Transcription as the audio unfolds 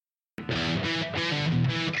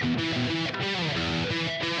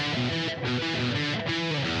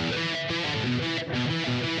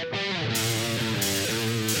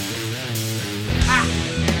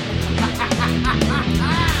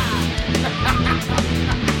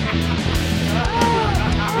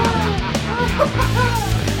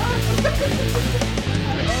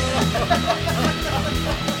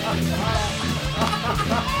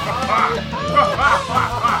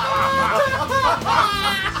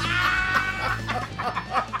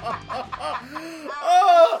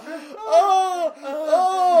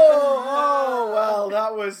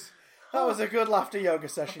a good laughter yoga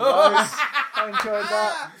session, guys. I enjoyed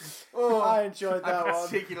that. I enjoyed that I one.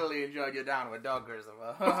 particularly enjoyed your downward dog,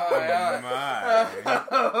 Christopher. Oh my.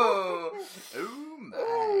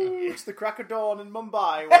 It's the crack of dawn in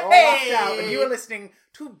Mumbai. We're all locked out, and you are listening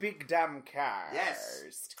to Big Damn Cast.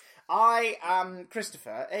 Yes. I am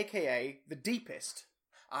Christopher, a.k.a. The Deepest.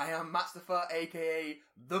 I am Mustafa, a.k.a.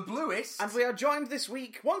 The Bluest. And we are joined this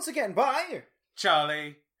week, once again, by...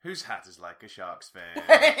 Charlie, whose hat is like a shark's fin.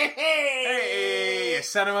 Hey! Hey,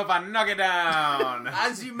 set him up and knock it down.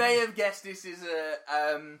 As you may have guessed, this is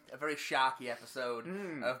a very sharky episode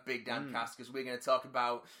of Big Damn Cast, because we're going to talk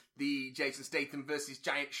about the Jason Statham versus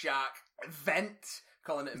Giant Shark event.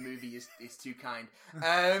 Calling it a movie is too kind.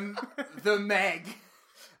 The Meg.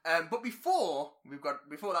 But before that, we've got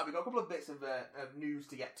a couple of bits of news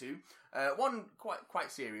to get to. One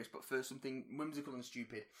quite serious, but first something whimsical and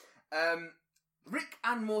stupid. Rick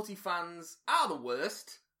and Morty fans are the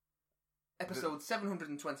worst. Episode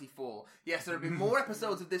 724. Yes, there have been more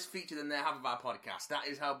episodes of this feature than there have of our podcast. That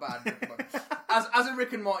is how bad. As a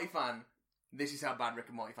Rick and Morty fan, this is how bad Rick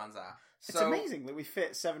and Morty fans are. So, it's amazing that we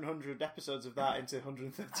fit 700 episodes of that into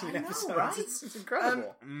 113 episodes. Right? It's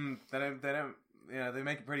incredible. They don't. Yeah, they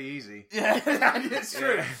make it pretty easy. Yeah, it's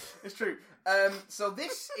true. Yeah. It's true. So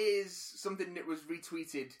this is something that was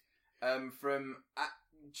retweeted from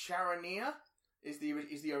Charania is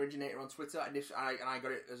the originator on Twitter, and I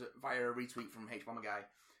got it via a retweet from H Bomber Guy,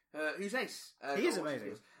 who's ace. He is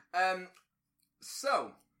amazing.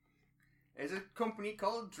 So there's a company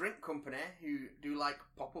called Drink Company who do like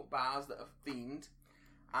pop-up bars that are themed,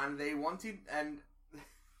 and they wanted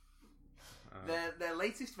Their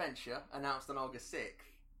latest venture, announced on August 6th,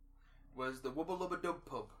 was the Wubba Lubba Dub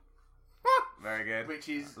Pub. Very good. Which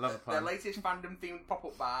is Love a pun. their latest fandom-themed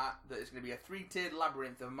pop-up bar that is going to be a three-tiered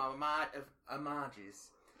labyrinth of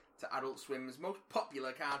homages to Adult Swim's most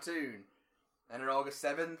popular cartoon. And on August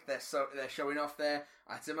 7th, they're showing off their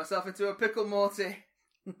I turned myself into a pickle Morty.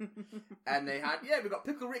 And they had, we've got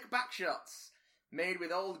Pickle Rick backshots. Made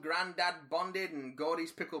with old Grandad Bonded and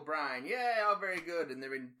Gordy's Pickle Brine. Yeah, oh, very good. And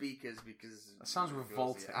they're in beakers because... That sounds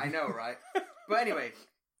revolting. I know, right? But anyway,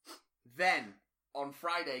 then, on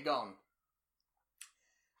Friday gone,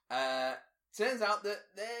 turns out that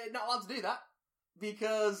they're not allowed to do that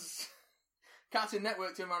because Cartoon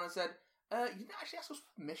Network turned around and said, you didn't actually ask us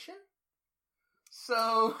for permission?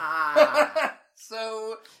 So...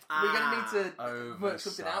 So we're going to need to work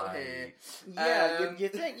something out here. Yeah, you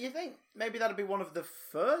think maybe that'd be one of the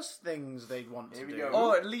first things they'd want to do, go.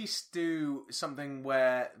 Or at least do something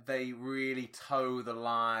where they really toe the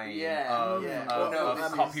line of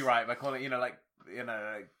copyright by calling it,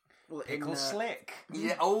 pickle slick.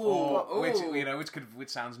 Yeah. Which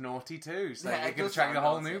sounds naughty too. So Yeah, you it could does attract a sound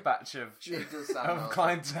whole naughty. new batch of It does sound naughty.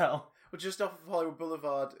 clientele. Well, just off of Hollywood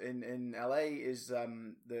Boulevard in LA is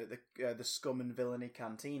the Scum and Villainy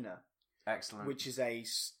Cantina. Excellent. Which is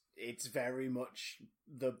it's very much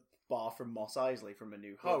the bar from Mos Eisley from A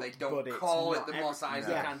New Hope. Well, they don't but it's call it not the Mos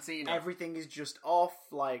Eisley Cantina. Everything is just off.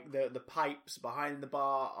 Like the pipes behind the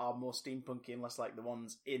bar are more steampunky and less like the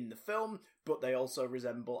ones in the film, but they also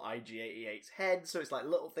resemble IG-88's head. So it's like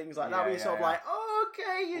little things like that where you're sort of like, oh,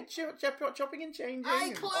 okay, you're chopping and changing.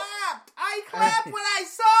 I clapped when I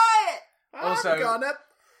saw it! Also,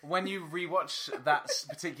 when you rewatch that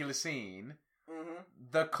particular scene,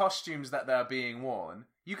 the costumes that they're being worn,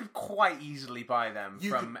 you could quite easily buy them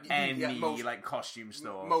from any costume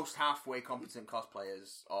store. Most halfway competent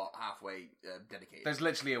cosplayers are halfway dedicated. There's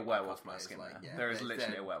literally a werewolf mask in there. Yeah, there is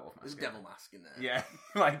literally a werewolf mask. There's a devil mask in there. Yeah,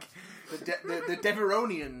 like the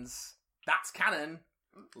Deveronians. That's canon.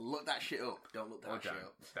 Look that shit up. Don't look that shit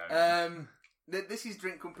up. This is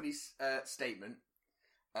Drink Company's statement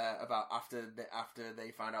about after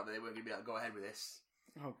they found out that they weren't going to be able to go ahead with this.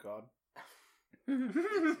 Oh God.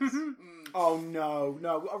 Oh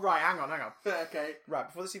no. Right, hang on. Okay. Right,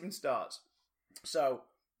 before this even starts. So,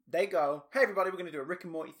 they go, hey everybody, we're going to do a Rick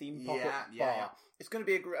and Morty themed pop-up bar. Yeah. It's going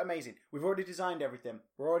to be amazing. We've already designed everything.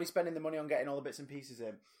 We're already spending the money on getting all the bits and pieces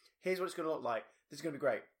in. Here's what it's going to look like. This is going to be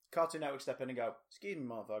great. Cartoon Network step in and go, excuse me,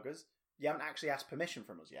 motherfuckers. You haven't actually asked permission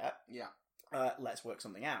from us yet. Yeah. Let's work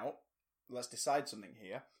something out. Let's decide something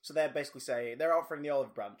here. So they're basically saying, they're offering the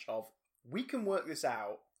olive branch of, we can work this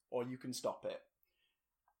out, or you can stop it.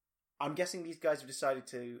 I'm guessing these guys have decided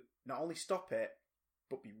to not only stop it,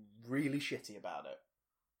 but be really shitty about it.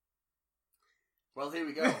 Well, here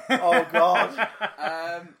we go. Oh, God.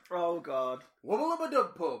 Oh, God. Wubba Lubba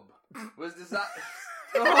Dub Pub was designed...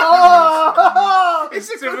 It's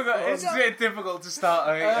difficult to start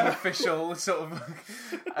an official sort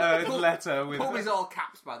of letter with... Pub is all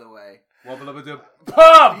caps, by the way. Wubba Lubba Dub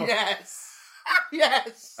Pub! Yes!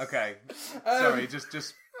 Yes. Okay. Sorry, just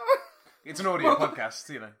it's an audio podcast,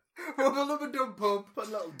 you know. Well, the Lubba Dub Pub Put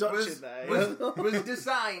a little Dutch in there. was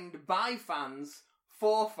designed by fans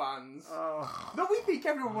for fans. Oh. But we think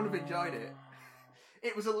everyone would have enjoyed it.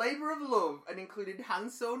 It was a labour of love and included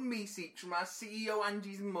hand-sewn meeseeks from our CEO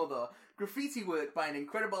Angie's mother, graffiti work by an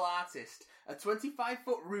incredible artist, a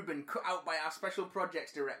 25-foot Reuben cut out by our special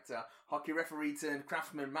projects director, hockey referee turned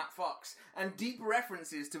craftsman Matt Fox, and deep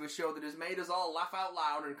references to a show that has made us all laugh out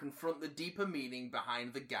loud and confront the deeper meaning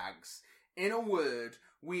behind the gags. In a word,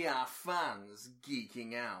 we are fans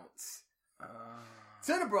geeking out.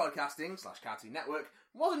 Turner Broadcasting / Cartoon Network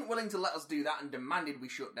wasn't willing to let us do that and demanded we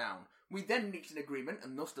shut down. We then reached an agreement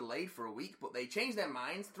and thus delayed for a week, but they changed their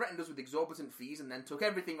minds, threatened us with exorbitant fees, and then took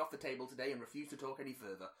everything off the table today and refused to talk any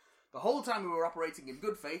further. The whole time we were operating in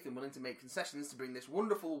good faith and willing to make concessions to bring this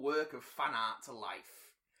wonderful work of fan art to life.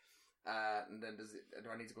 And then do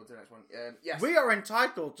I need to go to the next one? Yes. We are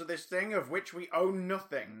entitled to this thing of which we own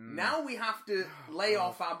nothing. Now we have to lay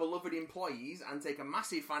off our beloved employees and take a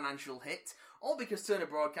massive financial hit, all because Turner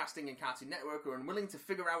Broadcasting and Cartoon Network are unwilling to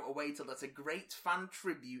figure out a way to let a great fan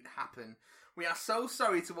tribute happen. We are so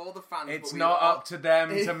sorry to all the fans. It's not up to them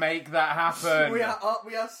to make that happen. We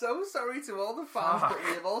are so sorry to all the fans, but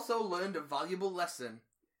we have also learned a valuable lesson.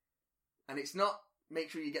 And it's not make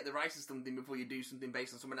sure you get the rights to something before you do something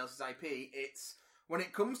based on someone else's IP. It's when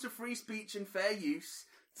it comes to free speech and fair use,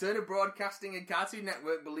 Turner Broadcasting and Cartoon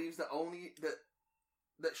Network believes that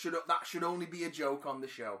that should only be a joke on the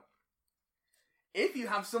show. If you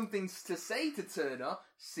have something to say to Turner,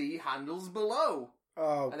 see handles below.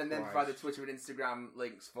 Oh, and then provide the Twitter and Instagram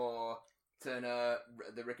links for Turner,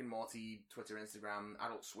 the Rick and Morty Twitter, Instagram,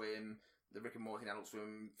 Adult Swim, the Rick and Morty and Adult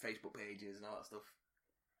Swim Facebook pages and all that stuff.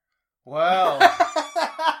 Well,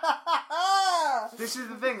 this is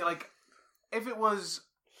the thing, like, if it was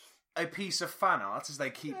a piece of fan art, as they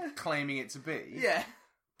keep claiming it to be,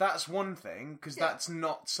 that's one thing, because that's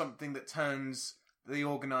not something that turns the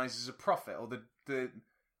organisers a profit, or the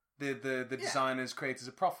designers, creators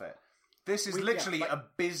a profit. This is literally a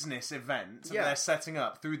business event that they're setting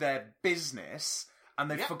up through their business, and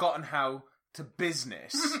they've forgotten how to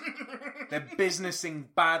business. They're businessing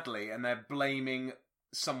badly, and they're blaming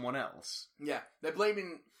someone else. Yeah, they're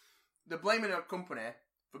blaming a company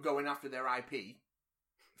for going after their IP,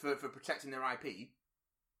 for protecting their IP.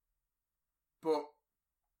 But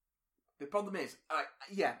the problem is,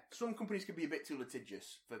 some companies can be a bit too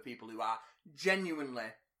litigious for people who are genuinely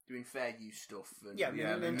doing fair use stuff. And,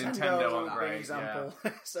 Nintendo for example,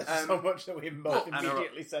 says so much that we both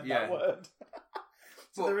immediately said that word.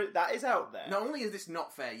 So that is out there. Not only is this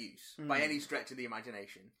not fair use by any stretch of the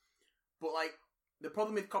imagination, but like the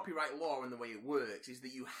problem with copyright law and the way it works is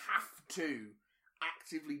that you have to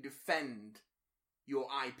actively defend your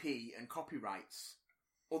IP and copyrights.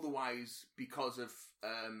 Otherwise, because of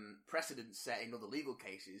precedents set in other legal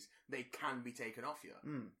cases, they can be taken off you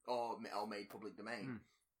or made public domain.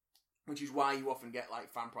 Which is why you often get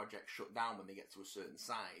like fan projects shut down when they get to a certain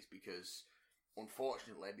size, because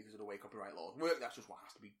unfortunately, because of the way copyright laws work, that's just what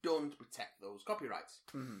has to be done to protect those copyrights.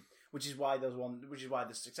 Which is why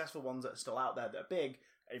the successful ones that are still out there that are big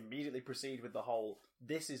immediately proceed with the whole,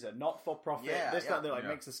 this is a not-for-profit.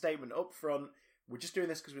 Makes a statement up front. We're just doing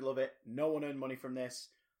this because we love it. No one earned money from this.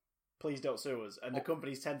 Please don't sue us. And the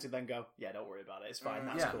companies tend to then go, yeah, don't worry about it. It's fine.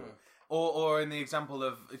 That's cool. Or in the example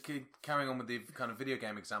of carrying on with the kind of video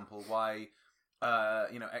game example, why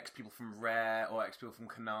ex people from Rare or ex people from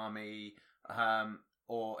Konami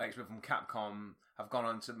or ex people from Capcom have gone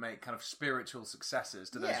on to make kind of spiritual successors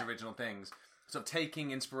to those original things, sort of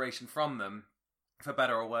taking inspiration from them, for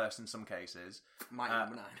better or worse in some cases. Mighty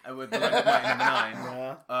Number 9. With Mighty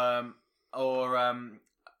Number 9.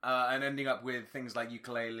 And ending up with things like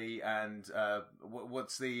Yooka-Laylee and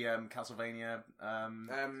what's the Castlevania?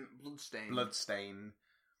 Bloodstain.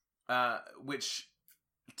 Which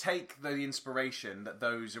take the inspiration that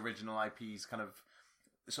those original IPs kind of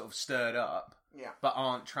sort of stirred up, but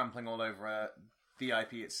aren't trampling all over the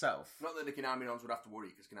IP itself. Not that the Konami ones would have to worry,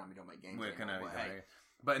 because Konami don't make games anymore.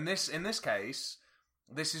 But in this case,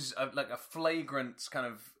 this is like a flagrant kind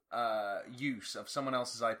of use of someone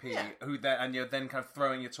else's IP, and you're then kind of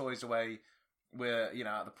throwing your toys away, at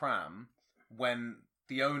the pram, when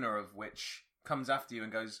the owner of which comes after you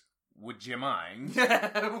and goes, "Would you mind?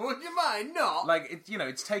 Would you mind not?" Like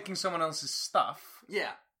it's taking someone else's stuff,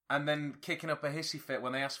 yeah, and then kicking up a hissy fit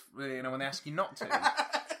when they ask, when they ask you not to.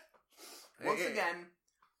 Once again,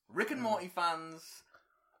 Rick and Morty fans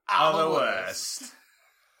are the worst.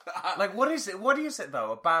 Like, what is it? What is it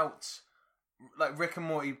though about like Rick and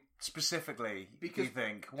Morty specifically? Because do you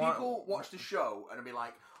think people watch the show and be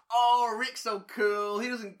like, oh, Rick's so cool, he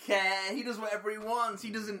doesn't care, he does whatever he wants,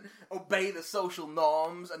 he doesn't obey the social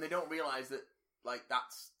norms, and they don't realise that, like,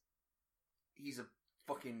 he's a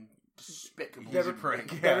fucking despicable. He's a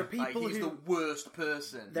prick. There are people he's the worst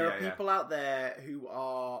person. There are people out there who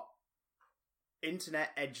are internet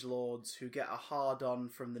edgelords who get a hard-on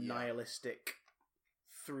from the nihilistic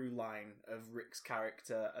through line of Rick's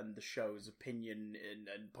character and the show's opinion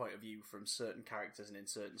and point of view from certain characters and in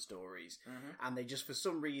certain stories. And they just, for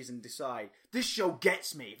some reason, decide, this show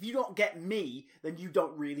gets me. If you don't get me, then you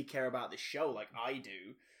don't really care about this show like I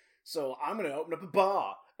do. So I'm going to open up a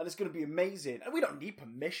bar, and it's going to be amazing. And we don't need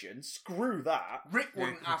permission. Screw that. Rick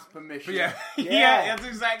wouldn't ask permission. Yeah, that's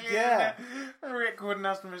exactly it. Rick wouldn't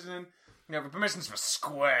ask permission. Yeah, but permission's for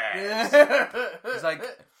squares. It's like...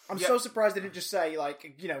 I'm so surprised they didn't just say,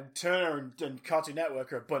 like, you know, Turner and Cartoon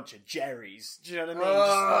Network are a bunch of Jerrys. Do you know what I mean?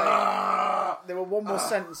 Just like, they were one more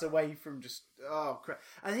sentence away from just, oh, crap.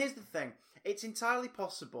 And here's the thing. It's entirely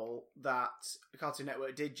possible that Cartoon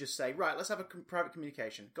Network did just say, right, let's have a private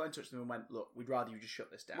communication. Got in touch with them and went, look, we'd rather you just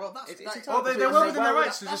shut this down. Well, they were within their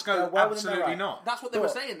rights to just go, absolutely not. That's what they were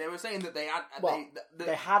saying. They were saying that they had...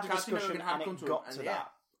 they had a discussion and it got to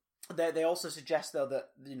that. They also suggest, though,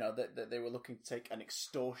 that, you know, that they were looking to take an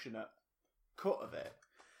extortionate cut of it.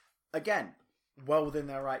 Again, well within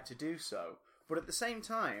their right to do so. But at the same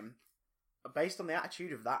time, based on the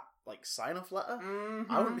attitude of that, like, sign-off letter,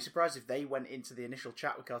 I wouldn't be surprised if they went into the initial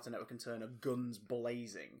chat with Cartoon Network and Turner guns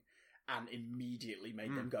blazing and immediately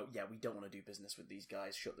made them go, yeah, we don't want to do business with these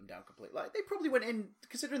guys, shut them down completely. Like, they probably went in,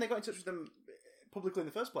 considering they got in touch with them publicly in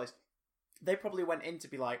the first place, they probably went in to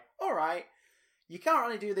be like, all right, you can't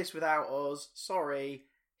really do this without us. Sorry.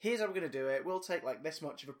 Here's how we're going to do it. We'll take, like, this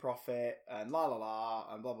much of a profit, and la la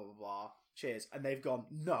la, and blah blah blah blah. Cheers. And they've gone,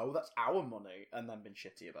 no, that's our money, and then been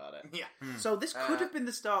shitty about it. Yeah. So this could have been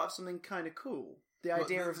the start of something kind of cool. The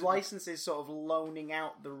idea of licenses sort of loaning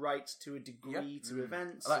out the rights to a degree to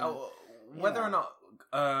events. Like, whether or not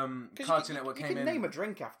Cartoon Network came in... You can name a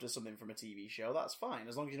drink after something from a TV show, that's fine.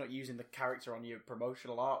 As long as you're not using the character on your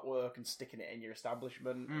promotional artwork and sticking it in your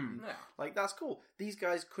establishment. Like, that's cool. These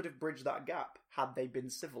guys could have bridged that gap had they been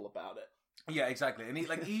civil about it. Yeah, exactly. And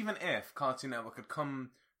like, even if Cartoon Network had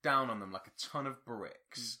come down on them like a ton of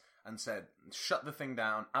bricks and said, shut the thing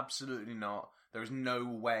down, absolutely not. There is no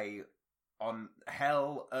way on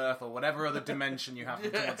hell, earth, or whatever other dimension you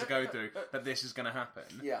happen to want to go through that this is going to happen.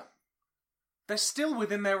 Yeah. They're still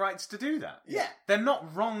within their rights to do that. Yeah. They're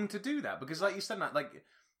not wrong to do that, because like you said, Matt, like,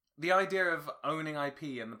 the idea of owning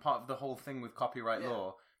IP and the part of the whole thing with copyright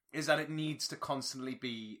law is that it needs to constantly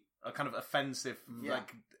be a kind of offensive,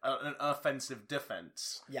 like, an offensive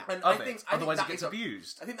defense. Yeah. And otherwise it gets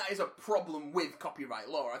abused. I think that is a problem with copyright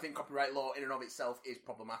law. I think copyright law in and of itself is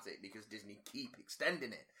problematic because Disney keep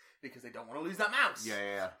extending it because they don't want to lose that mouse.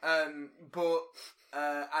 Yeah. And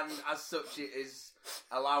as such, it is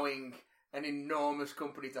allowing an enormous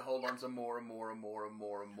company to hold on to more and more and more and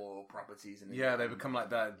more and more properties. And they become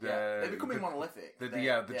like that. They're becoming monolithic.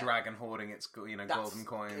 The dragon hoarding its golden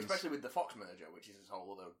coins. Especially with the Fox merger, which is this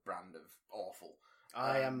whole other brand of awful.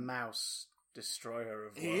 I am Mouse, destroyer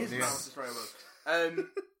of worlds. He is Mouse, destroyer of worlds.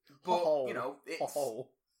 But, you know, it's...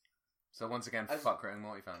 So once again, fuck Rick and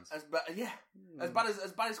Morty fans. As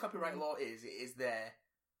bad as copyright law is, it is there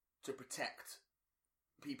to protect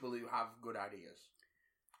people who have good ideas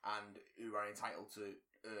and who are entitled to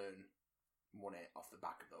earn money off the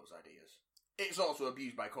back of those ideas. It's also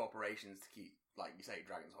abused by corporations to keep, like you say,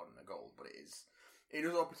 dragons holding their gold, but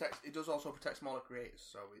it does also protect smaller creators,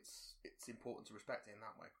 so it's important to respect it in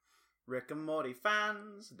that way. Rick and Morty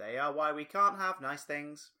fans, they are why we can't have nice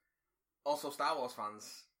things. Also Star Wars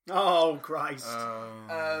fans. Oh, Christ. So,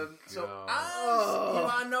 as you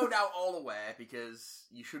are no doubt all aware, because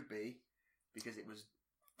you should be, because it was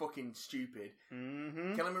fucking stupid,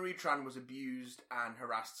 Kelly Marie Tran was abused and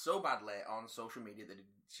harassed so badly on social media that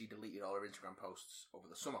she deleted all her Instagram posts over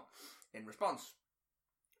the summer in response.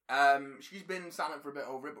 She's been silent for a bit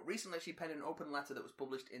over it, but recently she penned an open letter that was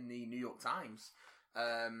published in the New York Times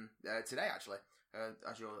today, actually,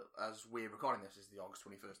 as we're recording this, is the August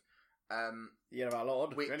 21st. Year of our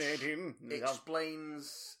Lord, which 2018.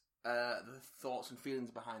 explains the thoughts and feelings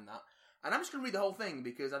behind that. And I'm just going to read the whole thing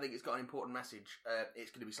because I think it's got an important message.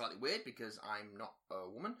 It's going to be slightly weird because I'm not a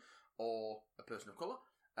woman or a person of colour,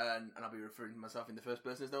 and I'll be referring to myself in the first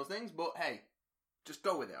person as those things, but hey, just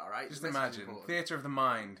go with it, alright? Just imagine. Theatre of the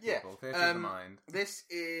mind, people. Theatre of the mind. This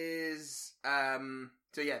is...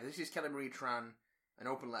 this is Kelly Marie Tran, an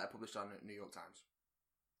open letter published on New York Times.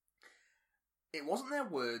 It wasn't their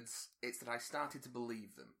words, it's that I started to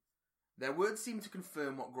believe them. Their words seemed to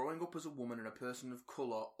confirm what growing up as a woman and a person of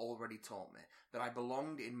colour already taught me, that I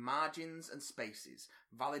belonged in margins and spaces,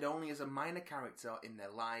 valid only as a minor character in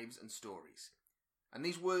their lives and stories. And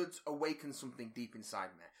these words awakened something deep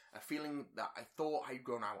inside me, a feeling that I thought I'd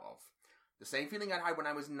grown out of. The same feeling I had when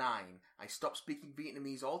I was 9. I stopped speaking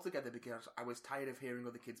Vietnamese altogether because I was tired of hearing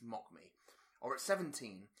other kids mock me. Or at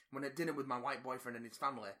 17, when at dinner with my white boyfriend and his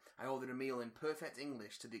family, I ordered a meal in perfect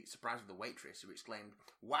English to the surprise of the waitress, who exclaimed,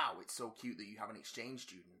 "Wow, it's so cute that you have an exchange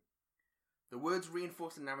student." The words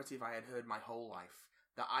reinforced the narrative I had heard my whole life,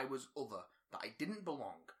 that I was other, that I didn't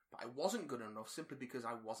belong, that I wasn't good enough simply because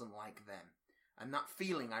I wasn't like them. And that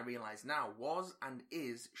feeling, I realise now, was and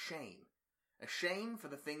is shame. A shame for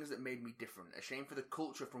the things that made me different, a shame for the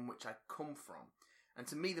culture from which I come from. And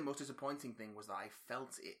to me, the most disappointing thing was that I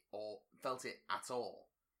felt it at all.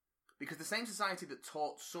 Because the same society that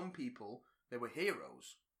taught some people they were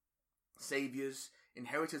heroes, saviours,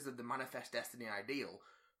 inheritors of the manifest destiny ideal,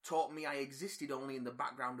 taught me I existed only in the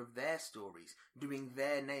background of their stories, doing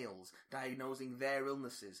their nails, diagnosing their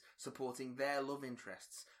illnesses, supporting their love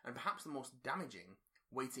interests, and perhaps the most damaging,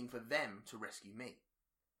 waiting for them to rescue me.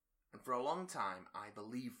 And for a long time, I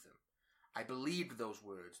believed them. I believed those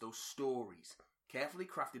words, those stories, carefully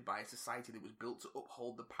crafted by a society that was built to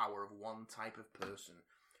uphold the power of one type of person,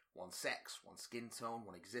 one sex, one skin tone,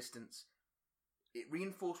 one existence. It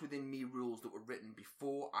reinforced within me rules that were written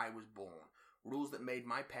before I was born, rules that made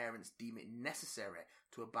my parents deem it necessary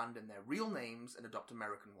to abandon their real names and adopt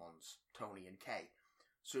American ones, Tony and Kay.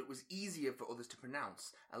 So it was easier for others to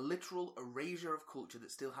pronounce, a literal erasure of culture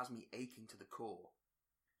that still has me aching to the core.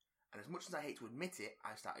 And as much as I hate to admit it,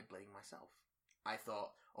 I started blaming myself. I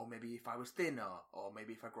thought, oh, maybe if I was thinner, or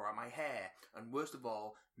maybe if I grew out my hair, and worst of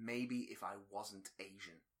all, maybe if I wasn't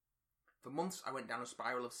Asian. For months, I went down a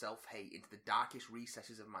spiral of self-hate into the darkest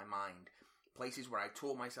recesses of my mind, places where I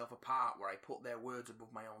tore myself apart, where I put their words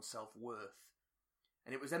above my own self-worth.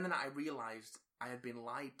 And it was then that I realised I had been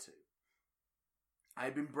lied to. I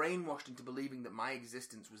had been brainwashed into believing that my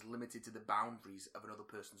existence was limited to the boundaries of another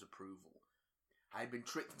person's approval. I had been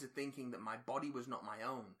tricked into thinking that my body was not my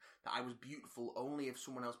own, that I was beautiful only if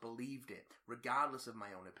someone else believed it, regardless of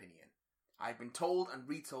my own opinion. I had been told and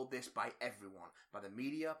retold this by everyone, by the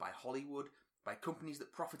media, by Hollywood, by companies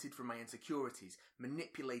that profited from my insecurities,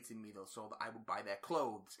 manipulating me so that I would buy their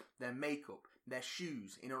clothes, their makeup, their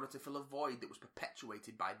shoes, in order to fill a void that was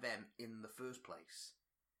perpetuated by them in the first place.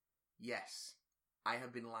 Yes, I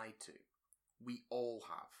have been lied to. We all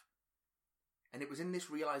have. And it was in this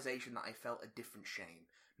realisation that I felt a different shame.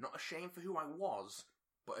 Not a shame for who I was,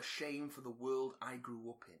 but a shame for the world I grew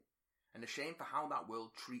up in. And a shame for how that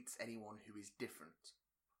world treats anyone who is different.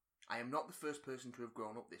 I am not the first person to have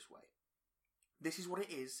grown up this way. This is what it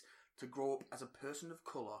is to grow up as a person of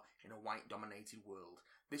colour in a white-dominated world.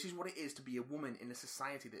 This is what it is to be a woman in a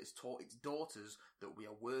society that has taught its daughters that we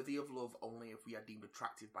are worthy of love only if we are deemed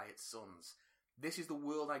attractive by its sons. This is the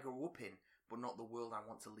world I grew up in, but not the world I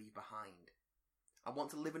want to leave behind. I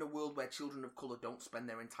want to live in a world where children of colour don't spend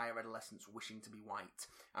their entire adolescence wishing to be white.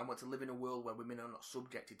 I want to live in a world where women are not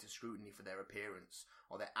subjected to scrutiny for their appearance,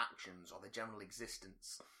 or their actions, or their general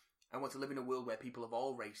existence. I want to live in a world where people of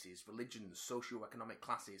all races, religions, socio-economic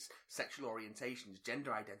classes, sexual orientations,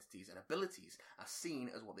 gender identities, and abilities are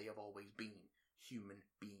seen as what they have always been, human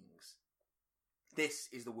beings. This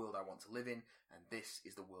is the world I want to live in, and this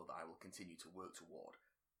is the world I will continue to work toward.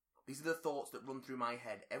 These are the thoughts that run through my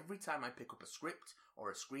head every time I pick up a script,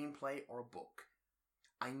 or a screenplay, or a book.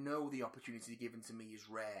 I know the opportunity given to me is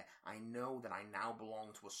rare. I know that I now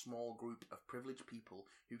belong to a small group of privileged people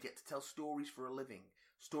who get to tell stories for a living,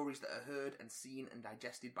 stories that are heard and seen and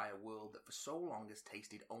digested by a world that for so long has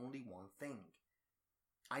tasted only one thing.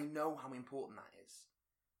 I know how important that is,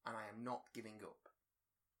 and I am not giving up.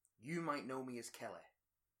 You might know me as Kelly.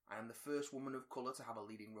 I am the first woman of colour to have a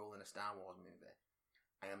leading role in a Star Wars movie.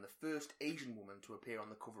 I am the first Asian woman to appear on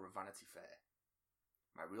the cover of Vanity Fair.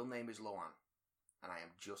 My real name is Loan, and I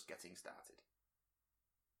am just getting started.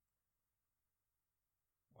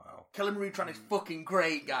 Wow. Kelly Marie Tran is fucking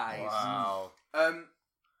great, guys. Wow.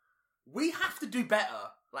 We have to do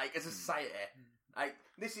better, like, as a society. Like,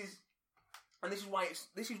 this is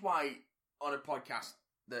why on a podcast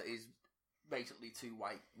that is basically two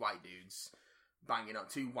white dudes banging on,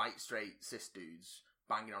 two white straight cis dudes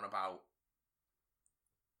banging on about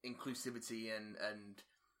inclusivity and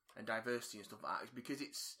diversity and stuff like that, is because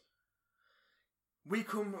we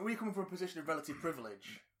come from a position of relative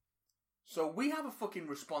privilege, so we have a fucking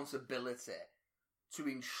responsibility to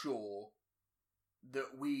ensure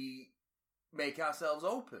that we make ourselves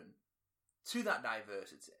open to that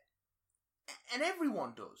diversity, and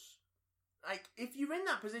everyone does. like, if you're in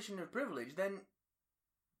that position of privilege, then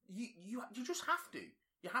you just have to.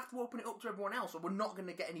 You have to open it up to everyone else, or we're not going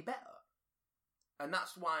to get any better. And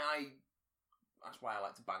that's why I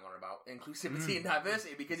like to bang on about inclusivity and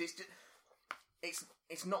diversity, because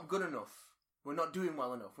it's not good enough. We're not doing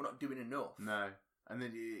well enough. We're not doing enough. No. And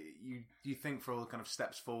then you think for all the kind of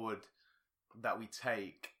steps forward that we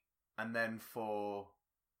take, and then for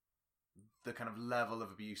the kind of level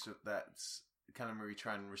of abuse that Kelly Marie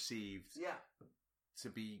Tran received to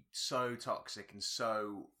be so toxic and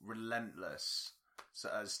so relentless, so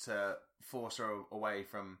as to force her away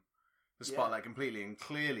from the spotlight completely. And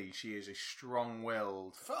clearly she is a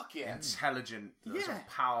strong-willed, intelligent, sort of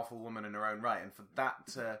powerful woman in her own right. And for that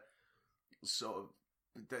to sort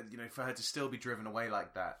of, for her to still be driven away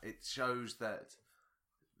like that, it shows that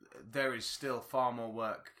there is still far more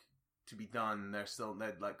work to be done.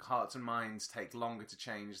 Like, hearts and minds take longer to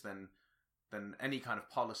change than any kind of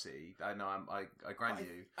policy. I know, I grant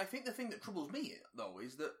you. I think the thing that troubles me, though,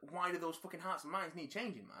 is that why do those fucking hearts and minds need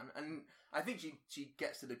changing, man? And I think she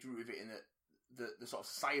gets to the root of it in that the sort of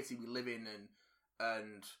society we live in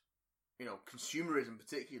and consumerism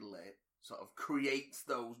particularly sort of creates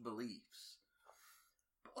those beliefs.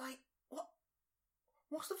 But, like,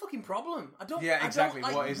 what's the fucking problem? I don't. Yeah, exactly.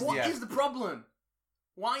 What is the problem?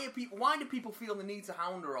 Why do people feel the need to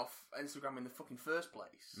hound her off Instagram in the fucking first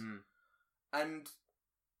place? And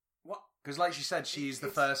what? Because, like she said, she's the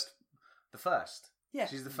first. Yeah,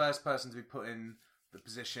 she's the first person to be put in the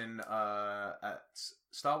position at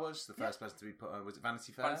Star Wars. The first person to be put. Was it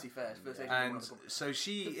Vanity Fair? Vanity Fair. And so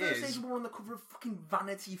she is. The first Asian woman on the cover of fucking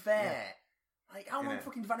Vanity Fair. Yeah. Like, how long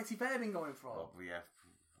fucking Vanity Fair been going for? Well,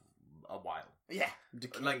 a while. Yeah.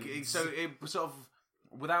 Like, so it sort of,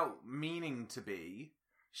 without meaning to be,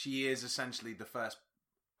 she is essentially the first.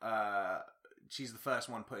 She's the first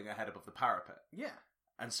one putting her head above the parapet. Yeah.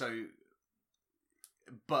 And so,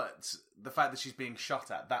 but the fact that she's being shot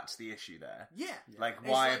at, that's the issue there. Yeah. Like,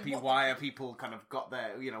 why are people kind of got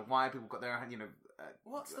their, why have people got their,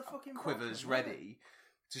 what's the fucking quivers problem? ready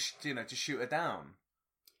to shoot her down?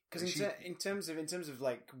 Because in terms of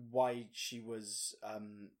like why she was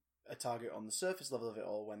a target on the surface level of it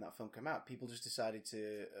all when that film came out, people just decided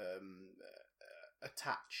to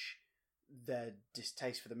attach their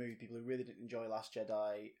distaste for the movie. People who really didn't enjoy Last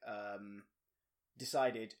Jedi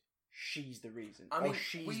decided she's the reason. I mean,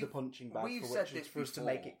 she's the punching bag for us to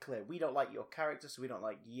make it clear. We don't like your character, so we don't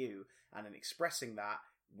like you. And in expressing that,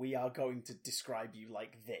 we are going to describe you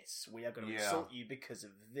like this. We are going to insult you because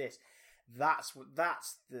of this. That's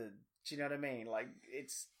the... Do you know what I mean? Like,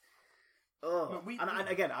 it's... Oh, and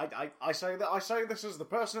again, I say this as the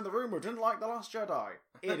person in the room who didn't like The Last Jedi.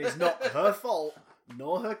 It is not her fault,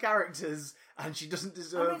 nor her characters, and she doesn't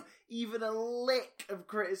deserve even a lick of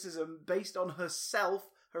criticism based on herself,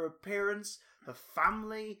 her appearance, her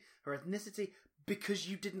family, her ethnicity, because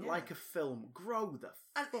you didn't like a film. Grow the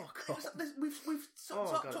fuck up. We've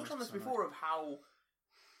touched on this before of how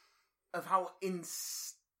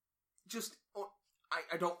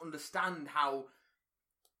I don't understand how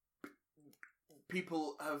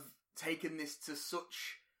people have taken this to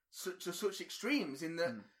such extremes in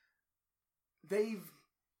that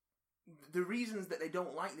the reasons that they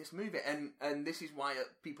don't like this movie, and this is why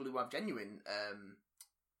people who have genuine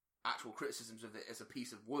actual criticisms of it as a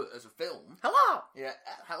piece of work, as a film,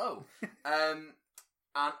 hello,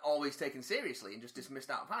 aren't always taken seriously and just dismissed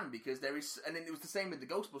out of hand, because there is, and it was the same with the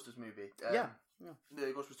Ghostbusters movie, the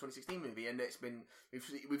Ghostbusters 2016 movie, and it's been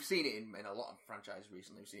we've seen it in a lot of franchises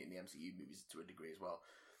recently. We've seen it in the MCU movies to a degree as well,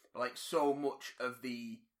 but like so much of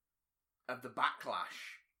the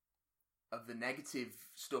backlash of the negative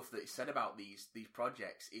stuff that is said about these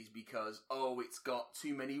projects is because it's got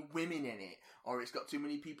too many women in it, or it's got too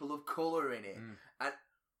many people of colour in it, and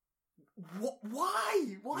why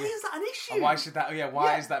is that an issue? Why should that? Yeah,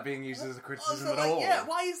 why is that being used as a criticism at all? Yeah,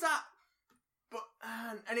 why is that? But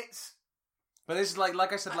and it's. But this is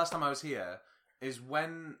like I said last time I was here, is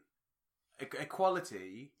when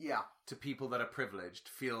equality to people that are privileged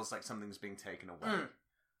feels like something's being taken away.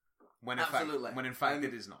 When in fact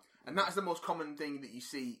it is not. And that's the most common thing that you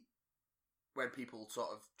see when people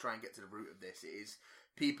sort of try and get to the root of this, is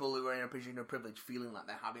people who are in a position of privilege feeling like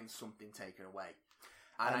they're having something taken away.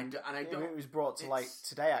 And I don't... It was brought to light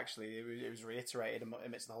today, actually. It was reiterated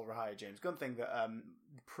amidst the whole Rahaya James Gunn thing that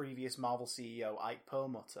previous Marvel CEO Ike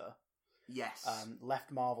Perlmutter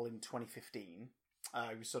left Marvel in 2015.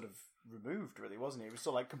 He was sort of removed, really, wasn't he? It was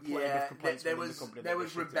sort of like complaints there was the company. There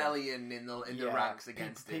was rebellion in the ranks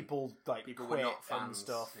against him. People were not fans and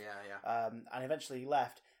stuff. Yeah. And eventually he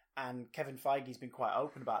left. And Kevin Feige's been quite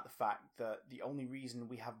open about the fact that the only reason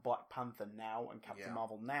we have Black Panther now and Captain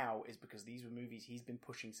Marvel now is because these were movies he's been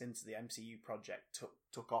pushing since the MCU project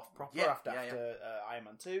took off proper after Iron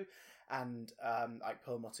Man 2. And like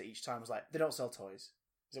Perlmutter each time was like, they don't sell toys.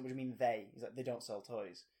 Is that what you mean they? He's like, they don't sell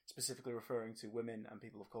toys. Specifically referring to women and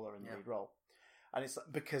people of colour in the lead role. And it's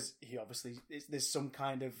because he obviously there's some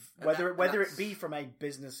kind of whether it be from a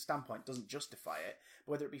business standpoint doesn't justify it,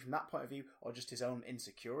 but whether it be from that point of view or just his own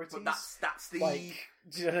insecurities. But that's the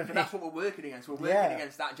do you know what I mean? That's what we're working against. We're working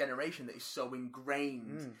against that generation that is so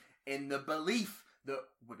ingrained in the belief that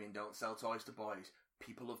women don't sell toys to boys,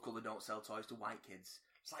 people of colour don't sell toys to white kids.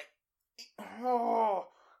 It's like,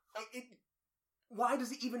 why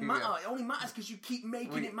does it even matter? It only matters because you keep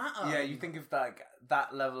making it matter. Yeah, you think of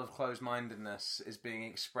that level of closed-mindedness is being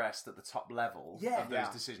expressed at the top level of those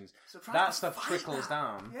decisions. So that stuff trickles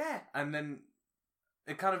down. Yeah. And then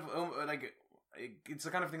it kind of, it's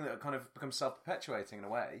the kind of thing that kind of becomes self-perpetuating in a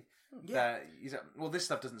way. Yeah. He's like, well, this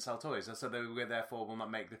stuff doesn't sell toys, so we therefore will not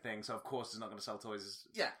make the thing, so of course it's not going to sell toys.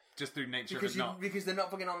 Just through nature of it not. Because they're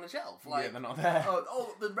not fucking on the shelf. Like, they're not there.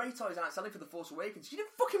 The Rey toys aren't selling for The Force Awakens. You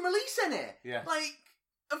didn't fucking release any. Yeah. Like,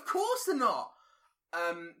 of course they're not.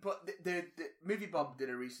 But the Movie Bob did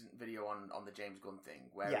a recent video on the James Gunn thing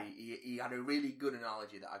where he had a really good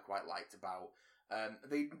analogy that I quite liked about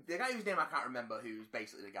the guy whose name I can't remember, who's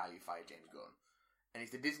basically the guy who fired James Gunn, and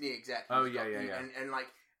he's the Disney exec. And like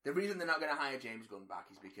the reason they're not going to hire James Gunn back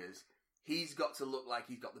is because he's got to look like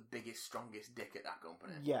he's got the biggest, strongest dick at that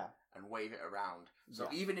company. Yeah, and wave it around. So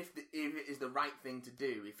even if it is the right thing to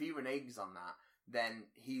do, if he reneges on that, then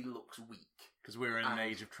he looks weak. Because we're in an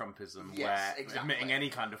age of Trumpism where admitting any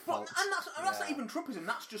kind of fault. And that's not even Trumpism,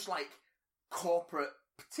 that's just like corporate,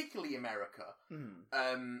 particularly America.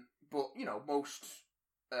 But, you know, most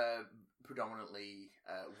predominantly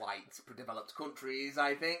white, developed countries,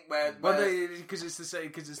 I think, because it's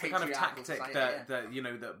the kind of tactic that you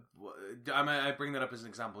know, that I bring that up as an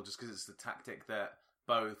example just because it's the tactic that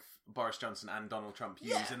both Boris Johnson and Donald Trump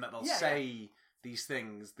use, in that they'll say these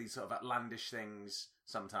things, these sort of outlandish things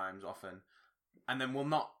sometimes, often, and then will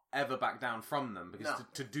not ever back down from them, because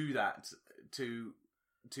to do that, to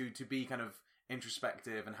be kind of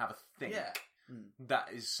introspective and have a think, that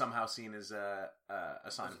is somehow seen as a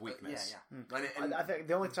sign of weakness. I think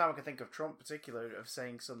the only time I can think of Trump, particular, of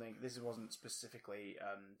saying something, this wasn't specifically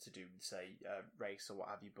to do with, say, race or what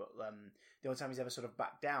have you, but the only time he's ever sort of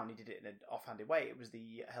backed down, he did it in an offhanded way. It was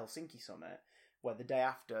the Helsinki summit, where the day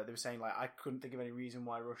after they were saying, like, I couldn't think of any reason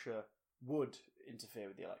why Russia would interfere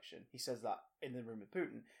with the election. He says that in the room with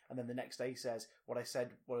Putin, and then the next day he says, what I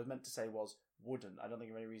was meant to say was, wouldn't. I don't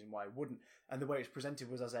think of any reason why I wouldn't. And the way it's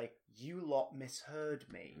presented was as a, you lot misheard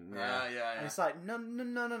me. And it's like, no.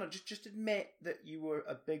 Just admit that you were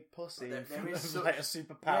a big pussy in front of like a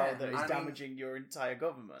superpower that is damaging your entire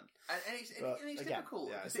government. And it's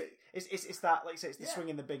difficult. It's that, like I say, it's the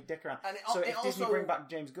swinging the big dick around. So if Disney bring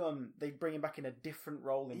back James Gunn, they bring him back in a different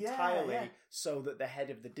role entirely, so that the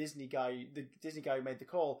head of the Disney guy who made the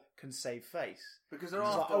call, can save face. Because they're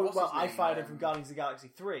all like, I fired him from Guardians of the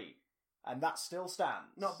Galaxy 3. And that still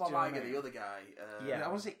stands. Not Bob Iger, the other guy. I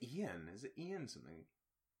want to say Ian. Is it Ian something?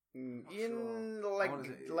 Ian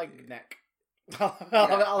Legneck.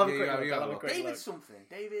 I'll have a quick look. David something.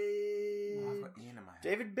 David... Oh, I've got Ian in my head.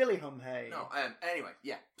 David Billingham, hey. No, anyway,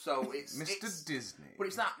 so it's... Mr. Disney. But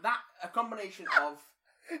it's that a combination of...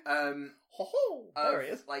 there he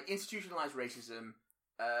is. Like, institutionalized racism,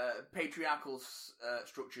 patriarchal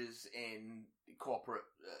structures in corporate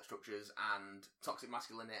structures, and toxic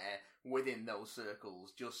masculinity within those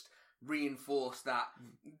circles just reinforce that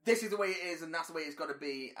this is the way it is and that's the way it's got to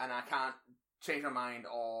be, and I can't change my mind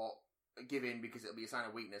or give in because it'll be a sign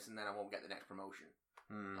of weakness and then I won't get the next promotion.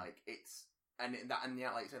 Like, it's like you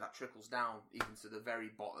say, that trickles down even to the very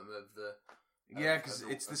bottom of the because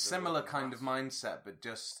it's the similar kind of mindset, but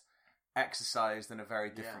just exercised in a very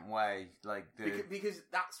different way. Like because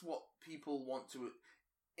that's what people want to,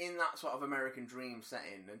 in that sort of American dream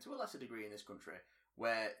setting, and to a lesser degree in this country,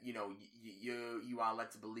 where, you know, you are led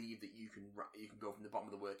to believe that you can go from the bottom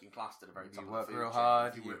of the working class to the very top. You work of the real food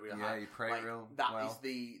hard. chain. You work real hard. You pray real that well.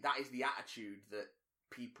 That is the attitude that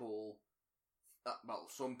people,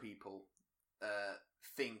 some people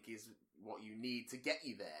think is what you need to get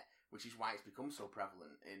you there, which is why it's become so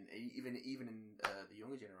prevalent in even in the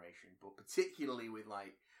younger generation, but particularly with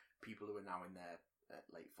like people who are now in their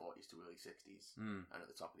late 40s to early 60s and at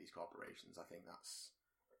the top of these corporations. I think that's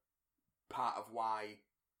part of why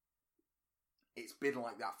it's been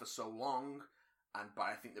like that for so long, but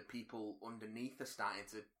I think the people underneath are starting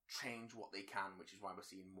to change what they can, which is why we're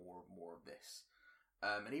seeing more and more of this.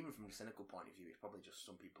 And even from a cynical point of view, it's probably just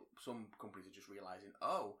some companies are just realising,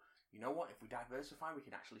 oh, you know what? If we diversify, we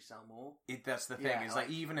can actually sell more. That's the thing. It's like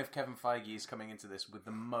even if Kevin Feige is coming into this with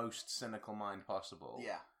the most cynical mind possible.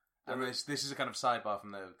 Yeah. And this is a kind of sidebar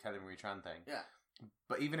from the Kelly Marie Tran thing. Yeah.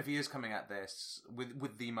 But even if he is coming at this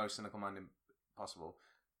with the most cynical mind possible,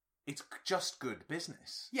 it's just good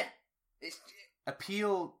business. Yeah. It's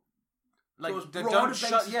appeal. Like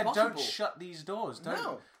don't shut these doors.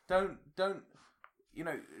 Don't don't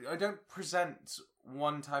present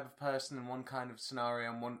one type of person in one kind of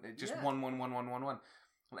scenario and one.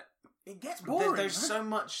 Like, it gets boring. There's so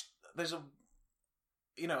much. There's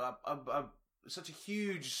such a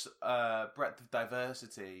huge breadth of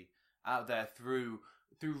diversity out there through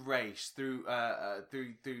race, through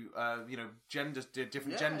gender,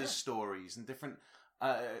 different gender stories and different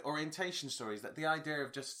orientation stories. That the idea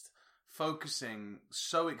of just focusing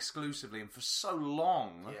so exclusively and for so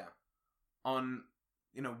long on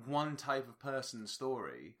one type of person's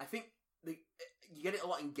story. I think you get it a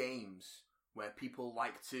lot in games where people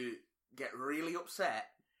like to get really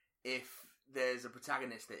upset if there's a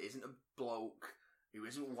protagonist that isn't a bloke, who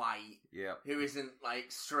isn't white, who isn't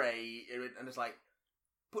like straight, and it's like,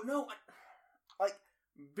 but no, like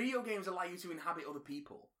video games allow you to inhabit other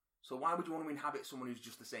people. So why would you want to inhabit someone who's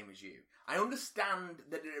just the same as you? I understand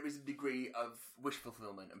that there is a degree of wish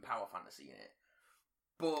fulfillment and power fantasy in it,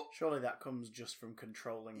 but surely that comes just from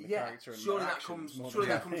controlling the character. And surely that comes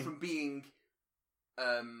from being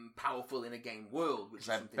powerful in a game world. Which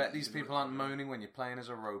I bet these people aren't moaning when you're playing as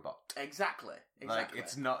a robot. Exactly. Like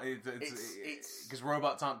it's not. It's because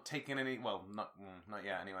robots aren't taking any. Well, not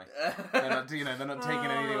yet. Anyway, they're not. They're not taking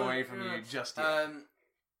anything away from you just yet.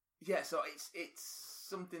 Yeah. So it's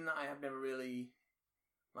something that I have never really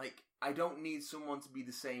like. I don't need someone to be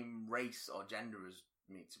the same race or gender as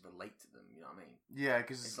me to relate to them. You know what I mean? Yeah,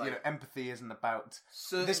 because empathy isn't about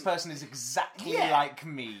this person is exactly like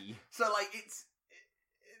me. So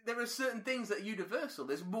there are certain things that are universal.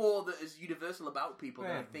 There's more that is universal about people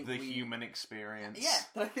than I think the human experience. Yeah,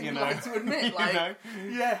 that I think we like to admit. Like,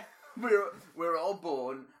 yeah, we're all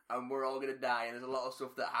born and we're all going to die, and there's a lot of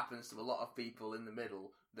stuff that happens to a lot of people in the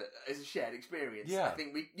middle that is a shared experience. Yeah. I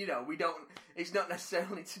think we don't. It's not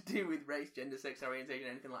necessarily to do with race, gender, sex orientation,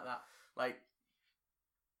 anything like that. Like,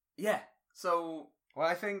 yeah. So, well,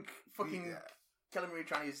 I think fucking Kelly Marie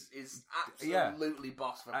Tran is absolutely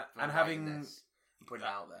boss for and having this. Put it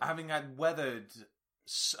out there. Having had weathered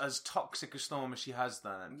as toxic a storm as she has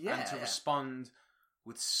done, and to respond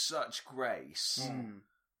with such grace, and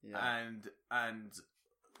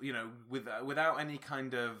without any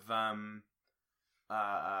kind of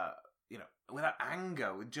without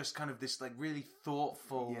anger, with just kind of this like really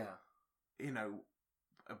thoughtful, a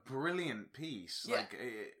brilliant piece. Yeah. Like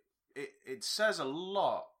it says a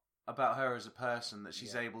lot about her as a person that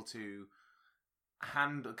she's able to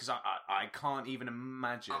handle, because I can't even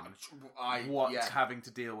imagine what having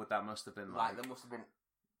to deal with that must have been like. That must have been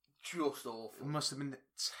just awful. It must have been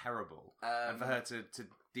terrible, and for her to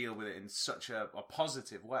deal with it in such a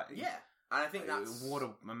positive way. Yeah, and I think that's what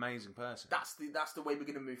an amazing person. That's the way we're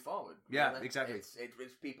going to move forward. Yeah, really. Exactly. It's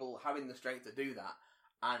people having the strength to do that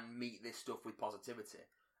and meet this stuff with positivity.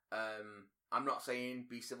 I'm not saying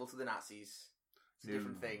be civil to the Nazis. It's a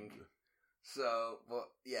different thing. So,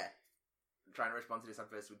 but yeah. Trying to respond to this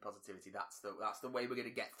adversity with positivity. That's the way we're going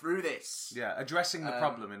to get through this. Yeah, addressing the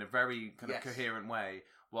problem in a very kind of coherent way,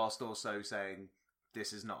 whilst also saying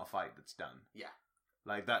this is not a fight that's done. Yeah,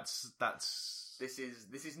 like that's this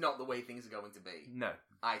is not the way things are going to be. No,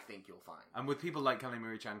 I think you'll find. And with people like Kelly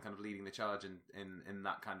Marie Tran kind of leading the charge in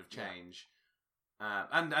that kind of change,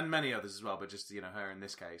 and many others as well, but just her in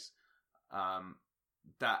this case,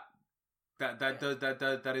 that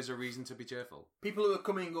is a reason to be cheerful. People who are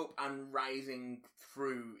coming up and rising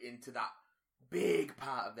through into that big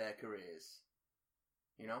part of their careers,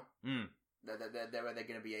 they're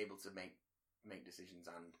going to be able to make decisions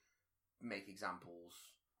and make examples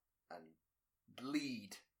and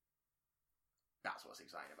lead. That's what's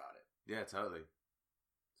exciting about it. Yeah, totally.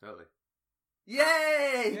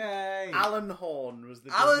 Yay! Yay! Alan Horn was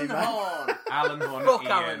the Alan Disney man. Horn. Alan Horn. Fuck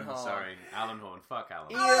Ian. Alan Horn. Sorry, Alan Horn. Fuck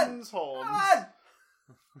Alan. Ian's horns. Alan!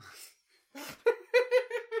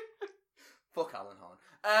 Fuck Alan Horn.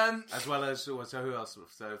 As well as so who else?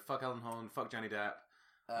 So fuck Alan Horn. Fuck Johnny Depp.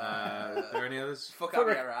 Are there any others? Fuck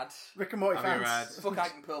Avi Arad. Rick and Morty Avi fans. Arad. Fuck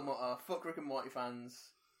Ike and Perlmutter. Fuck Rick and Morty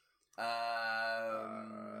fans.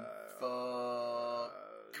 Fuck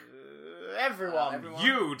everyone.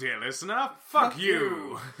 You, dear listener. Fuck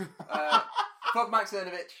you. Fuck Mike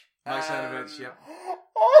Cernovich. Mike Cernovich. Yep.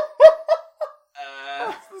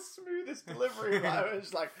 That's the this delivery. I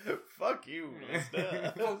was like, "Fuck you,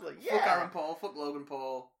 mister." I was like, yeah. Fuck Aaron Paul. Fuck Logan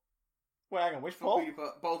Paul. Wait, hang on. Which Fuck Paul? Peter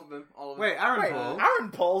Paul. Both of them. All of them. Wait, Aaron Paul.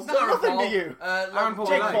 Aaron Paul's Not done Aaron nothing Paul. to you. Aaron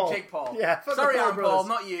Paul. Jake Paul. Yeah. Fuck Sorry, the Paul Aaron brothers. Paul.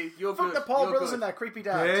 Not you. You're Fuck good. the Paul You're brothers good. and their creepy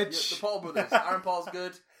dad. Bitch. The Paul brothers. Aaron Paul's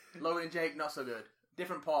good. Logan and Jake, not so good.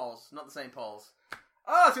 Different Pauls, not the same Pauls.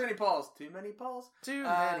 Oh, too many Pauls. Too many Pauls. Too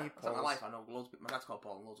many It's not my Pauls. life. I know loads. My dad's called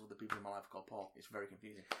Paul, and loads of other people in my life are called Paul. It's very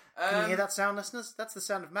confusing. Can you hear that sound, listeners? That's the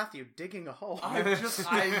sound of Matthew digging a hole.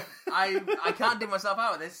 I can't dig myself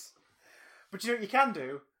out of this. But you know what you can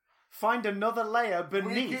do? Find another layer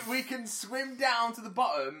beneath. We can swim down to the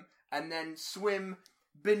bottom and then swim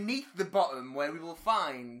beneath the bottom, where we will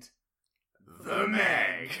find The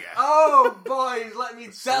Meg. Oh, boys, let me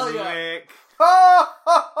tell you. Slick. Ho,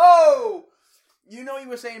 ho, ho! You know, you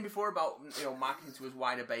were saying before about marketing to as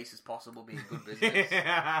wide a base as possible being good business.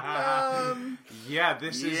 Yeah,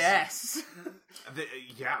 this is Yes.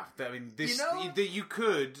 I mean, this You know- you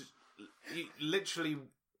could literally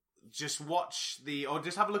just watch or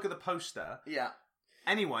just have a look at the poster. Yeah.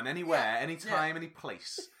 Anyone, anywhere, Yeah. anytime, any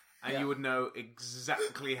place, and you would know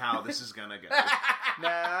exactly how this is gonna go.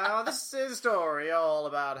 Now, this is a story all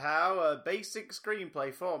about how a basic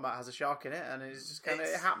screenplay format has a shark in it, and it's just kind of,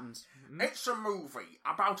 it happens. It's a movie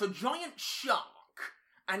about a giant shark,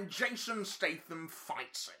 and Jason Statham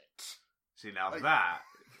fights it. See, now that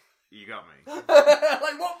you got me.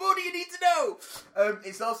 Like, what more do you need to know?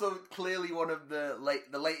 It's also clearly one of the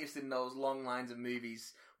latest in those long lines of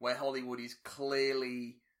movies where Hollywood is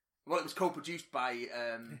clearly... Well, it was co-produced by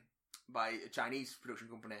a Chinese production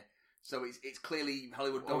company. So it's clearly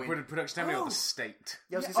Hollywood going... Production company or the state?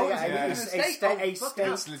 Yeah, I was Yeah, going to say, it's a the state. state. A Oh, fuck state.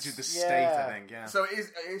 It's literally the state, I think, yeah. So it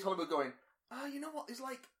is Hollywood going, you know what, it's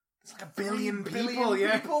like a billion 3 people,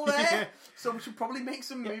 yeah. people there. So we should probably make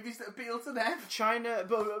some movies that appeal to them. China,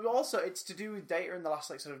 but also it's to do with data in the last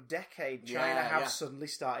sort of decade. China have suddenly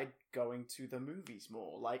started going to the movies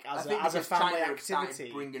more, like as a family China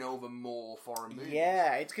activity, bringing over more foreign movies.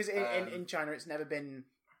 Yeah, it's because in China it's never been.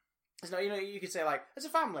 It's not, you could say like as a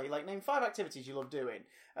family, like name 5 activities you love doing,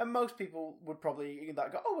 and most people would probably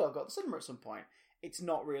go, oh well, I've got the cinema at some point. It's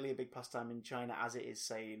not really a big pastime in China as it is,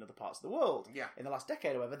 say, in other parts of the world. Yeah. In the last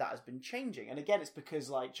decade, however, that has been changing. And again, it's because,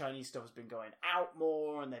 like, Chinese stuff has been going out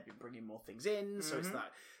more and they've been bringing more things in. So it's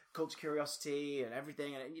that culture curiosity and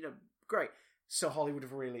everything. And, great. So Hollywood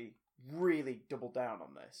have really, really doubled down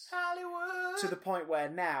on this. Hollywood! To the point where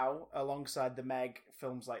now, alongside the Meg,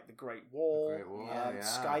 films like The Great Wall,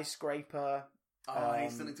 Skyscraper... Oh, I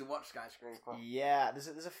need something to watch Skyscraper. Yeah, there's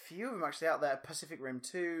a few of them actually out there. Pacific Rim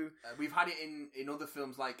 2. We've had it in other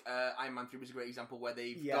films, like Iron Man 3 was a great example, where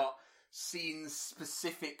they've got scenes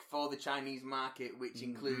specific for the Chinese market, which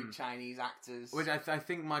include Chinese actors. Which I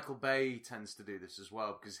think Michael Bay tends to do this as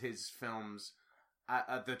well, because his films,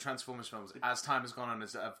 the Transformers films, as time has gone on,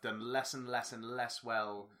 have done less and less and less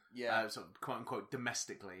well, sort of quote unquote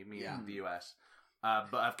domestically, meaning the US.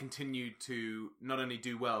 But I've continued to not only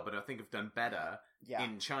do well, but I think have done better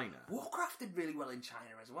in China. Warcraft did really well in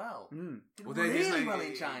China as well. Did Well, really well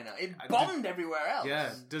in China. It bombed everywhere else.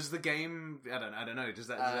 Yeah. Does the game? I don't know. Does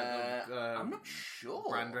that? I'm not sure.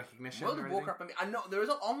 Brand recognition. World or of Warcraft. I know there is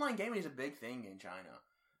online gaming is a big thing in China.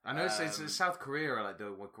 I know it's South Korea are like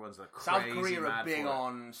the ones that are South crazy Korea mad are big for it.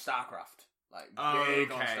 on StarCraft. Like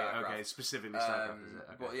big on StarCraft. Okay, specifically StarCraft. Is it?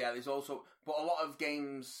 Okay. But yeah, there's also a lot of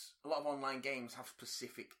online games have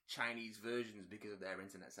specific Chinese versions because of their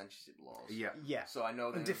internet censorship laws. Yeah. So I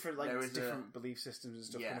know and different belief systems and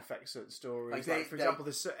stuff can affect certain stories. Like for example,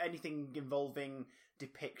 there's anything involving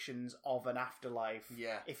depictions of an afterlife.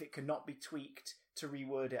 Yeah. If it cannot be tweaked to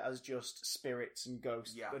reword it as just spirits and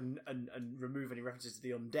ghosts and remove any references to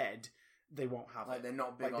the undead, they won't have it. They're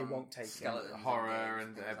not big they on won't take skeletons horror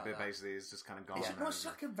and basically is just kind of gone. Yeah, it's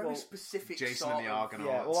like a very specific Jason sort and the of...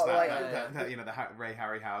 Argonauts, the Ray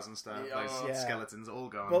Harryhausen stuff, those skeletons all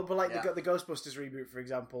gone. But like the Ghostbusters reboot, for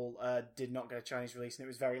example, did not get a Chinese release, and it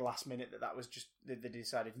was very last minute that was just they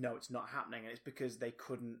decided no, it's not happening, and it's because they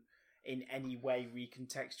couldn't in any way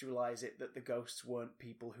recontextualize it that the ghosts weren't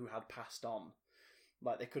people who had passed on.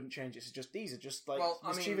 Like they couldn't change it. So these are just like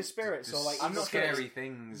mischievous spirits or like I'm not scary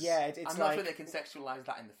things. Yeah, it's I'm not sure they contextualized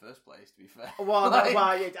that in the first place. To be fair,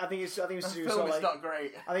 I think it's to do the with film is not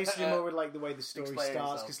great. I think it's to do more with like the way the story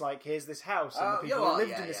starts because like here's this house and the people who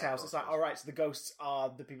lived in this house. It's like all right, so the ghosts are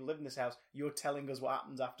the people who live in this house. You're telling us what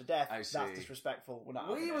happens after death. That's disrespectful. We're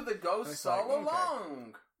not. We were the ghosts all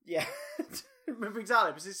along. Yeah, exactly.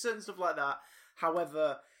 Because there's certain stuff like that.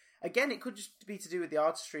 However, again, it could just be to do with the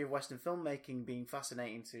artistry of Western filmmaking being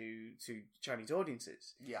fascinating to Chinese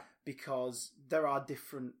audiences. Yeah. Because there are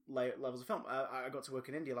different levels of film. I got to work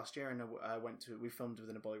in India last year, and we filmed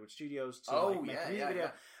within a Bollywood Studios to make a music video.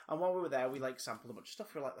 Yeah. And while we were there, we sampled a bunch of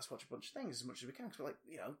stuff. We were like, let's watch a bunch of things as much as we can. Because we're like,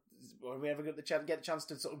 when we ever get the chance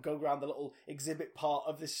to sort of go around the little exhibit part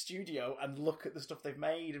of this studio and look at the stuff they've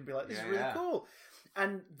made and be like, this is really cool.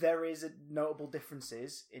 And there is notable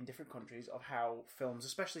differences in different countries of how films,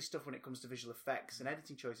 especially stuff when it comes to visual effects and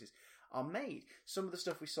editing choices, are made. Some of the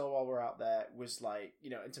stuff we saw while we were out there was like,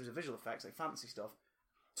 in terms of visual effects, like fantasy stuff,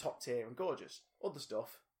 top tier and gorgeous. Other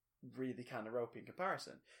stuff, really kind of ropey in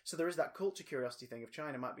comparison. So there is that culture curiosity thing of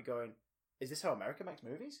China might be going, is this how America makes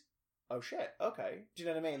movies? Oh shit, okay. Do you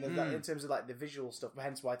know what I mean? There's that in terms of like the visual stuff,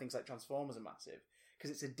 hence why things like Transformers are massive.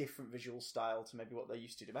 Because it's a different visual style to maybe what they're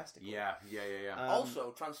used to domestically. Yeah.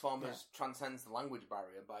 Also, Transformers transcends the language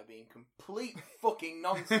barrier by being complete fucking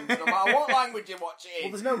nonsense, no matter what language you're watching.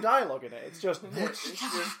 Well, there's no dialogue in it. It's just punching.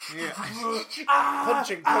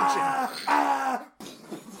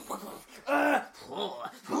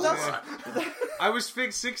 I was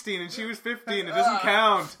 16 and she was 15. It doesn't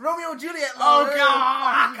count. Romeo and Juliet. Oh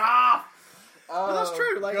god! Fuck off. But that's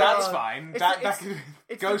true. Like that's fine.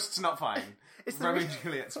 Ghost's not fine. Romeo and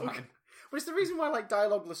Juliet's fine. But it's the reason why like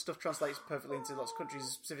dialogueless stuff translates perfectly into lots of countries,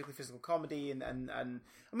 specifically physical comedy and I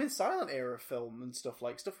mean silent era film and stuff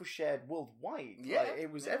was shared worldwide. Yeah, like,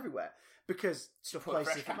 it was everywhere because stuff plays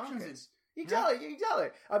different markets. In. Exactly.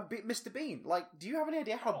 Mr. Bean. Like, do you have any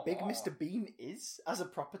idea how big Mr. Bean is as a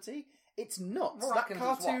property? It's nuts. That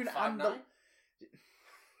cartoon and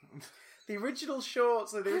the original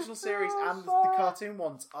shorts, the original series, and the cartoon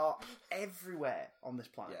ones are everywhere on this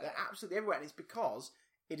planet. Yeah. They're absolutely everywhere, and it's because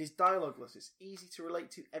it is dialogueless. It's easy to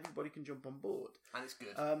relate to. Everybody can jump on board, and it's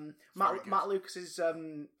good. Matt Lucas's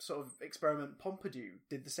sort of experiment Pompidou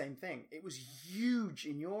did the same thing. It was huge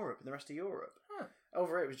in Europe and the rest of Europe. Huh.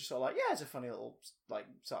 Over it was just sort of like, it's a funny little like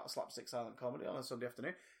sort of slapstick silent comedy on a Sunday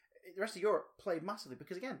afternoon. The rest of Europe played massively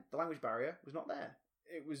because again, the language barrier was not there.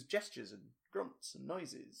 It was gestures and grunts and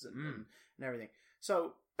noises and everything.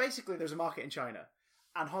 So basically, there's a market in China,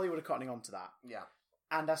 and Hollywood are cottoning on to that. Yeah,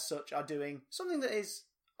 and as such, are doing something that is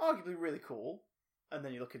arguably really cool. And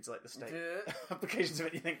then you look into like the state applications of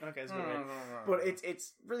it, and you think, okay, it's good. But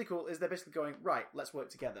it's really cool. Is they're basically going, right, let's work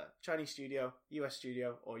together. Chinese studio, US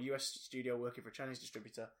studio, or US studio working for a Chinese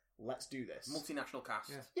distributor. Let's do this. Multinational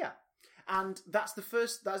cast. Yeah. And that's the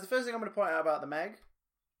first thing I'm going to point out about the Meg.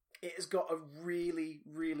 It has got a really,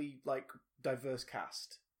 really like diverse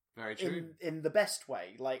cast. Very true. In the best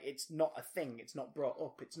way. Like, it's not a thing. It's not brought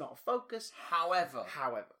up. It's not a focus. However.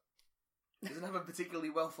 It doesn't have a particularly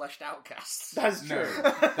well fleshed out cast. That's true.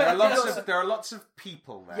 There are lots of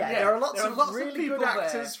people there. Yeah, there are lots of really good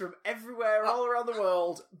actors from everywhere, all around the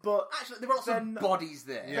world. But actually, there are lots of bodies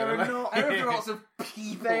there. There are lots of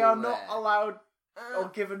people. They are not allowed or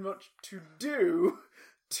given much to do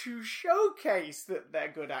to showcase that they're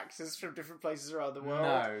good actors from different places around the world.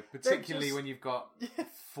 No, particularly when you've got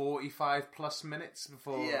 45 plus minutes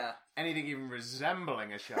before anything even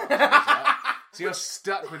resembling a shark shows up. So you're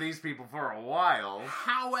stuck with these people for a while.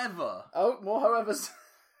 However... Oh, more however's.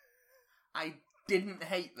 I didn't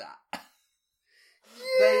hate that.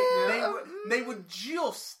 Yeah. They were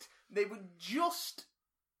just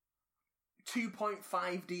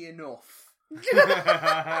 2.5D enough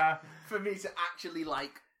for me to actually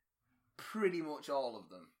like pretty much all of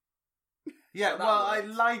them. Yeah, so I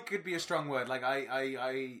like could be a strong word. Like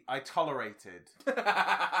I tolerated.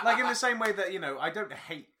 Like in the same way that, I don't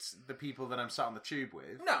hate the people that I'm sat on the tube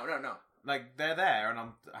with. No. Like they're there and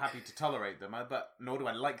I'm happy to tolerate them, but nor do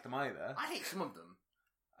I like them either. I hate some of them.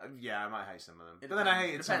 Yeah, I might hate some of them. But then I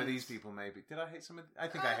hated some of these people maybe. Did I hate some of I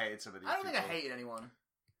think I hated some of these people. I don't think I hated anyone.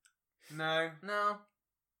 No.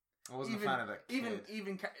 I wasn't a fan of that kid.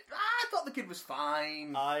 I thought the kid was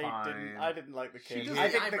fine. I didn't like the kid.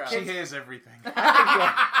 She hears everything.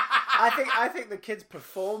 I think the kid's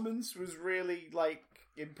performance was really like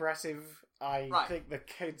impressive. I think the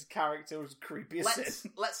kid's character was creepy as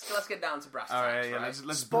sin. Let's get down to brass tacks. All right,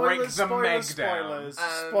 let's break the Meg down.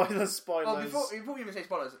 Spoilers. Well, before we even say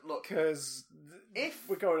spoilers, look, because if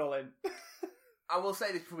we're going all in, I will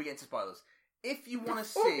say this before we get into spoilers. If you want to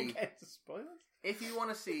see spoilers. If you want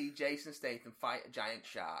to see Jason Statham fight a giant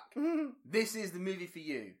shark, this is the movie for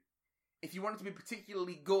you. If you want it to be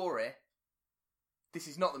particularly gory, this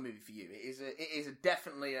is not the movie for you. It is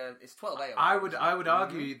definitely it's 12A. I would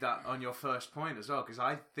argue that on your first point as well, because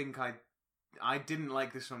I think I didn't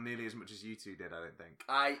like this one nearly as much as you two did. I don't think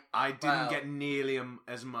I didn't get nearly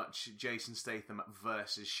as much Jason Statham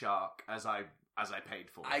versus Shark as I paid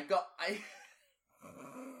for.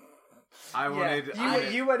 I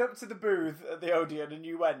wanted. You went up to the booth at the Odeon and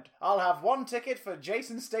you went, "I'll have one ticket for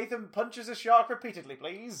Jason Statham punches a shark repeatedly,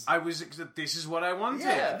 please." This is what I wanted.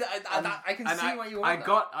 Yeah, I can see why you want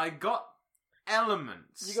I got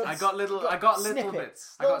elements. You I got little bits. I got little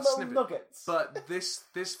snippets. nuggets. But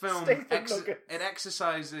this film it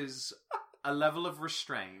exercises a level of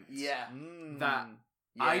restraint. Yeah. That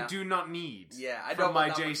I do not need. Yeah, I from don't my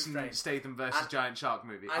want that much Jason restraint. Statham versus Giant Shark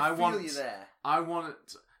movie. I feel you there. I want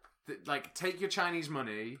like take your Chinese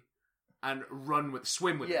money and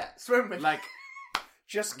swim with it. Yeah, swim with it. Like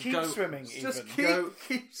just keep swimming. Just even.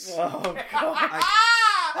 keep Oh god.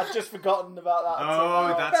 I've just forgotten about that.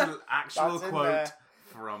 Oh, that's an actual quote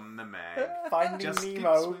from the Meg. Finding Just keep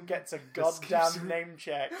Nemo swimming. gets a Just keep goddamn swimming. name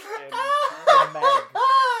check in Meg.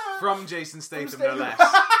 From Jason Statham, no Statham. less.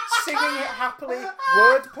 Singing it happily,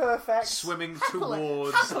 word perfect. Swimming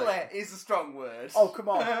towards. Happily is a strong word. Oh, come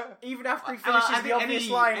on. Even after he finishes the obvious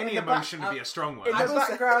line any in the emotion would be a strong word. in the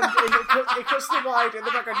background, it cuts the wide in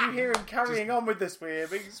the background, you hear him carrying on with the swimming.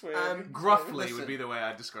 Gruffly would be the way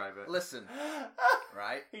I'd describe it. Listen,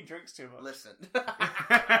 right? He drinks too much. Listen.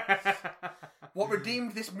 What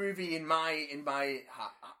redeemed this movie in my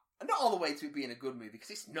not all the way to it being a good movie,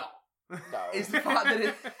 because it's not. No. Is the fact that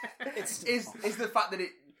it is the fact that it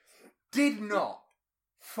did not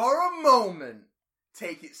for a moment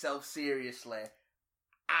take itself seriously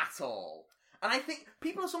at all. And I think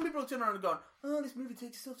some people have turned around and gone, "Oh, this movie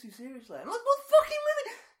takes itself too seriously." And I'm like, "What fucking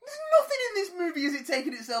movie? There's nothing in this movie is it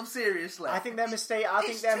taking itself seriously." I think they're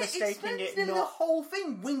mistaking it the not. whole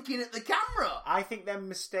thing winking at the camera. I think they're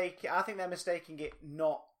mistaking it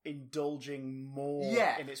not indulging more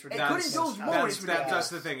in its it could ridiculousness. indulge more. That's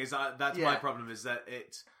the thing. That's my problem. Is that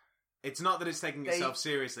it's not that it's taking itself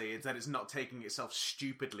seriously. It's that it's not taking itself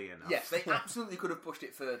stupidly enough. Yes, they absolutely could have pushed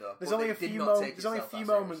it further. There's only a few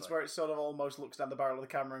moments where it sort of almost looks down the barrel of the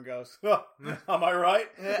camera and goes, "Oh, am I right?"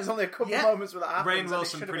 Yeah. There's only a couple of moments where that happens. Rainn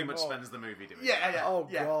Wilson pretty much spends the movie doing that. Yeah. Oh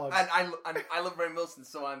god. And I love Rainn Wilson,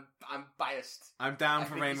 so I'm biased. I'm down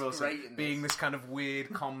for Rainn Wilson being this kind of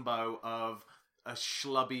weird combo of a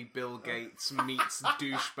schlubby Bill Gates meets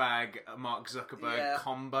douchebag Mark Zuckerberg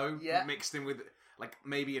combo mixed in with like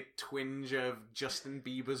maybe a twinge of Justin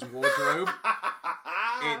Bieber's wardrobe.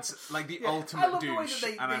 It's like the ultimate douche,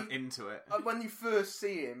 and I'm into it. When you first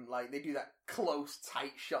see him, like they do that close,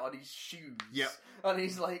 tight shot on his shoes. Yep. And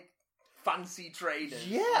he's like fancy trainers.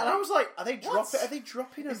 Yeah, and I was like, are they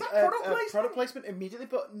dropping a product placement immediately?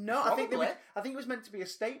 But no, I think it was meant to be a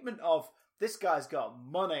statement of, this guy's got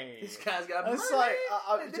money. This guy's got money. It's like,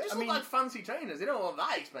 they just look like fancy trainers. They don't look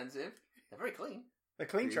that expensive. They're very clean. They're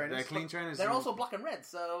clean trainers. They're clean trainers. They're also black and red,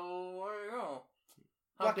 so there you go.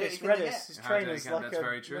 Blackest, reddest, his trainers like that's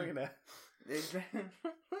very true.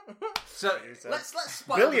 So let's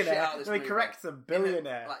spoil the shit out of this movie. Let me correct them.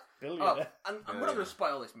 Billionaire. Billionaire. I'm not going to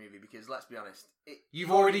spoil this movie because let's be honest.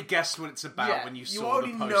 You've already guessed what it's about when you saw the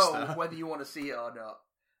poster. You already know whether you want to see it or not.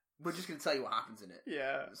 We're just going to tell you what happens in it.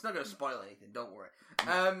 Yeah. It's not going to spoil anything, don't worry.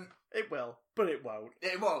 It will, but it won't.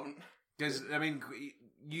 It won't. Because, I mean,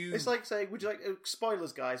 It's like saying, would you like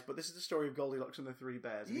spoilers, guys? But this is the story of Goldilocks and the Three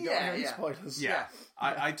Bears. You don't hear any spoilers. Yeah.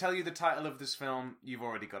 I tell you the title of this film, you've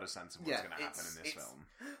already got a sense of what's going to happen in this film.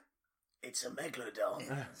 It's a megalodon.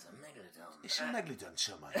 It's a megalodon,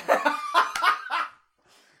 so much.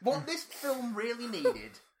 What this film really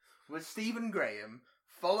needed was Stephen Graham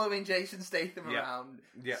following Jason Statham around,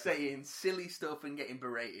 saying silly stuff and getting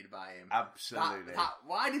berated by him. Absolutely.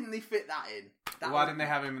 Why didn't they fit that in? Why didn't they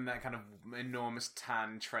have him in that kind of enormous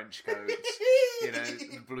tan trench coat?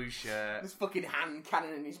 The blue shirt. This fucking hand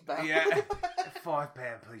cannon in his back. Yeah.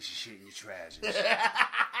 £5 piece of shit in your trousers.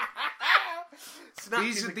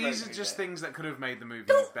 These are just things that could have made the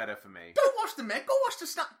movie better for me. Don't watch the Meg. Go watch the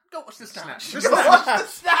Snatch. Go watch the Snatch. Go watch the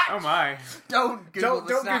Snatch. Oh my! Don't Google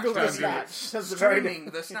the Snatch. Google the Snatch. Streaming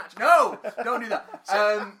the Snatch. No, don't do that.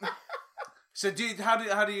 So do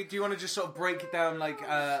you want to just sort of break it down like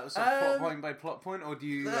plot point by plot point, or do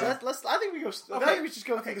you? I think we just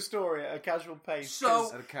go through the story at a casual pace.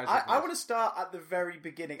 So I want to start at the very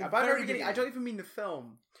beginning. By the very beginning, I don't even mean the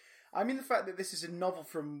film. I mean the fact that this is a novel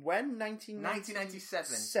from when?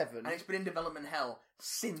 1997. And it's been in development hell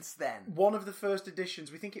since then. One of the first editions,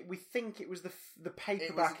 we think it was the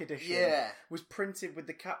paperback edition. Yeah. Was printed with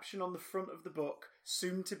the caption on the front of the book,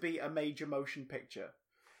 soon to be a major motion picture.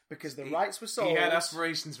 Because the rights were sold. He had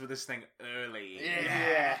aspirations for this thing early.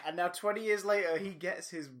 Yeah. And now 20 years later, he gets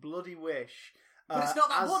his bloody wish. But it's not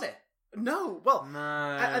that bloody. No, well, No.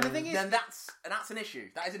 and the thing is, Then that's an issue.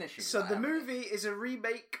 That is an issue. so the movie is a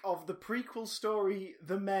remake of the prequel story,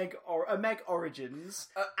 The Meg or Meg Origins,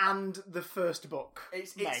 and the first book.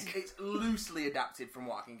 It's Meg. loosely adapted from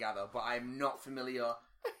what I can gather, but I'm not familiar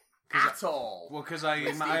at all. Well, because I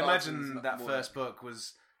Steve imagine Austin's that work. first book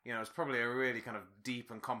was, you know, it's probably a really kind of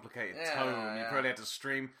deep and complicated Yeah, tone. You yeah. probably had to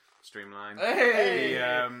streamline Hey!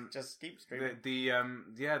 Just keep streaming.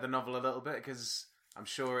 the novel a little bit because I'm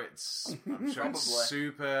sure it's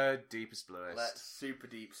super deepest bluest. Let's super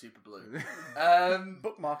deep, super blue.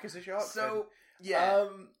 Bookmark is a shark. So yeah,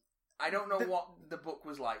 I don't know what the book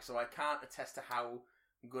was like, so I can't attest to how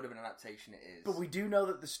good of an adaptation it is. But we do know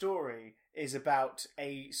that the story is about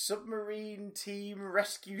a submarine team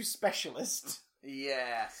rescue specialist.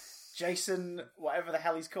 Yes. Jason, whatever the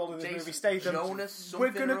hell he's called in the Jason movie, Statham. Jonas We're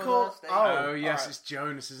something gonna or call. other, Statham. Oh yes, alright. it's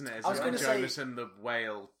Jonas, isn't it? It's I was gonna say- Jonas and the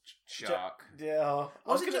whale shark. Yeah,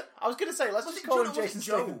 I was gonna say let's was just it call him Jonah? Was it Jason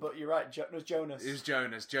Job? Statham, but you're right. It was Jonas. It was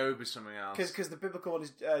Jonas. Job is something else. Because the biblical one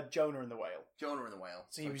is Jonah and the whale. Jonah and the whale.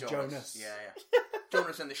 So he was Jonas. Yeah.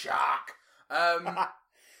 Jonas and the shark.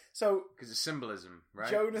 So Because it's symbolism, right?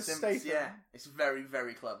 Jonas Statham. Yeah, it's very,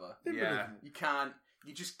 very clever. Yeah.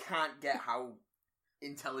 You just can't get how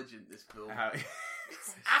intelligent this film. How-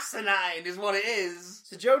 It's asinine, is what it is.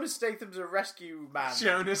 So Jonas Statham's a rescue man.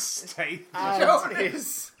 Jonas Statham. And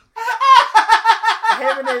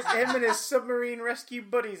his him and his submarine rescue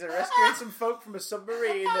buddies are rescuing some folk from a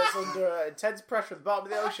submarine that's under intense pressure at the bottom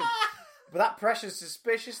of the ocean. But that pressure's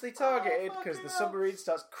suspiciously targeted because the submarine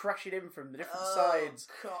starts crashing in from the different sides.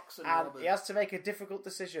 Cocks and And robbers. he has to make a difficult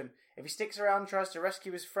decision. If he sticks around and tries to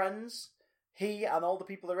rescue his friends, he and all the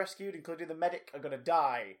people they rescued, including the medic, are going to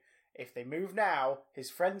die. If they move now, his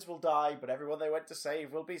friends will die, but everyone they went to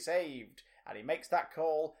save will be saved. And he makes that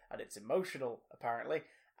call, and it's emotional, apparently.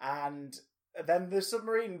 And then the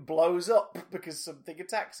submarine blows up because something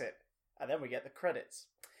attacks it. And then we get the credits.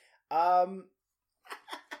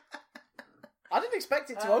 I didn't expect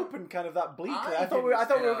it to open kind of that bleakly. I thought we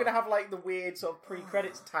were going to have like the weird sort of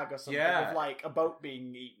pre-credits tag or something of like a boat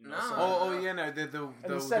being eaten. Or something.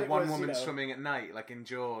 The one woman swimming at night, like in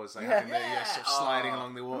Jaws, like having sort of sliding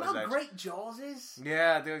along the water's How edge. great Jaws is.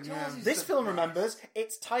 Yeah, This film remembers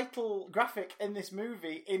its title graphic in this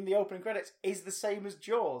movie in the opening credits is the same as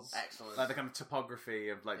Jaws. Excellent. like the kind of topography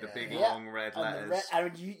of like the big Yeah. long red And letters.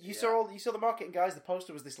 and you saw the marketing guys. The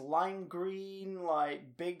poster was this lime green,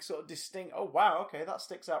 like big sort of distinct. Oh wow, okay, that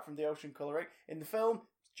sticks out from the ocean colouring. In the film,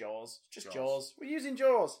 it's Jaws, just Jaws. We're using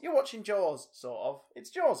Jaws. You're watching Jaws, sort of.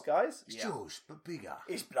 It's Jaws, guys. It's Jaws, but bigger.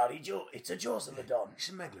 It's bloody Jaws. It's a Jaws of the Don. It's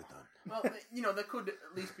a megalodon. Well, there could at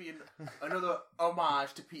least be another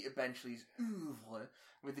homage to Peter Benchley's oeuvre,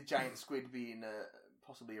 with the giant squid being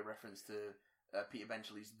possibly a reference to Peter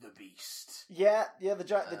Benchley's The Beast. Yeah.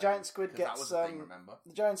 The giant squid 'Cause gets that was a thing, remember?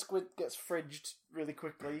 the giant squid gets fridged really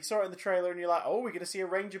quickly. You saw it in the trailer, and you're like, "Oh, we're going to see a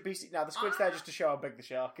range of beasties." Now the squid's there just to show how big the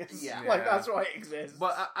shark is. Yeah. Like that's why it exists.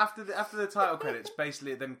 Well, after the title credits,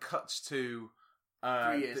 basically it then cuts to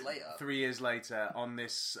 3 years later on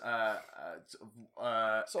this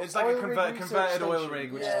Sort of it's like a oil rig converted oil research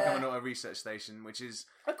rig, which station. has become a research station, which is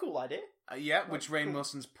a cool idea. which Rainn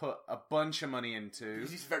Wilson's put a bunch of money into,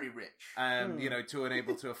 Because he's very rich. to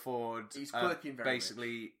enable to afford He's quirky and very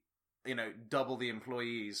basically double the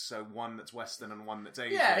employees, so one that's Western and one that's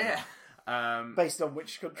Asian. Yeah. Based on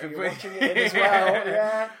which country you're watching it in as well.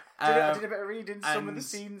 Yeah. I did a bit of reading. Some of the and-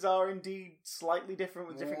 scenes are indeed slightly different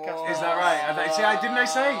with different cast. Is that right? Didn't I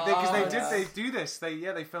say? Because yes. they do this.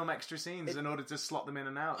 They film extra scenes in order to slot them in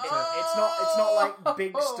and out. It's not like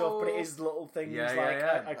big stuff, but it is little things Yeah, like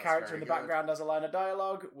yeah. a That's character very in the good. background has a line of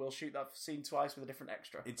dialogue. We'll shoot that scene twice with a different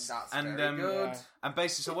extra. It's That's and very good. Yeah. and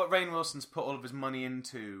basically, so what Rainn Wilson's put all of his money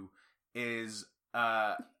into is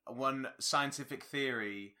one scientific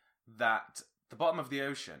theory that the bottom of the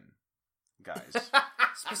ocean, guys.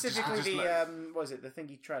 Specifically just the like- what is it? The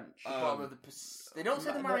Thingy Trench. The bottom of the they don't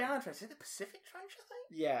say the Mariana Trench. They say the Pacific Trench, I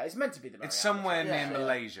think. Yeah, it's meant to be the. It's Mariana somewhere Trench. near Yeah.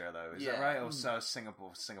 Malaysia, though. Is that Yeah. right? Or so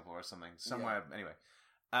Singapore or something. Somewhere anyway.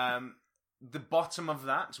 The bottom of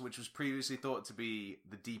that, which was previously thought to be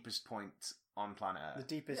the deepest point on planet Earth, The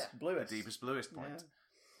deepest, Yeah. bluest. the deepest, bluest point,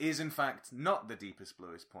 is in fact not the deepest,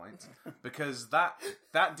 bluest point, because that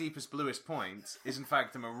deepest, bluest point is in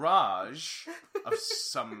fact a mirage of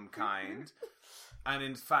some kind, and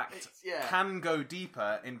in fact can go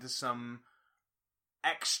deeper into some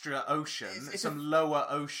extra ocean, It's some a- lower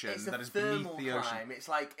ocean It's a that is beneath thermal the ocean. climb. It's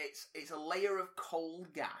like it's a layer of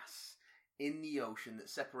cold gas in the ocean that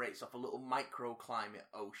separates off a little microclimate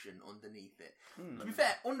ocean underneath it. To be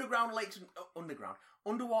fair, underwater lakes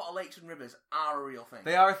and rivers are a real thing.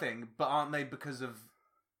 They are a thing, but aren't they because of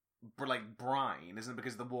like brine? Isn't it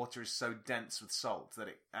because the water is so dense with salt that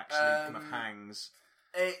it actually kind of hangs?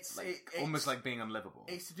 It's almost like being unlivable.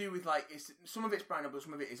 It's to do with like some of it's brine, but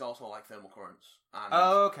some of it is also like thermal currents. And,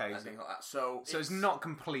 okay. And things like that. So it's not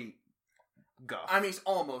complete guff. I mean, it's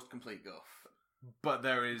almost complete guff. But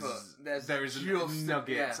there is a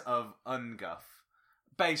nugget of unguff.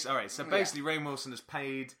 So basically, Rainn Wilson has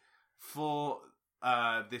paid for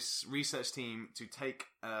this research team to take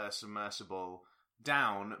a submersible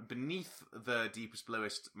down beneath the deepest,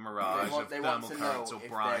 bluest mirage of thermal currents or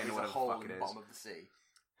brine or whatever the fuck it is, bottom of the sea,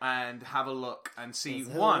 and have a look and see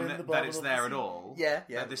that it's there at all.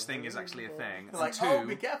 That this thing is actually a thing. Like, and 2,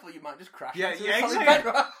 be careful, you might just crash.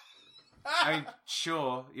 Exactly. I mean,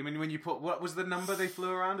 sure. I mean, when you put what was the number they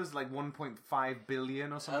flew around? It was like 1.5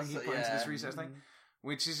 billion or something he put into this research thing,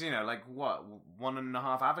 which is like what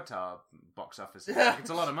 1.5 Avatar box office.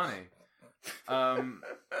 It's a lot of money.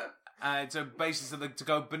 So basically, to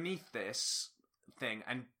go beneath this thing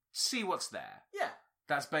and see what's there. Yeah,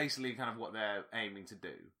 that's basically kind of what they're aiming to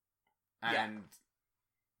do, and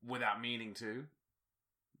without meaning to,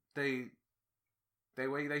 they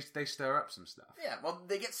stir up some stuff. Yeah, well,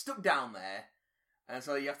 they get stuck down there, and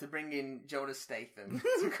so you have to bring in Jonas Statham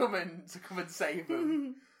to come and save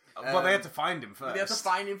them. Well, they had to find him first. They have to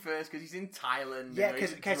find him first because he's in Thailand. Yeah,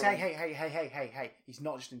 because hey, he's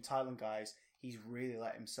not just in Thailand, guys. He's really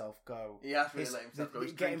let himself go. He has really let himself go.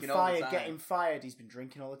 He's getting fired. He's been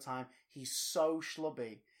drinking all the time. He's so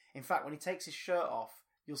schlubby. In fact, when he takes his shirt off,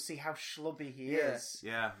 you'll see how schlubby he is.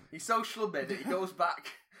 Yeah, he's so schlubby that he goes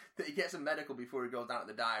back. That he gets a medical before he goes down to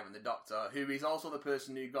the dive, and the doctor, who is also the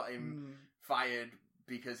person who got him fired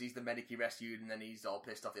because he's the medic he rescued, and then he's all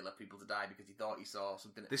pissed off they left people to die because he thought he saw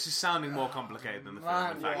something. This is sounding more complicated than the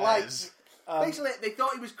film. In fact, is. Basically, they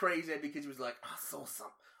thought he was crazy because he was like, I saw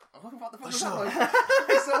something. What the fuck was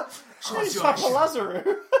that? I saw Papa Lazarus.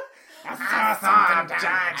 And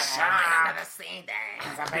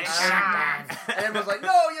then was like,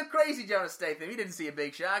 no, you're crazy, Jonas Statham. You didn't see a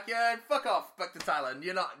big shark. Yeah, fuck off. Back to Thailand.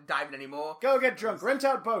 You're not diving anymore. Go get drunk. Rent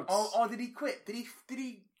out boats. Or did he quit? Did he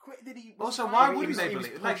quit? Did he? Also, why wouldn't they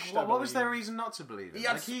believe? Like, what was their reason not to believe him?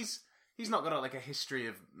 He's not got like a history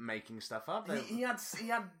of making stuff up. He had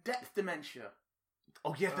depth dementia.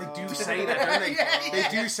 Oh yeah, they do say that, don't they? They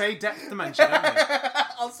do say depth dementia, don't they?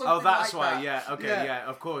 That's why. That. Yeah, okay, yeah.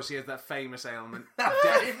 Of course, he has that famous ailment,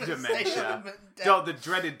 depth dementia. The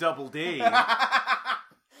dreaded double D.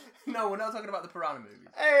 No, we're not talking about the Piranha movies.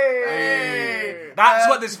 Hey! That's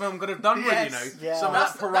what this film could have done with, some of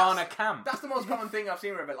that Piranha camp. That's the most common thing I've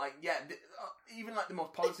seen with it. Like, even like the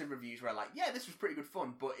most positive reviews were like, this was pretty good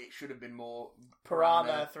fun, but it should have been more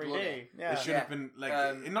Piranha 3D. Bloody. Yeah. It should have been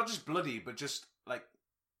like not just bloody, but just like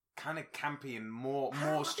kind of campy and more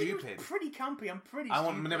stupid. It was pretty campy. I'm pretty.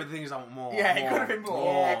 The thing is, I want more. Yeah, it could have been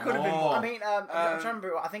more. It could have been more. I mean, I'm trying to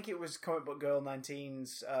remember. I think it was Comic Book Girl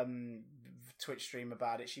 19's Twitch stream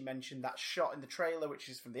about it. She mentioned that shot in the trailer, which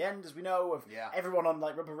is from the end, as we know, of everyone on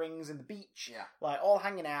like rubber rings in the beach, like all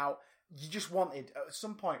hanging out. You just wanted at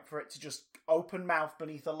some point for it to just open mouth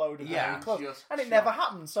beneath a load of clothes, and it never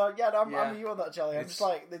happened. So I'm you on that, Jelly. I'm just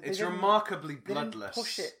like it's remarkably bloodless.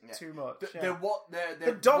 Push it too much.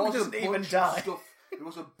 The dog doesn't even die. There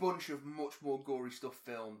was a bunch of much more gory stuff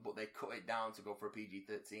filmed, but they cut it down to go for a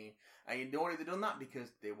PG-13. And you know why they done that? Because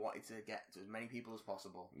they wanted to get to as many people as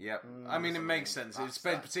possible. Yep. I mean, it makes sense. It's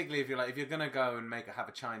particularly if you're going to go and have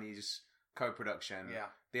a Chinese co-production. Yeah.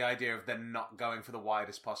 The idea of them not going for the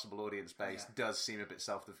widest possible audience base does seem a bit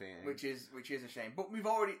self-defeating. Which is a shame. But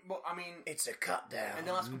it's a cut down. In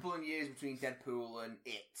the last couple of years between Deadpool and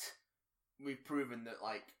It, we've proven that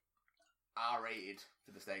like R-rated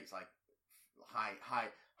for the States, like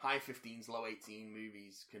high 15s, low 18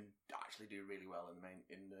 movies can actually do really well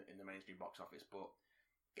in the mainstream box office, but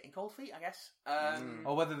getting cold feet, I guess.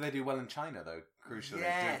 Or whether they do well in China, though.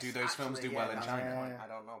 Crucially, do those films do well in China? I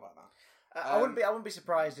don't know about that. I wouldn't be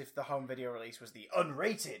surprised if the home video release was the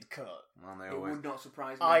unrated cut. It would not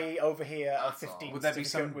surprise me. I.e. over here a 15. Would there be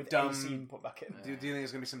some with dumb scene put back in? Do you think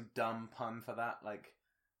there's going to be some dumb pun for that? Like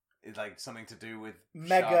something to do with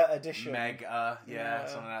Mega Edition. Mega,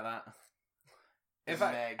 something like that. In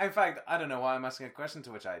fact, I don't know why I'm asking a question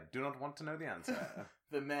to which I do not want to know the answer.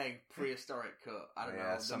 The Meg prehistoric cut. I don't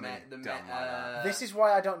know. The Meg. This is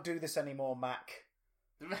why I don't do this anymore, Mac.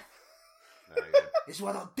 This is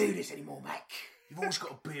why I don't do this anymore, Mac. You've always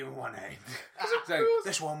got a beer in one hand. So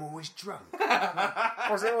that's why I'm always drunk.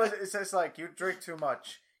 It's like, you drink too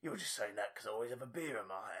much. You were just saying that because I always have a beer in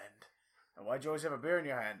my hand. And why'd you always have a beer in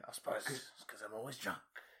your hand? I suppose it's because I'm always drunk.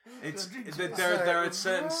 There are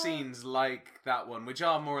certain scenes like that one which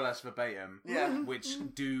are more or less verbatim, which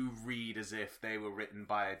do read as if they were written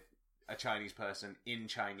by a Chinese person in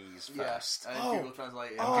Chinese first. And Google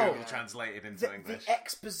translated. Google translated into English. The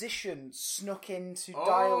exposition snuck into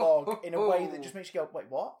dialogue in a way that just makes you go, wait,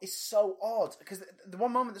 what? It's so odd. Because the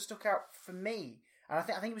one moment that stuck out for me, and I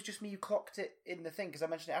think it was just me who clocked it in the thing, because I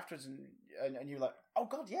mentioned it afterwards, and you were like, oh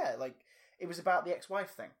god, yeah, like, it was about the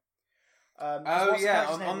ex-wife thing.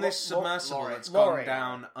 On this submersible that's gone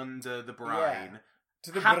down under the brine,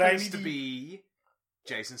 happens to be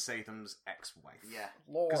Jason Statham's ex-wife. Yeah,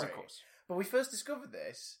 Laurie. Of course. But we first discovered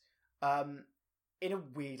this in a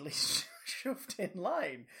weirdly shoved in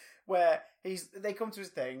line where they come to his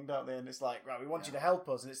thing, don't they? And it's like, right, we want you to help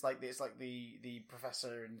us, and it's like the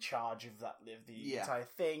professor in charge of the entire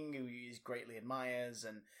thing who he greatly admires,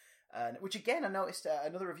 and which again I noticed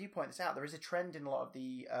another review points out there is a trend in a lot of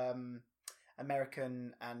the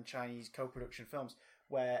American and Chinese co-production films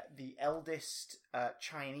where the eldest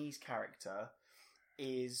Chinese character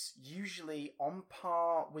is usually on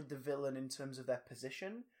par with the villain in terms of their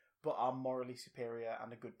position, but are morally superior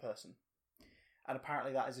and a good person. And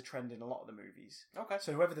apparently that is a trend in a lot of the movies. Okay.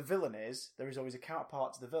 So whoever the villain is, there is always a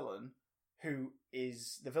counterpart to the villain who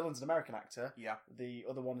is... The villain's an American actor. Yeah. The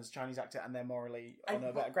other one is a Chinese actor, and they're morally on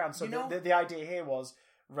a better ground. So the idea here was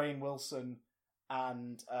Rainn Wilson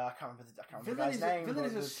and... I can't remember the guy's name. Villain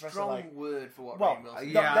is a strong word for what Rainn Wilson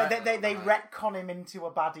is. Yeah, they retcon him into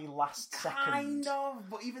a baddie last second. Kind of,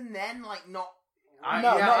 but even then, like, not...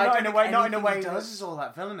 Not in a way. He does is all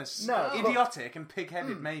that villainous. No, idiotic and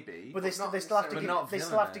pig-headed, maybe. But they still have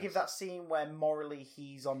to give that scene where morally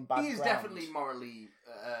he's on bad ground. He is definitely morally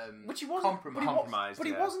which he wasn't compromised. But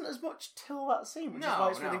he wasn't as much till that scene, which is why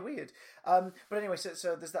it's really weird. But anyway,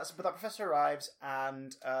 so there's that. But that professor arrives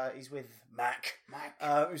and he's with Mac.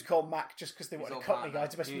 Who's called Mac just because they wanted a company guy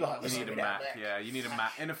to basically like. You need a Mac. Yeah, you need a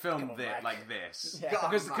Mac in a film like this. Yeah.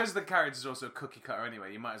 Because the character's also a cookie cutter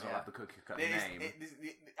anyway. You might as well have the cookie cutter name.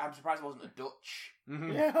 I'm surprised it wasn't a Dutch.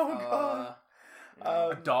 Mm-hmm. Yeah, oh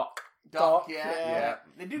god. A Doc. Doc, yeah.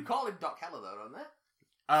 They do call him Doc Heller, though, don't they?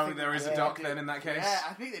 Oh, there is a Doc then in that case? Yeah,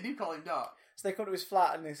 I think they do call him Doc. So they come to his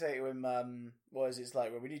flat and they say to him, what is it? It's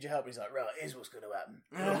like, well, we need your help. He's like, right, here's what's going to happen.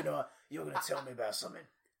 You're going to tell me about something.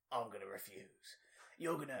 I'm going to refuse.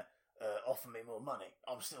 You're going to offer me more money.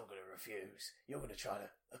 I'm still going to refuse. You're going to try to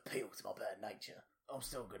appeal to my bad nature. I'm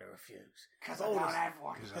still going to refuse. Because I don't have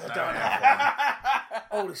one.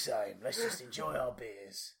 All the same, let's just enjoy our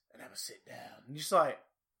beers and have a sit down. And you're just like,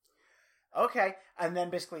 okay. And then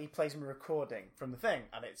basically he plays him a recording from the thing,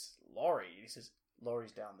 and it's Laurie. He says,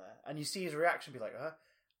 Laurie's down there. And you see his reaction be like, huh?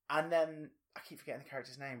 And then, I keep forgetting the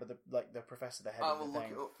character's name, but the professor, the head of the thing. I will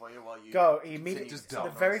look it up for you while you... Go, he immediately...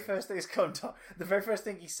 The very first thing is the very first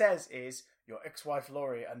thing he says is, your ex-wife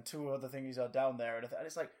Laurie and two other things are down there. And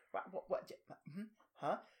it's like, what?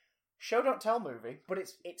 Huh? Show don't tell movie, but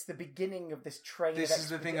it's the beginning of this train. This is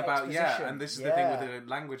the thing about and this is the thing with the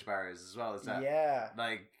language barriers as well. Is that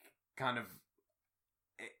like kind of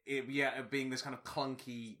it being this kind of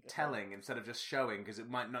clunky telling instead of just showing, because it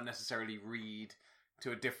might not necessarily read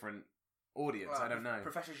to a different audience. I don't know.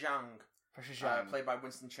 Professor Zhang, played by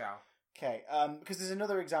Winston Chow. Okay, because there's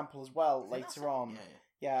another example as well later on.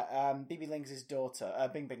 Yeah, Bibi Ling's daughter,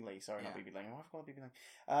 Bing Bing Lee. Sorry, not Bibi Ling. Why have I called Bibi Ling?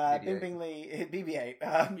 Bing Bing Lee,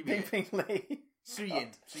 BB-8. Bing Bing Lee.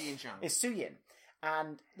 Suyin Shang. It's Suyin,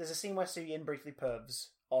 and there's a scene where Suyin briefly pervs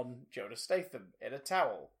on Jonas Statham in a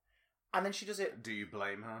towel, and then she does it. Do you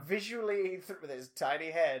blame her? Visually, with his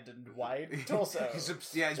tiny head and wide torso. His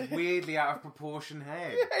weirdly out of proportion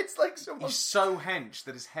head. Yeah, it's like he's so hench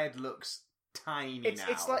that his head looks tiny now.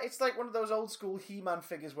 It's like one of those old school He-Man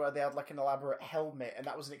figures where they had like an elaborate helmet and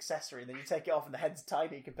that was an accessory, and then you take it off and the head's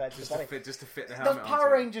tiny compared to just the body. Just to fit the helmet. Those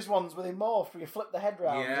Power Rangers ones where they morphed, where you flip the head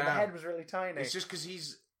round and the head was really tiny. It's just because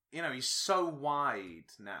he's so wide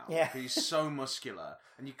now. Yeah. He's so muscular,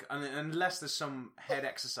 and unless there's some head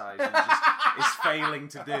exercise he just is failing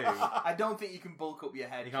to do. I don't think you can bulk up your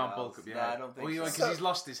head. You can't bulk up your head. I don't think because he's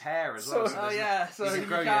lost his hair as well. So you can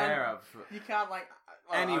grow your hair up. You can't like.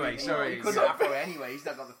 Anyway, sorry. He couldn't afro anyway. He's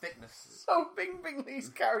not got the thickness. So Bing Bing Lee's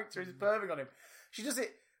character is perving on him. She does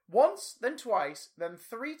it once, then twice, then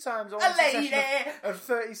 3 times, all in a succession of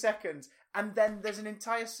 30 seconds. And then there's an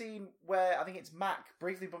entire scene where I think it's Mac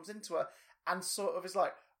briefly bumps into her and sort of is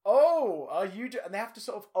like, "Oh, are you?" And they have to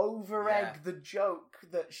sort of over-egg the joke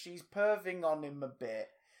that she's perving on him a bit.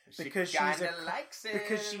 Because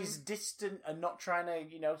she's distant and not trying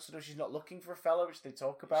to, sort of, she's not looking for a fella, which they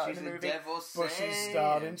talk about in the movie. But she's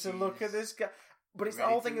starting to look at this guy. But it's the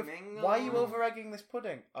whole thing of, why are you over-egging this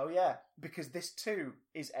pudding? Oh yeah, because this too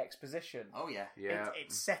is exposition. Oh yeah.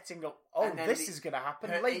 It's setting up, this is going to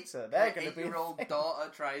happen later. They're going to be... Her 8-year-old daughter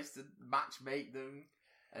tries to matchmake them.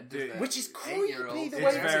 And does which is creepy 8-year-old. the way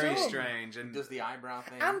It's very done. strange. And Does the eyebrow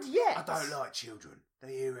thing. And yet, I don't like children.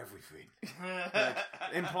 They hear everything.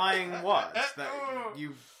 Implying what? That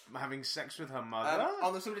you having sex with her mother?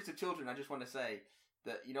 On the subject of children, I just want to say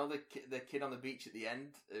that, you know, the kid on the beach at the end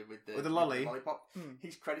with the lolly? lollipop?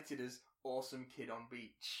 He's credited as awesome kid on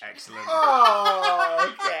beach. Excellent.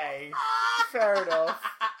 Oh, okay. Fair enough.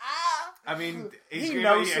 I mean, He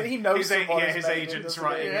knows someone his has made agent's it,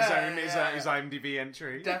 writing doesn't he? his IMDb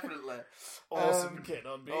entry. Definitely. Awesome kid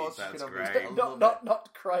on beach. Awesome That's kid on great. beach. I love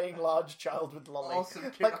Not crying large child with lolly.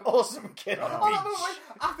 Awesome kid like on awesome kid on Oh,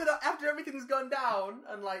 beach. after everything's gone down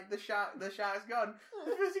and like the shark's gone,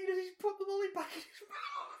 the first thing he does is put the lolly back in his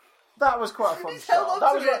mouth. That was quite a fun He's held shot. on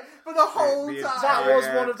That to was it for the whole The time. that was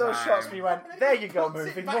entire one of those time. shots where you went, there you go, Puts it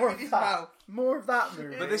movie. back More in of his that. mouth. More of that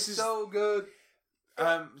movie. But this is so good.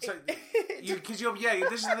 So because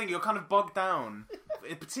this is the thing, you're kind of bogged down,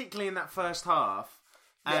 particularly in that first half.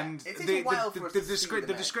 And it takes a while for us to see the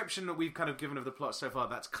Meg. description that we've kind of given of the plot so far,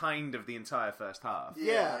 that's kind of the entire first half.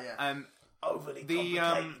 Yeah. And overly the,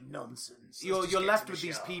 complicated nonsense. you're left with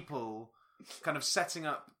these people kind of setting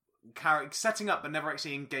up but never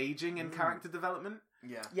actually engaging in character development.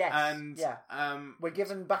 Yeah. Yes. And we're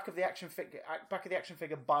given back of the action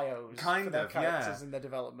figure bios Kind for their of, yeah. characters and their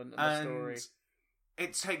development and the story.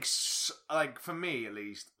 It takes, like, for me at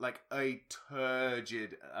least, like a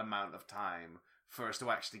turgid amount of time for us to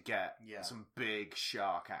actually get some big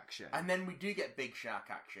shark action. And then we do get big shark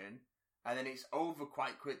action, and then it's over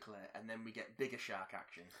quite quickly, and then we get bigger shark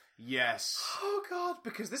action. Yes. Oh god,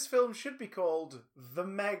 because this film should be called The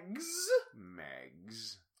Megs.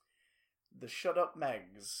 Megs. The Shut Up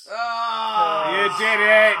Megs. Oh! You did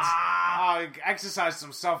it! Oh, exercise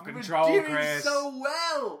some self-control, We're doing Chris. so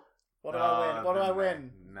well! What do I win? What do I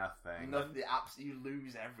win? Nothing. You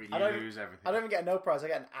lose everything. You lose everything. I don't even get a no prize, I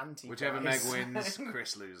get an anti-prize. Whichever Meg wins,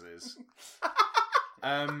 Chris loses.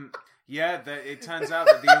 It turns out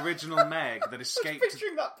that the original Meg that escaped... I'm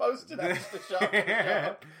picturing that poster next to the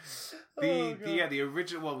shop. the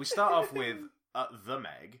original... Well, we start off with The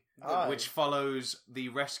Meg, which follows the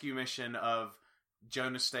rescue mission of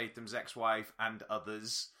Jonas Statham's ex-wife and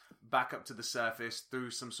others back up to the surface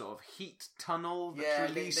through some sort of heat tunnel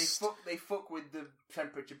that's released. They fuck with the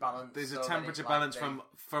temperature balance. There's a temperature balance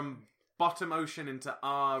from bottom ocean into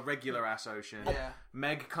our regular ass ocean. Yeah.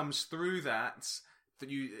 Meg comes through that.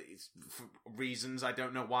 It's, for reasons I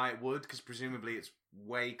don't know why it would, because presumably it's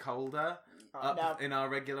way colder in our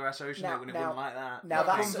regular ass ocean. It wouldn't like that. Now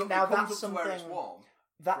that's something. Where it's warm.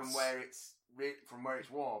 From where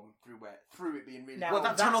it's warm through it being really well,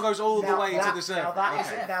 that tunnel goes all the way to the surface.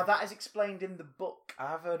 Now that is explained in the book.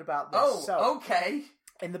 I've heard about this. Oh, okay.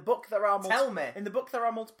 In the book, there are Tell me. In the book, there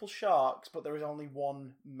are multiple sharks, but there is only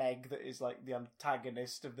one Meg that is like the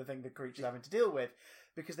antagonist of the thing the creature's having to deal with.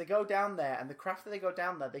 Because they go down there, and the craft that they go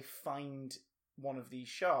down there, they find one of these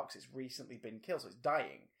sharks. It's recently been killed, so it's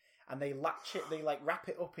dying. And they wrap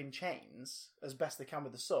it up in chains as best they can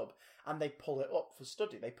with the sub, and they pull it up for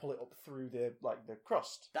study. They pull it up through the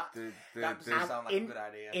crust. That doesn't sound like a good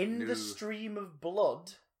idea. In the stream of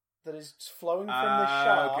blood that is flowing from the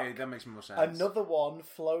shark, okay, that makes more sense. another one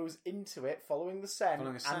flows into it, following the scent,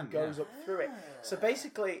 and goes up through it. So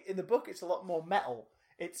basically, in the book, it's a lot more metal.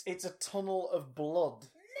 It's a tunnel of blood.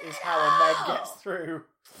 Is how a Meg gets through.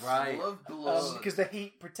 Right. Because the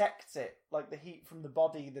heat protects it. Like, the heat from the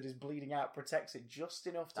body that is bleeding out protects it just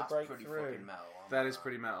enough to break pretty through. fucking metal. That is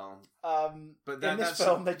pretty metal. But in this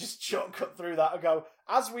film, they just shortcut through that and go,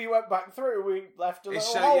 as we went back through, we left a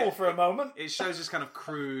little hole for a moment. It shows this kind of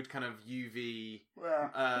crude, kind of UV,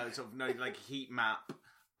 sort of heat map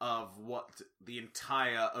of what the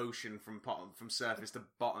entire ocean from surface to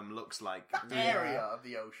bottom looks like. That area of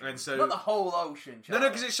the ocean, and so, not the whole ocean. Charlie. No,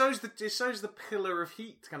 because it shows the pillar of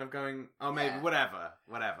heat, kind of going. Oh, maybe whatever.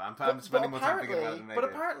 I'm spending more time thinking about them. But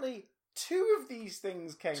apparently, two of these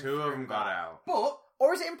things came. Two of them got out.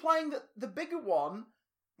 Or is it implying that the bigger one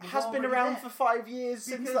has been around for 5 years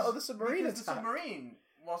since that other submarine attack? The submarine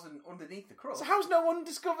wasn't underneath the crust. So how's no one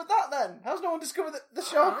discovered that then? How's no one discovered the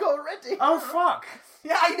shark already? Oh fuck!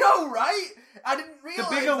 Yeah, I know, right? I didn't realise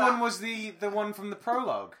the bigger one was the one from the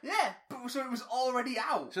prologue. Yeah, so it was already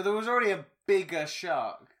out. So there was already a bigger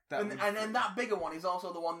shark. And that bigger one is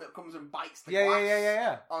also the one that comes and bites the glass.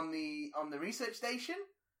 Yeah. On the research station.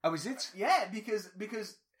 Oh, is it? Yeah,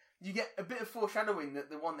 because you get a bit of foreshadowing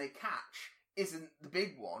that the one they catch isn't the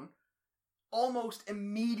big one. Almost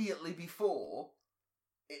immediately before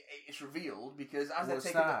it's revealed, because as they're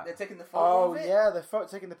taking the photo of it. Oh yeah, they're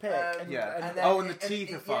taking the pic. And the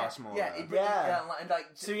teeth are far smaller.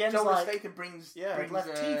 So Jonas Statham brings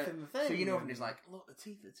left teeth in the thing. So and he's like, look, the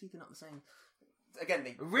teeth are not the same. again,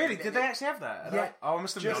 they really did they actually have that? Yeah. I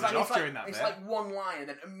must have nodded off during that bit. It's like one line, and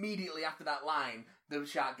then immediately after that line, the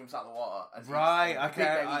shark jumps out of the water. Right,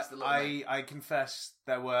 okay. I confess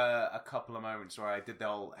there were a couple of moments where I did the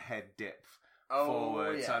old head dip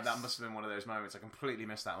forward. Yes. So that must have been one of those moments. I completely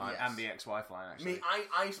missed that line and the ex-wife line. Actually,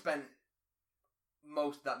 I spent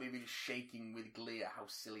most of that movie just shaking with glee at how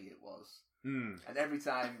silly it was. And every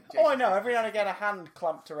time, I know. Every now and again, a hand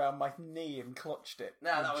clamped around my knee and clutched it.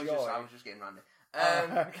 No, I was just getting randy.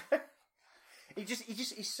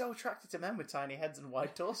 He's so attracted to men with tiny heads and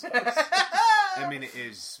wide torsos. I mean, it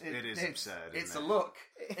is absurd. It's a look.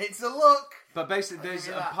 It's a look. But basically, there's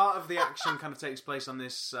a part of the action kind of takes place on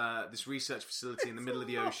this research facility in the middle of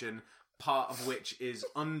the ocean. Part of which is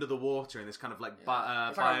under the water in this kind of like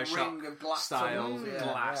Bioshock style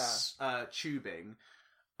glass tubing,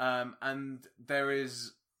 and there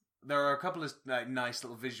are a couple of nice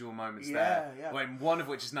little visual moments there. When one of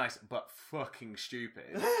which is nice but fucking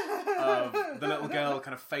stupid, of the little girl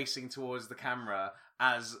kind of facing towards the camera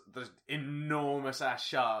as the enormous ass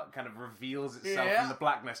shark kind of reveals itself from the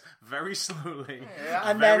blackness very slowly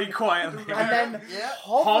and very quietly, and then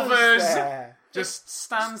hovers there. Just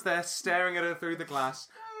stands there staring at her through the glass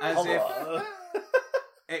as if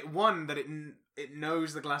it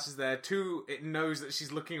knows the glass is there. 2, it knows that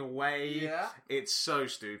she's looking away. Yeah. It's so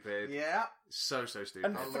stupid. Yeah. So stupid.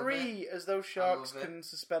 And 3, as though sharks can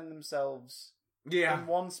suspend themselves in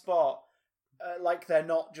one spot. Like they're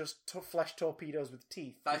not just flesh torpedoes with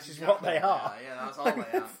teeth, which is what they are. Yeah, that's all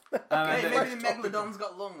they are. Maybe the Megalodon's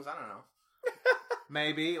got lungs, I don't know.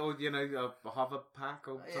 Maybe, or, a hover pack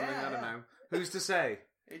or something, I don't know. Who's to say?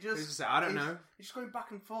 Who's to say? I don't know. It's just going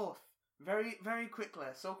back and forth. Very, very quickly.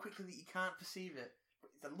 So quickly that you can't perceive it.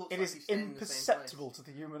 It is imperceptible to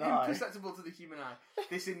the human eye. Imperceptible to the human eye.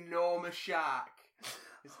 This enormous shark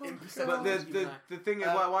is imperceptible to the human eye. The thing is,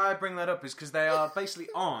 why I bring that up is because they are basically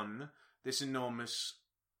on this enormous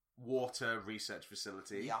water research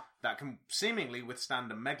facility that can seemingly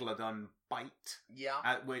withstand a megalodon bite,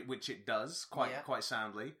 which it does quite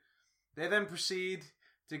soundly. They then proceed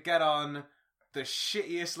to get on the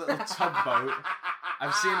shittiest little tubboat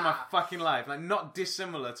I've seen in my fucking life, like not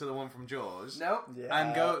dissimilar to the one from Jaws. Nope.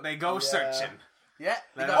 And they go searching. Yeah.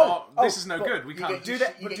 This is no good. We can't. Do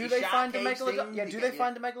they find a megalodon? Yeah. Do they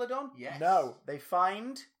find a megalodon? Yes. No. They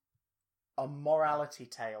find a morality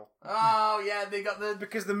tale. Oh yeah, they got the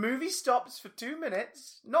because the movie stops for 2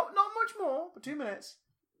 minutes, not much more, but 2 minutes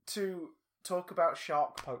to talk about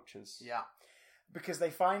shark poachers. Yeah. Because they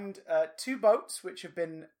find 2 boats which have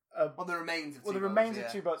been the remains of 2 the remains of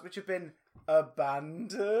 2 boats which have been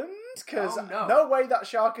abandoned because no. No way that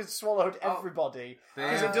shark has swallowed everybody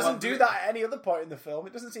because it doesn't do that at any other point in the film.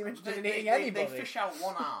 It doesn't seem interested in eating anybody. They fish out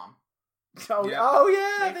one arm. They fish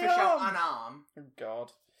out an arm. Oh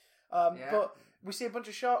god. But we see a bunch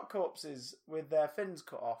of shark corpses with their fins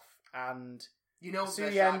cut off, and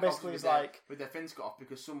Suyang basically is like with their fins cut off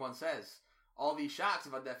because someone says all these sharks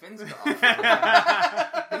have had their fins cut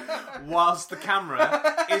off. Whilst the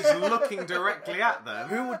camera is looking directly at them.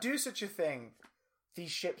 Who would do such a thing?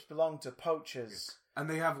 These ships belong to poachers. And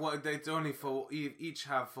they have it's only each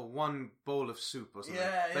have for one bowl of soup or something.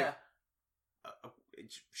 Yeah.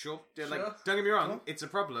 Sure. Don't get me wrong, it's a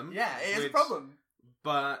problem. Yeah, it is a problem.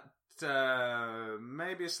 But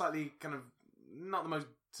maybe a slightly kind of not the most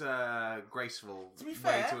graceful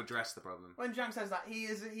way to address the problem. When Zhang says that, he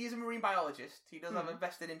is a marine biologist. He does have a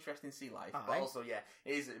vested interest in sea life, but also it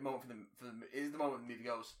is a moment it is the moment the movie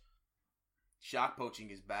goes, shark poaching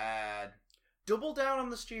is bad. Double down on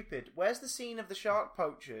the stupid. Where's the scene of the shark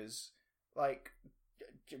poachers like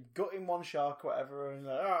gutting one shark or whatever and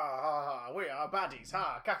we are baddies,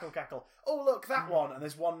 cackle cackle. Oh look, that one, and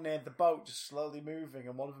there's one near the boat just slowly moving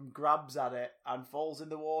and one of them grabs at it and falls in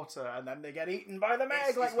the water and then they get eaten by the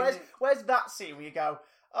Meg. Where's that scene where you go,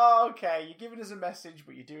 okay, you're giving us a message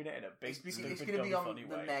but you're doing it in a big stupid it's gonna be on funny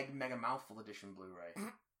the way. Mega Mouthful Edition Blu-ray.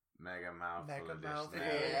 Mega Mouthful Edition.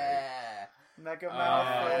 Yeah. Mega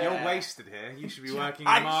Mouthful. You're wasted here. You should be working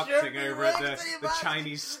in marketing over at the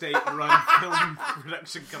Chinese state-run film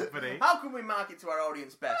production company. How can we market to our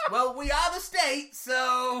audience best? Well, we are the state,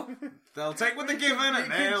 so they'll take what they're given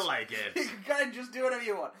and they'll like it. You can kind of just do whatever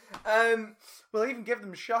you want. We'll even give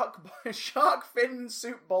them shark fin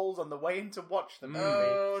soup bowls on the way in to watch the movie.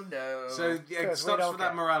 Oh no! So it stops for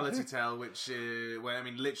that morality tale, which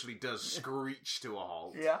literally does screech to a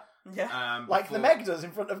halt. Yeah. Like the Meg does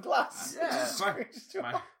in front of glass.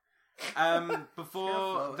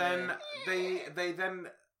 Before then, they then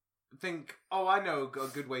think, I know a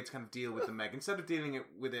good way to kind of deal with the Meg. Instead of dealing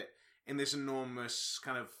with it in this enormous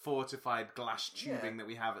kind of fortified glass tubing that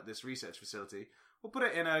we have at this research facility, we'll put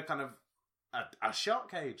it in a kind of a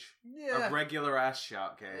shark cage. Yeah. A regular ass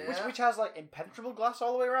shark cage. Yeah. Which has like impenetrable glass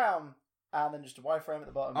all the way around, and then just a wireframe at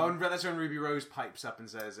the bottom. Oh, and that's when Ruby Rose pipes up and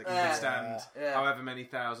says it can withstand however many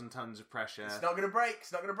thousand tons of pressure. It's not going to break.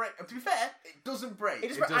 It's not going to break. And to be fair, it doesn't break.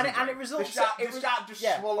 And it results. The shark just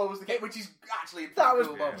swallows the cage, which is actually a pretty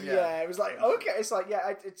cool moment. It was like, okay, it's like,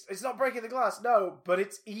 it's not breaking the glass, no, but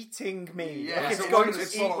it's eating me. Yeah, like, it's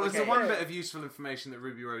the one bit of useful information that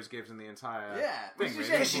Ruby Rose gives in the entire thing.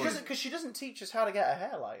 Because she doesn't teach us how to get her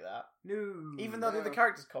hair like that. No, even though the other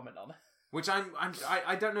characters comment on it. Which I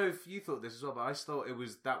don't know if you thought this as well, but I thought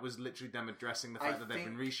that was literally them addressing the fact that they've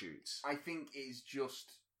been reshoots. I think it's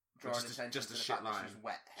just drawing attention just to a the shit fact line. that she's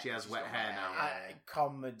wet. She has wet hair now.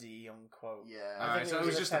 Comedy, unquote. Yeah. Alright, so it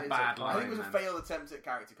was just a bad line. I think it was a failed attempt at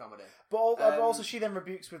character comedy. But also she then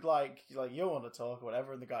rebukes with like you want to talk or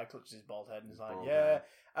whatever, and the guy clutches his bald head and is like,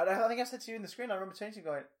 And I think I said to you in the screen, I remember turning to you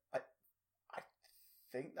going, I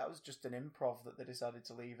think that was just an improv that they decided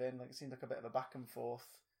to leave in. Like it seemed like a bit of a back and forth.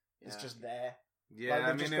 It's just there. Yeah, like,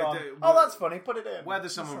 I mean, that's funny. Put it in. Whether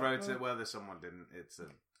someone wrote it, whether someone didn't, it's a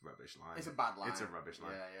rubbish line. It's a bad line. It's a rubbish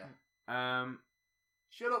line. Yeah.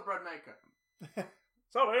 Shut up, bread maker.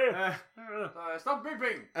 Sorry. Stop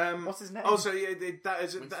beeping. What's his name? Also,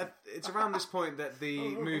 it's around this point that the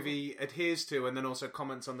movie adheres to, and then also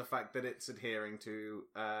comments on the fact that it's adhering to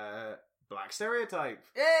black stereotype.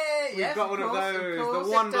 We've got one of those.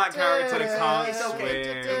 The one black character that can't swim.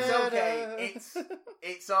 It's okay.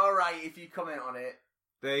 It's all right if you comment on it.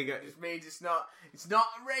 There you go. It just means it's not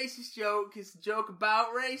a racist joke. It's a joke about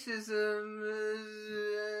racism.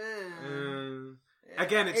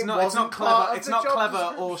 Again, it's not clever. It's not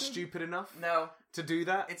clever or stupid enough. No, to do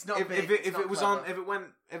that. It's not. If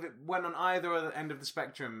it went on either end of the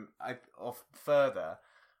spectrum or further,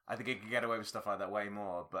 I think it could get away with stuff like that way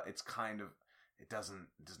more. But it's kind of it doesn't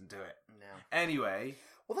do it. No. Anyway,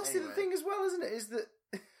 well, that's the other thing as well, isn't it? Is that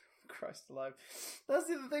Christ alive? That's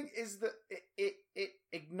the other thing is that it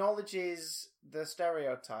acknowledges the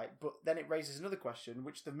stereotype, but then it raises another question,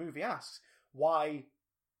 which the movie asks: why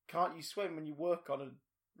can't you swim when you work on a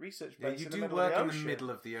research base? You in do the middle work of the in ocean? the middle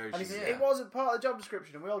of the ocean. And it wasn't part of the job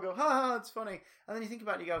description, and we all go, "Ha, it's funny." And then you think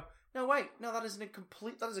about it, and you go, "No, wait, no, that is a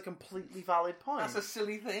completely valid point. That's a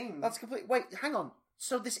silly thing. That's complete. Wait, hang on.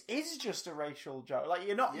 So this is just a racial joke. Like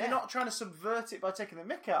you're not trying to subvert it by taking the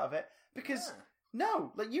mick out of it because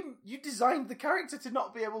no, like you designed the character to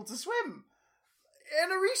not be able to swim."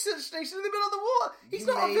 In a research station in the middle of the water. He's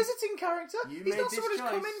not a visiting character. He's not someone who's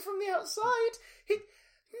come in from the outside.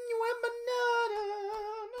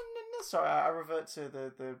 Sorry, I revert to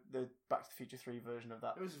the Back to the Future 3 version of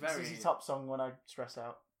that. It was very ZZ Top song when I stress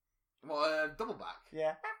out. Well, Double Back.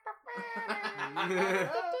 Yeah.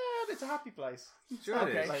 It's a happy place. Sure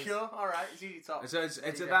it is. Sure, alright, ZZ Top. So it's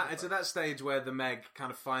at that stage where the Meg kind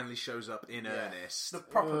of finally shows up in earnest. The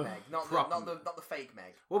proper Meg, not the fake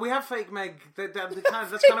Meg. Well, we have fake Meg. That's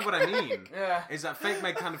kind of what I mean. Yeah. Is that fake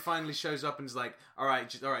Meg kind of finally shows up and is like, all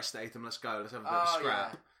right, Statham, let's go. Let's have a bit of a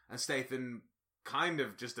scrap. Yeah. And Statham kind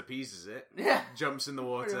of just appeases it. Yeah. Jumps in the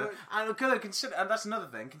water. And that's another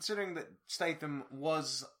thing. Considering that Statham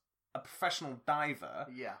was a professional diver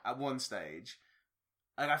at one stage,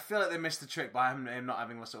 and I feel like they missed the trick by him not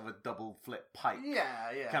having a sort of a double flip pipe.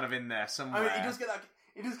 Kind of in there somewhere. I mean, he does get that.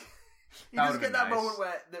 He does get that moment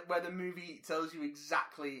where the movie tells you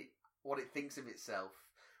exactly what it thinks of itself.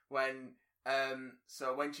 When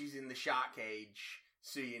she's in the shark cage,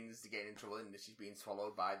 Suyin's getting in trouble and she's being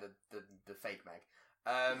swallowed by the fake Meg.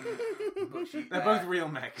 They're both real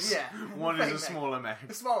Megs. Yeah. One is a smaller Meg.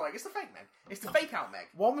 The smaller Meg. It's the fake Meg. It's the fake out Meg.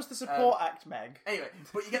 One was the support act Meg. Anyway,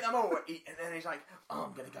 but you get that moment where and then he's like, "Oh,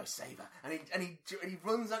 I'm gonna go save her," and he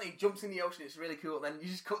runs and he jumps in the ocean. It's really cool. And then you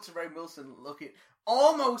just cut to Ray Wilson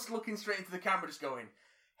almost looking straight into the camera, just going,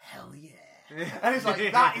 "Hell yeah!" And it's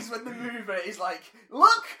like that is when the movie is like,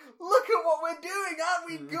 "Look at what we're doing, aren't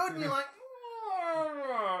we good?" And you're like,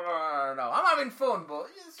 "No, I'm having fun, but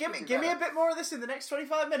give me a bit more of this in the next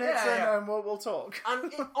 25 minutes, and we'll talk."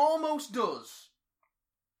 And it almost does,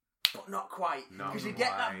 but not quite, because you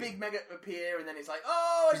get that big Meg appear, and then it's like,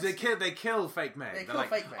 "Oh, they kill fake Meg. They kill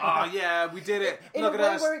fake Meg. Oh yeah, we did it. In Look a at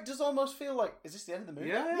way us. where it does almost feel like, is this the end of the movie?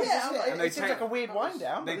 Yeah. And it seems like a weird wind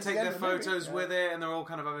down. They take their photos with it, and they're all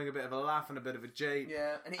kind of having a bit of a laugh and a bit of a jape.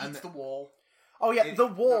 Yeah, and it eats the wall. Oh yeah, the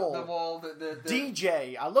wall. The wall. The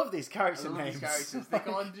DJ. I love these character names. These characters. They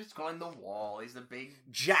just call him the wall. He's the big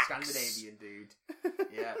Jax. Scandinavian dude.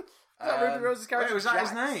 Yeah. Is that Ruby Rose's character? Was that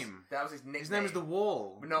his name? That was his nickname. His name is the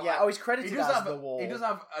Wall. No, he's credited as the Wall. He does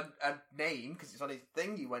have a name because it's on his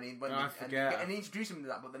thingy I forget. And he introduced him to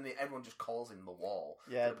that, but then everyone just calls him the Wall.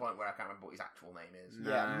 Yeah. To the point where I can't remember what his actual name is.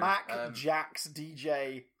 Yeah, Mac, Jax,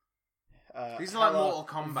 DJ. These are like Mortal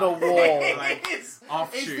Kombat. The Wall. Like,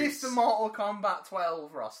 offshoots. Is this the Mortal Kombat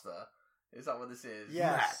 12 roster? Is that what this is?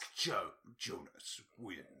 Yes. Mac Jonas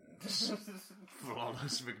wins.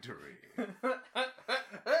 Flawless victory.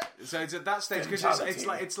 So it's at that stage because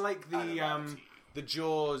it's like the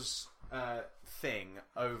Jaws thing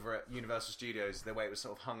over at Universal Studios, the way it was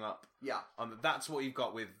sort of hung up. Yeah. That's what you've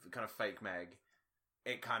got with kind of fake Meg.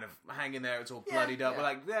 It kind of hanging there, it's all bloodied up. Yeah. We're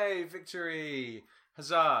like, yay, victory,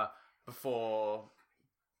 huzzah! Before,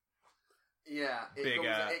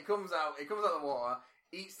 it comes out of the water,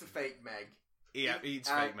 eats the fake Meg. Yeah, eats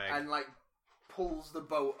fake Meg, and like pulls the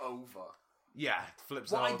boat over. Yeah,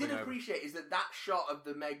 flips. What I did appreciate is that shot of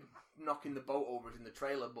the Meg knocking the boat over is in the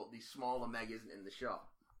trailer, but the smaller Meg isn't in the shot.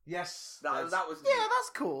 Yes, that was. Yeah, that's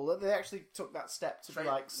cool that they actually took that step to be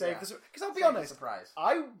like save this. Because I'll be honest, surprise.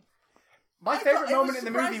 My favourite moment in the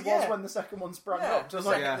movie was when the second one sprang up. So I was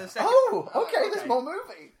like, okay, there's more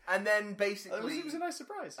movie. And then basically, it was a nice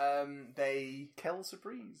surprise. Kel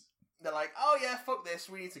surprise. They're like, oh yeah, fuck this,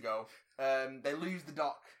 we need to go. They lose the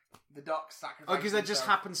dock. The dock sacrifices. Oh, because there just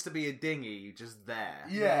happens to be a dinghy just there.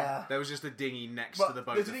 Yeah. There was just a dinghy next to the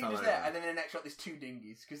boat. There's a dinghy just there, and then in the next shot there's two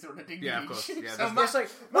dinghies because they're on a dinghy. Yeah, of course. Yeah, so Mac's like,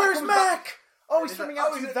 where's Mac? Oh, he's swimming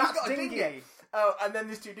out to that dinghy. Oh, and then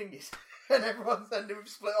there's two dinghies. And everyone's then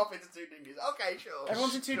split off into two dinghies. Okay, sure.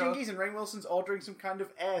 Everyone's in two dinghies, and Rainn Wilson's ordering some kind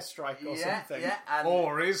of airstrike or something. Yeah,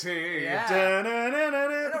 or is he?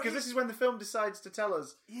 Yeah. Because this is when the film decides to tell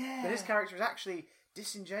us that his character is actually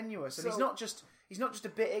disingenuous, and he's not just a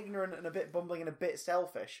bit ignorant and a bit bumbling and a bit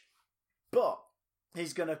selfish, but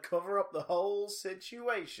he's going to cover up the whole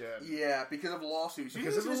situation. Yeah, because of lawsuits.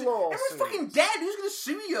 Everyone's fucking dead. Who's going to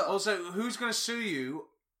sue you? Also, who's going to sue you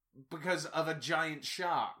because of a giant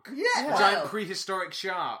shark? Yeah. A giant prehistoric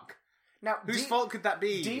shark. Now, whose fault could that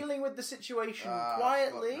be? Dealing with the situation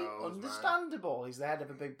quietly, understandable. Man. He's the head of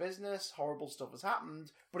a big business, horrible stuff has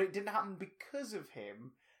happened, but it didn't happen because of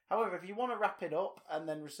him. However, if you want to wrap it up and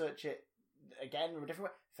then research it again in a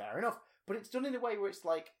different way, fair enough. But it's done in a way where it's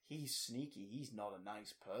like, he's sneaky, he's not a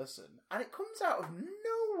nice person. And it comes out of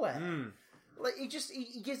nowhere. Like, he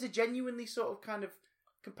gives a genuinely sort of kind of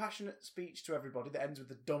compassionate speech to everybody that ends with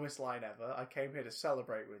the dumbest line ever. I came here to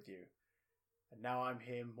celebrate with you. And now I'm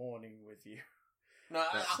here mourning with you. No,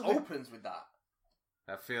 it opens with that.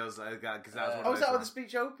 That feels like... Cause that's is that how the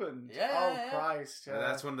speech opened? Yeah. Oh, Christ. Yeah.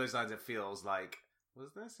 That's one of those lines that feels like...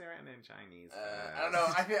 Was this written in Chinese? I don't know.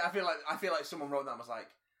 I feel like someone wrote that and was like,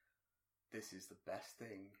 "This is the best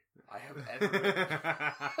thing I have ever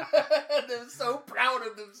written." They're so proud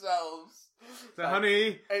of themselves. So,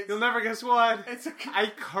 honey, you'll never guess what?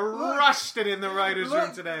 I crushed it in the writer's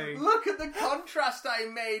room today. Look at the contrast I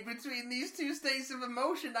made between these two states of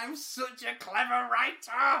emotion. I'm such a clever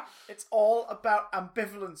writer. It's all about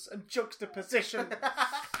ambivalence and juxtaposition.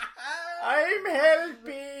 I'm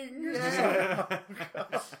helping. Yeah.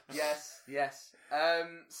 Yes.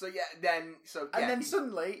 And then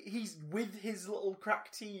suddenly he's with his little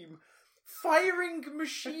crack team, firing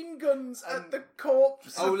machine guns at the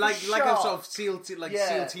corpse. Oh, like a sort of SEAL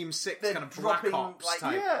Team 6 kind of Black Ops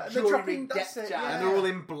type. Yeah, and they're dropping and they're all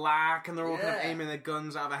in black, and they're all kind of aiming their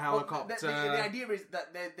guns out of a helicopter. The idea is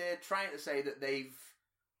that they're trying to say that they've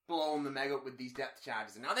blown the Meg up with these depth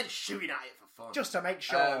charges, and now they're just shooting at it for fun. Just to make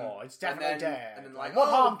sure it's definitely dead. And then like, what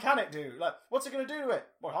harm can it do? Like, what's it going to do to it?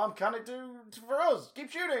 What harm can it do for us?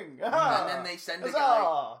 Keep shooting. And then they send a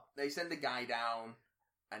guy. They send a guy down,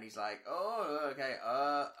 and he's like, "Oh, okay.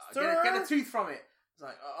 Get a tooth from it." It's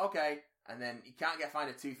like, okay. And then you can't find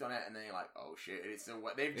a tooth on it, and then you're like, "Oh shit!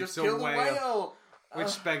 They've just killed a whale."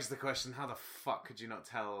 Which begs the question: how the fuck could you not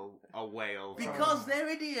tell a whale? Because they're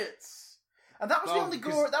idiots. And that was the only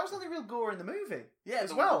gore. That was the only real gore in the movie. Yeah,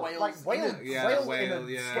 as well. Like whale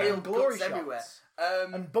glory shots everywhere,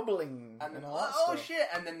 and bubbling and all that oh stuff. shit!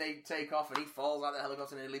 And then they take off, and he falls out of the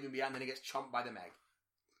helicopter, and they leave him behind. And then he gets chomped by the Meg.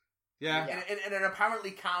 Yeah, in an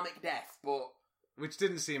apparently karmic death, but which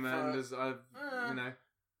didn't seem as you know.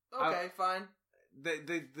 Okay, fine.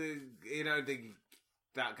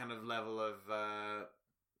 That kind of level of.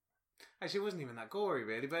 Actually, it wasn't even that gory,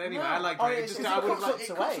 really. But anyway, I liked it.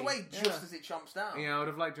 It cuts away just as it chomps down. Yeah, I would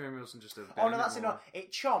have liked Rainn Wilson just a bit. Oh no, that's it. No,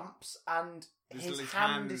 it chomps, and his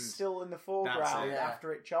hand is still in the foreground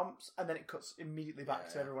after it chomps, and then it cuts immediately back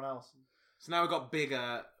to everyone else. So now we've got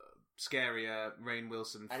bigger scarier Rainn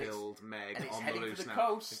Wilson filled Meg and it's on the heading loose for the now.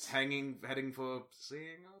 coast. It's heading for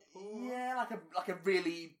Singapore. Yeah, like a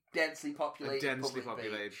really densely populated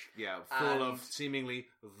beach. Yeah, full of seemingly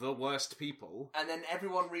the worst people. And then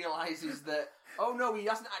everyone realises that, oh no, he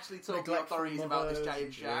hasn't actually told the authorities about this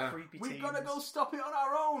giant shark. Yeah. We've got to go stop it on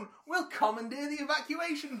our own. We'll commandeer the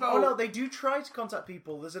evacuation boat. Oh no, they do try to contact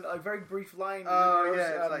people. There's a very brief line.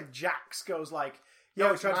 Jax goes like,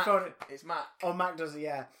 "Yeah, we tried to phone it." It's Mac. Oh, Mac does it.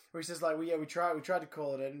 Yeah, where he says like, we tried to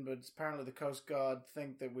call it in, but apparently the Coast Guard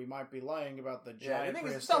think that we might be lying about the giant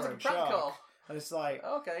it sounds like a prank shark. call. And it's like,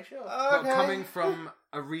 okay, sure. But coming from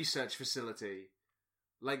a research facility,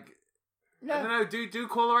 like, I don't know, do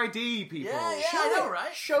caller ID, people. Yeah, I know,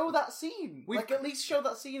 right? Show that scene. At least show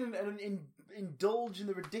that scene and indulge in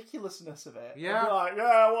the ridiculousness of it. Yeah. Be like,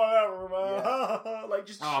 yeah, whatever, man. Yeah. Like,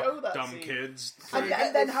 just show that dumb scene. kids. And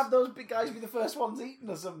then have those big guys be the first ones eaten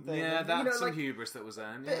or something. Yeah, and, that's some hubris that was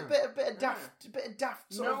there. Bit of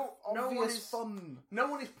daft sort of obvious fun. No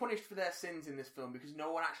one is punished for their sins in this film because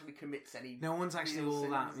no one actually commits any. No one's actually all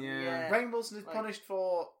sins. that. Yeah. Rainn Wilson is punished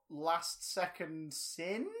for last second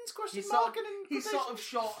sins? He's sort of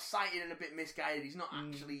short-sighted and a bit misguided. He's not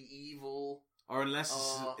actually evil. Or unless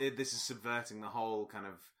this is subverting the whole kind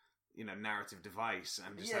of, narrative device.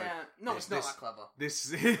 And just it's not that clever.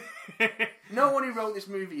 This No one who wrote this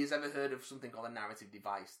movie has ever heard of something called a narrative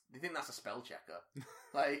device. They think that's a spell checker.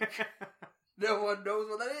 Like, no one knows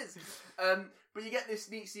what that is. But you get this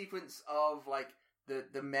neat sequence of, like,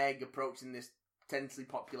 the Meg approaching this densely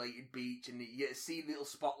populated beach, and you get to see little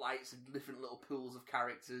spotlights of different little pools of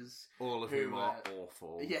characters, all of whom are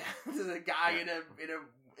awful. Yeah, there's a guy in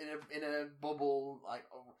a bubble, like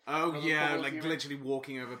like literally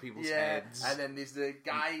walking over people's heads. And then there's the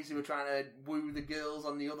guys who are trying to woo the girls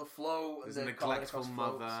on the other float. There's a neglectful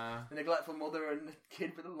mother, and the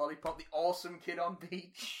kid with a lollipop, the awesome kid on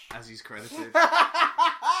beach, as he's credited.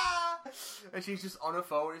 And she's just on her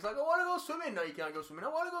phone. He's like, I want to go swimming. No, you can't go swimming. I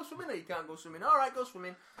want to go swimming. No, you can't go swimming. All right, go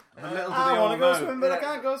swimming. I want to go swimming, but I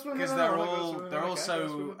can't go swimming. Because they're all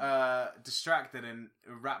so distracted and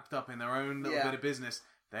wrapped up in their own little bit of business.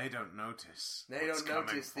 They don't notice. They don't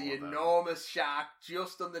notice the enormous shark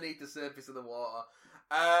just underneath the surface of the water.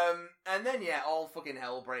 And then all fucking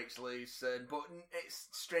hell breaks loose, but it's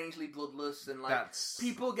strangely bloodless, and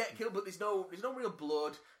people get killed, but there's no real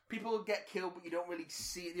blood. People get killed, but you don't really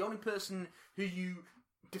see it. The only person who you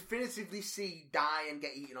definitively see die and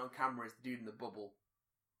get eaten on camera is the dude in the bubble.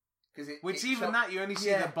 You only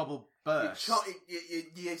see the bubble burst.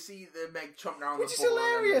 You see the Meg chomp down Which the is bubble.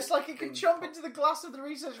 hilarious. Like, it could jump into the glass of the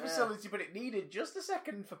research facility, but it needed just a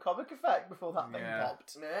second for comic effect before that thing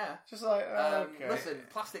popped. Yeah. Just like, okay. Listen,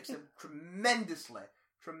 plastics are tremendously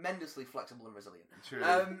flexible and resilient. True.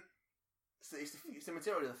 So it's the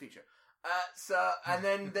material of the future. And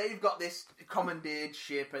then they've got this commandeered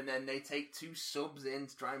ship, and then they take two subs in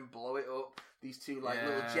to try and blow it up. These two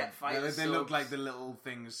little jet fighters. They look like the little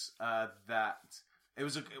things that it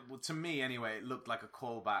was. To me, anyway, it looked like a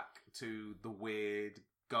callback to the weird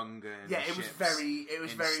Gungan. Yeah, it was very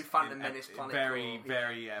Phantom Menace Planet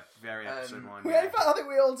Very episode 1. I think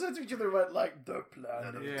we all turned to each other and went like, the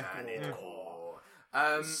planet core.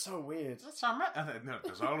 It's so weird. That's all right. No,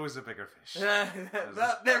 there's always a bigger fish.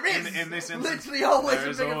 There is in this instance, literally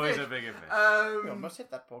always a bigger fish. We almost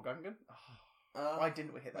hit that poor Gungan. Why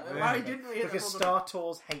didn't we hit that? Why didn't we hit that? Because Star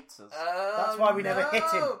Tours hates us. That's why we never hit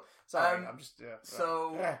him. Sorry, I'm just...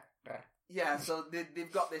 So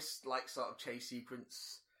they've got this sort of chase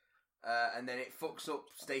sequence, and then it fucks up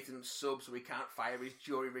Statham's sub, so he can't fire his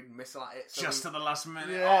jury-rigged missile at it. So just to the last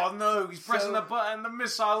minute. Yeah. Oh no, he's pressing the button, the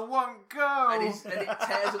missile won't go! And it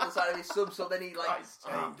tears up the side of his sub, so then he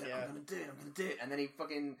I'm gonna do it, and then he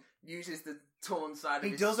fucking uses the torn side of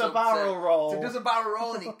his sub. He does a barrel roll. So he does a barrel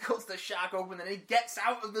roll, and he cuts the shark open, and then he gets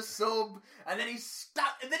out of the sub, and then he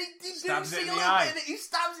stabs it in the eye. He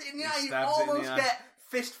stabs it in the eye. You almost get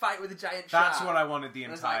fist fight with a giant shark. That's what I wanted the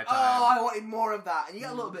entire time. Oh, I wanted more of that. And you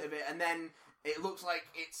get a little bit of it, and then it looks like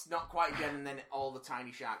it's not quite dead, and then all the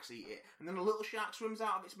tiny sharks eat it. And then a little shark swims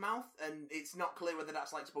out of its mouth, and it's not clear whether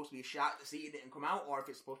that's supposed to be a shark that's eating it and come out, or if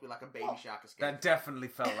it's supposed to be like a baby shark escape. That definitely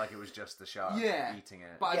felt like it was just the shark eating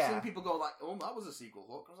it. But I've seen people go like, oh, that was a sequel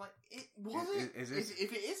hook. I was like, it wasn't.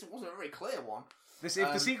 If it is, it wasn't a very clear one. If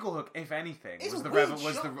the sequel hook, if anything,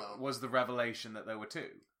 was the revelation that there were two.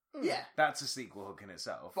 Yeah. That's a sequel hook in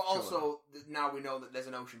itself. But also, now we know that there's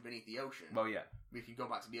an ocean beneath the ocean. Well, yeah. We can go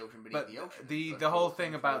back to the ocean beneath the ocean. The whole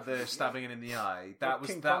thing about the stabbing it in the eye, that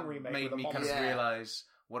made me kind of realise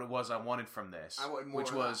what it was I wanted from this. I wanted more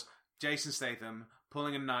which was Jason Statham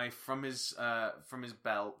pulling a knife from his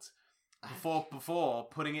belt before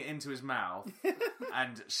putting it into his mouth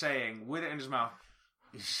and saying, with it in his mouth,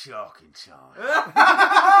 "It's shark in time."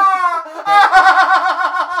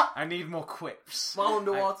 I need more quips. While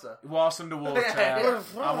underwater. Whilst underwater.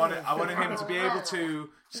 I wanted him to be able to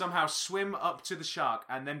somehow swim up to the shark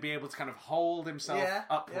and then be able to kind of hold himself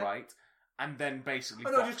upright and then basically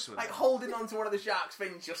box with like it. Holding onto one of the shark's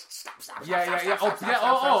fins, just stab.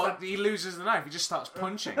 Or he loses the knife. He just starts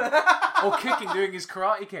punching or kicking, doing his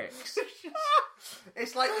karate kicks.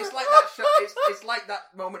 It's like that shot. It's like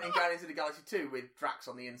that moment in Guardians of the Galaxy 2 with Drax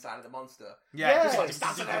on the inside of the monster. Yeah. Just like,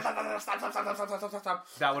 stab.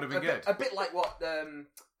 That would have been good. A bit like what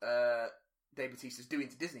Dave Bautista's doing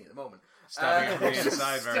to Disney at the moment. Stabbing from the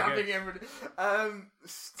inside, very good. Everybody.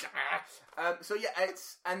 So yeah,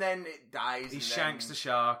 and then it dies. He shanks the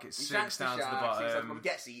shark. It sinks down to the bottom.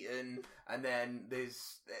 Gets eaten, and then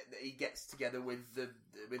he gets together with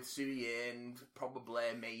Suyin,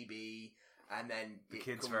 probably, maybe. And then the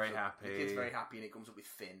kid's very happy. The kid's very happy, and it comes up with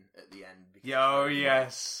Finn at the end.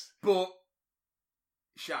 Yes. But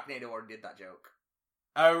Sharknado already did that joke.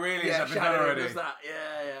 Oh, really? Yeah, Has that been done already? Does that.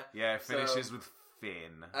 Yeah. Yeah, it finishes with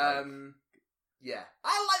Finn. Yeah,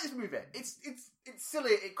 I like this movie. It's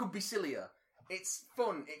silly. It could be sillier. It's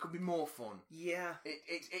fun. It could be more fun. Yeah.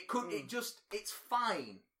 It could. It just. It's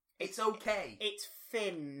fine. It's okay. It's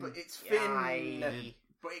Finn. But it's Finn.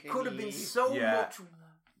 But it could have been so much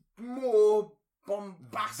more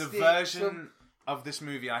bombastic. The version of this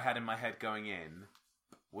movie I had in my head going in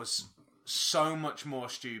was so much more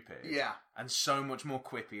stupid. Yeah. And so much more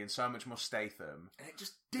quippy and so much more Statham. And it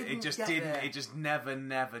just didn't. It just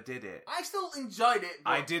never did it. I still enjoyed it.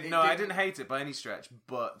 But I didn't hate it by any stretch,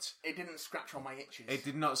 but it didn't scratch all my itches. It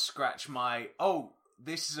did not scratch my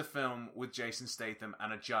this is a film with Jason Statham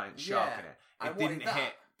and a giant shark in it. It didn't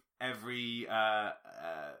hit every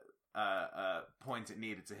point it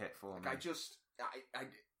needed to hit for me.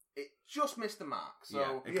 It just missed the mark.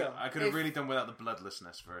 So I could have really done without the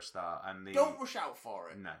bloodlessness for a start. And don't rush out for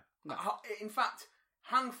it. No. In fact,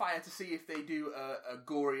 hang fire to see if they do a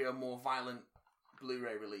gorier, more violent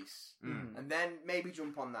Blu-ray release, and then maybe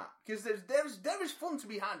jump on that, because there is fun to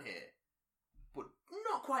be had here, but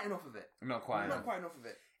not quite enough of it. Not quite enough of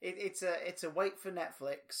it. It's a wait for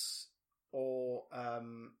Netflix or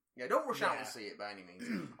don't rush out to see it by any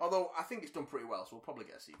means. Although I think it's done pretty well, so we'll probably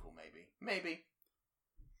get a sequel. Maybe.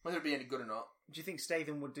 Whether it be any good or not. Do you think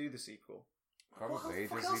Statham would do the sequel? Probably.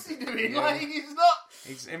 What else is he doing? Yeah. Like, he's not.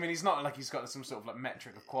 He's not like he's got some sort of like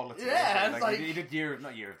metric of quality. Yeah, like he did Year of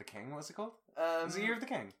the King. What's it called? Is it Year of the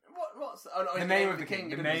King? What's the Name of the King?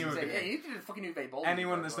 The Name of the King. Yeah, he did a fucking Uwe Boll.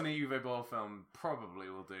 Anyone that's done a Uwe Boll film probably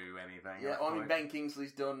will do anything. Yeah, I mean Ben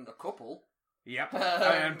Kingsley's done a couple. Yep.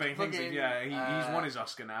 And Ben Kingsley, he's won his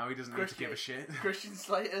Oscar now. He doesn't need to give a shit. Christian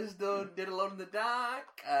Slater's did Alone in the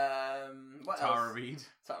Dark. What Tara else? Reid.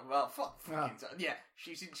 Well, fucking yeah.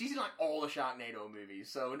 She's in like all the Sharknado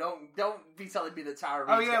movies. So don't be telling me that Tara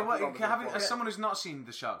Reid. Oh yeah, as someone who's not seen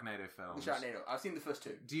the Sharknado films, I've seen the first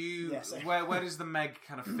two. Do you? Yes, where does the Meg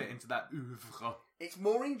kind of fit into that oeuvre? It's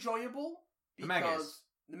more enjoyable because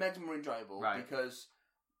the Meg's more enjoyable, right? Because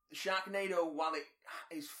Sharknado, while it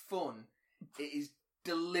is fun, it is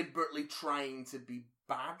deliberately trying to be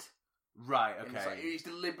bad. Right. Okay. He's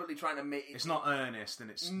deliberately trying to make. It's not earnest,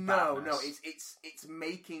 and it's no. It's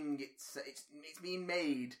making it's being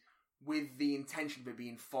made with the intention of it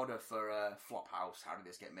being fodder for a Flophouse. How did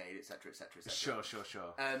this get made? Etc. Etc.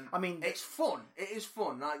 Sure. I mean, it's fun. It is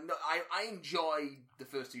fun. I enjoy the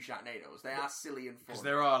first two Sharknados. They are silly and fun. Because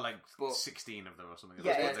there are 16 of them or something.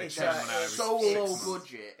 Yeah, it's so low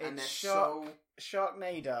budget, and they're so.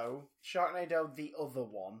 Sharknado, the other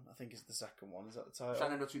one, I think is the second one. Is that the title?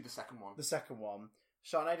 Sharknado 2, the second one. The second one.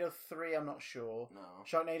 Sharknado 3, I'm not sure. No.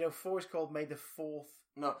 Sharknado 4 is called May the 4th.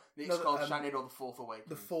 No, it's called Sharknado the Fourth Awakens.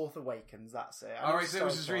 The Fourth Awakens, that's it. Alright, so it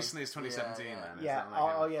was as recently as 2017 then. Yeah,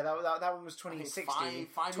 that one was 2016.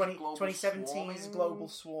 2017 is Global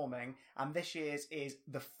Swarming, and this year's is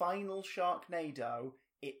the final Sharknado,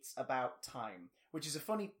 It's About Time, which is a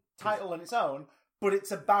funny title on its own, but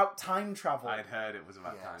it's about time travel. I'd heard it was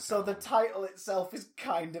about time travel. So the title itself is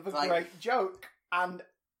kind of a great joke, and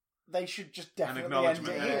they should just definitely end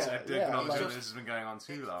it here. This has been going on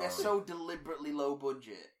too long. They're so deliberately low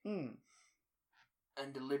budget and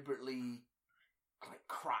deliberately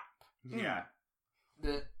crap. Yeah.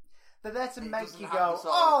 They're there to make you go,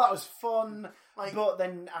 oh, that was fun. But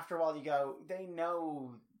then after a while you go, they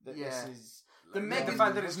know that this is... The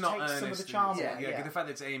fact that it's not earnest. Some of the charm the fact that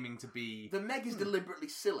it's aiming to be... The Meg is deliberately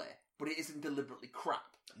silly, but it isn't deliberately crap.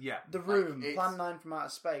 Yeah. The Room, Plan 9 from Outer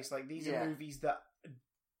Space, these are movies that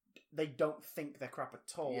they don't think they're crap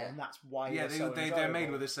at all, and that's why they're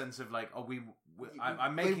made with a sense of like, I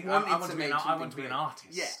want to be an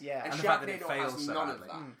artist. Yeah. And the fact that it fails so badly.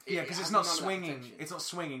 Yeah, because it's not swinging. It's not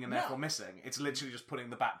swinging and therefore missing. It's literally just putting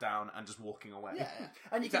the bat down and just walking away. Yeah,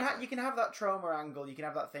 and you can have that trauma angle. You can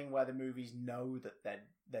have that thing where the movies know that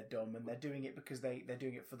they're dumb and they're doing it because they're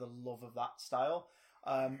doing it for the love of that style.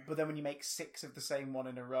 But then when you make 6 of the same one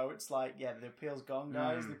in a row, it's like, the appeal's gone,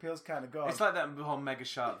 guys. The appeal's kind of gone. It's like that whole Mega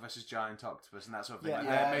Shark versus Giant Octopus and that sort of thing.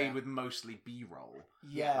 They're made with mostly B-roll.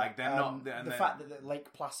 Yeah, like they're not. The fact that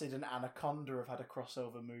Lake Placid and Anaconda have had a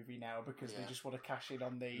crossover movie now because they just want to cash in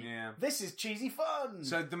on the. Yeah. This is cheesy fun.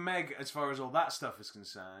 So the Meg, as far as all that stuff is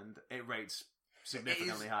concerned, it rates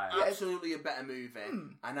significantly higher. Absolutely a better movie,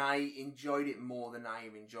 and I enjoyed it more than I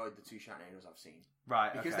have enjoyed the 2 Sharknadoes I've seen.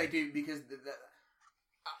 Right, because they do the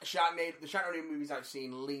Sharknado movies I've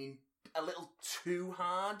seen lean a little too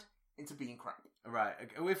hard into being crap. Right.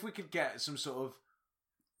 If we could get some sort of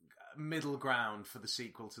middle ground for the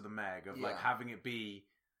sequel to the Meg of like having it be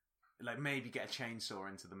like maybe get a chainsaw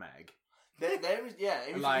into the Meg. There is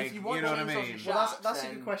if you want, you know what I mean. That's a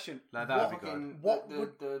good question. Like that would be good.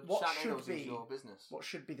 What should be your business? What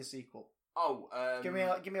should be the sequel? Give me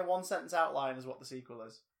a 1-sentence outline as what the sequel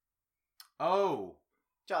is. Oh,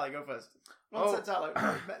 Charlie, go first. 1 sentence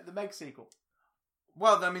outline. The Meg sequel.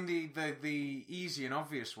 Well, I mean, the easy and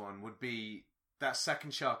obvious one would be that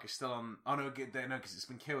second shark is still on. Oh no, because it's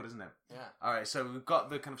been killed, isn't it? Yeah. All right, so we've got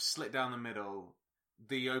the kind of slit down the middle.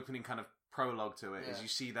 The opening kind of prologue to it is you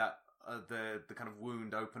see that the kind of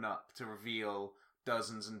wound open up to reveal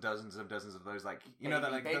dozens and dozens of those, like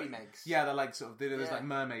that like baby Megs. Yeah, they're like sort of there's like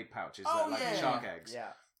mermaid pouches that are like shark eggs.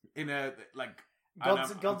 Yeah. In a like.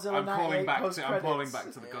 Godzilla. I'm calling back to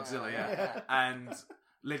the Godzilla, and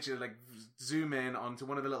literally like zoom in onto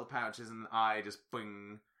one of the little pouches, and the eye just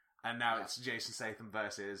boing, and now it's Jason Statham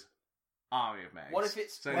versus Army of Megs. What if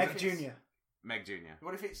it's Meg Jr.? Meg Jr.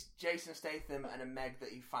 What if it's Jason Statham and a Meg that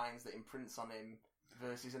he finds that imprints on him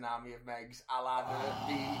versus an Army of Megs, a la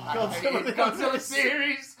the Godzilla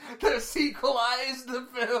series that sequelized the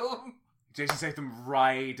film? Jason Statham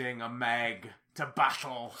riding a Meg to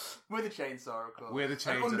battle with a chainsaw, of course. With a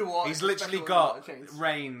chainsaw. He's literally got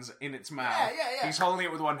reins in its mouth. Yeah. He's holding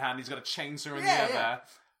it with one hand. He's got a chainsaw in the other. Yeah.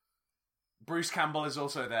 Bruce Campbell is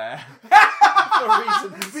also there for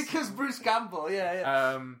reasons. Because Bruce Campbell.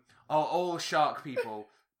 All shark people.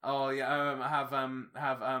 Fuck,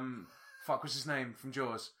 what's his name from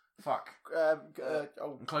Jaws? Fuck.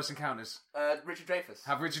 Close Encounters. Richard Dreyfuss.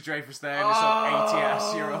 Have Richard Dreyfuss there and some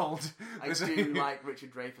 80-year-old. I do like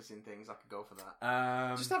Richard Dreyfuss in things. I could go for that.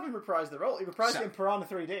 Just have him reprise the role. He reprised it in Piranha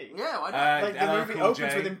 3D. Yeah, why not? The movie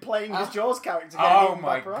opens with him playing his Jaws character. Oh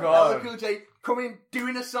my god. LL Cool J coming,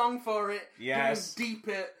 doing a song for it. Yes. Doing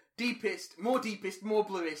deepest, more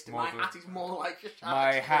bluest. My hat is more like a shark.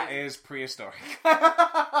 My hat is prehistoric.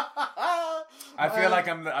 I feel like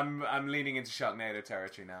I'm leaning into Sharknado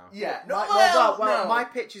territory now. Yeah. My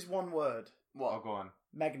pitch is one word. What? Oh, go on.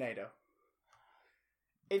 Megnado.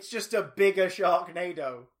 It's just a bigger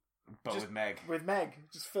Sharknado. But with Meg. With Meg.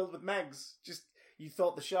 Just filled with Megs. Just, you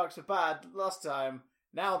thought the sharks were bad last time.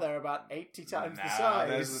 Now they're about 80 times the size.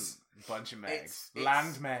 There's a bunch of Megs.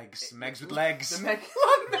 Land Megs. Megs with legs. The Megs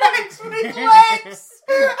with legs!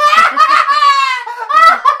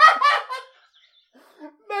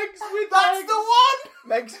 That's the one!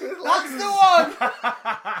 Megs with legs. That's the one!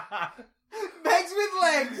 Megs with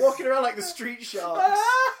legs! Walking around like the street sharks.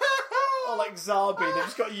 Or like Zarbi, they've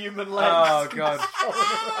just got human legs. Oh, God.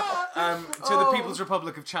 To the People's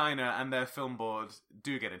Republic of China and their film board,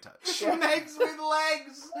 do get in touch. Megs with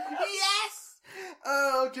legs! Yes!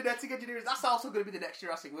 Oh, genetic engineering. That's also going to be the next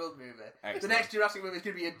Jurassic World movie. Excellent. The next Jurassic movie is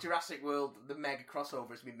going to be a Jurassic World, the Meg crossover.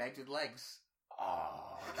 It's going to be Megs with legs.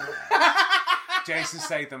 Oh. Jason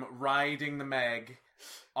Statham riding the Meg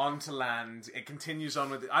onto land. It continues on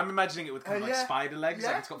with. I'm imagining it with kind of like spider legs,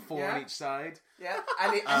 like it's got 4 on each side. Yeah,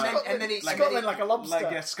 and then it's scuttling like a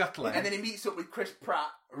lobster, scuttling. And then he meets up with Chris Pratt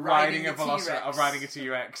riding a Velociraptor, riding a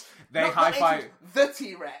T-Rex. They high five the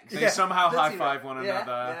T-Rex. They somehow high five one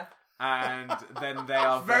another. And then they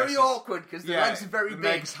are very awkward because the legs are very big.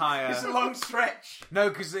 Legs higher. It's a long stretch. No,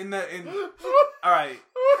 because in all right,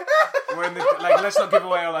 we're in the let's not give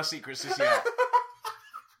away all our secrets just yet.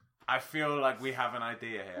 I feel like we have an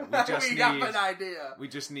idea here. We have an idea. We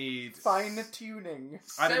just need fine tuning.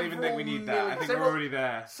 I don't even think we need that. I think we're already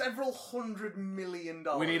there. Several $100 million.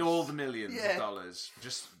 We need all the millions of dollars.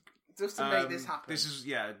 Just to make this happen. This is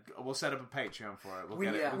we'll set up a Patreon for it. We'll we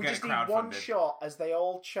get it just need crowdfunded. One shot as they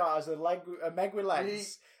all charge a Meg with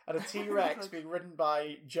legs and a T-Rex being ridden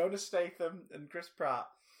by Jonas Statham and Chris Pratt.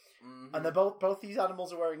 and they're both these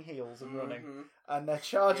animals are wearing heels and running, and they're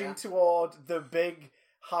charging toward the big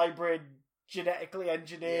hybrid, genetically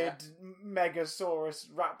engineered Megasaurus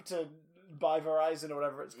Raptor by Verizon or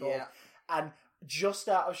whatever it's called, and just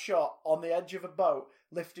out of shot on the edge of a boat,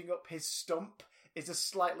 lifting up his stump, is a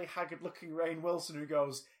slightly haggard-looking Rainn Wilson who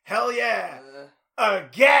goes, "Hell yeah!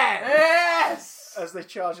 Again!" Yes! As they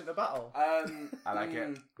charge into battle. I like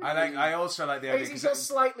it. I also like the idea. He's got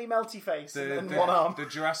slightly melty face and one arm. The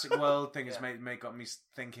Jurassic World thing has got me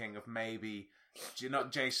thinking of maybe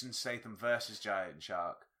not Jason Statham versus Giant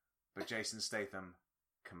Shark, but Jason Statham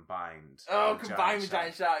combined. Combined with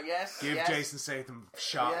Giant Shark, yes. Give Jason Statham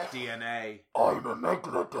shark DNA. I'm a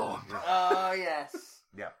megalodon. Oh, yes.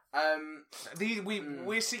 Yeah.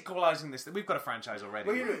 We're sequelizing this. We've got a franchise already.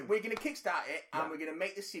 We're going to kickstart it, and we're going to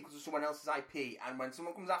make the sequel to someone else's IP. And when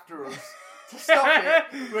someone comes after us to stop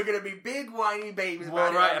it, we're going to be big whiny babies.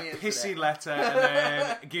 We'll write a pissy letter and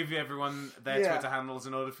then give everyone their Twitter handles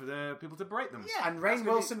in order for people to berate them. Yeah, and Rainn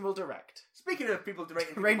Wilson will direct. Speaking of people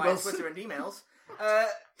berating people via Twitter and emails.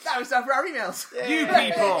 That was time for our emails. You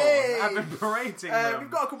people have been berating them.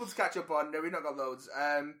 We've got a couple to catch up on. No, we've not got loads.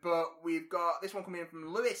 But we've got this one coming in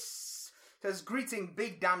from Lewis. Says, "Greeting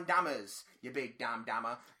big damn dammers, you big damn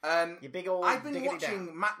dammer. You big old I've been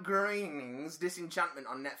watching Matt Groening's Disenchantment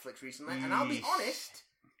on Netflix recently, and I'll be honest,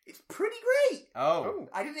 it's pretty great. Oh.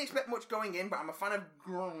 I didn't expect much going in, but I'm a fan of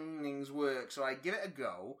Groening's work, so I give it a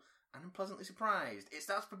go. And I'm pleasantly surprised. It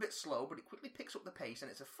starts a bit slow, but it quickly picks up the pace, and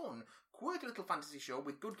it's a fun, quirky little fantasy show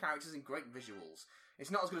with good characters and great visuals. It's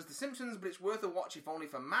not as good as The Simpsons, but it's worth a watch if only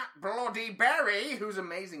for Matt Bloody Berry, who's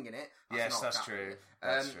amazing in it. That's true.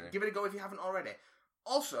 That's true. Give it a go if you haven't already.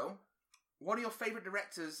 Also, what are your favourite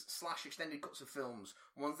directors / extended cuts of films?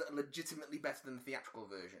 Ones that are legitimately better than the theatrical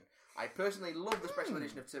version. I personally love the special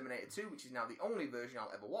edition of Terminator 2, which is now the only version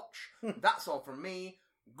I'll ever watch. That's all from me.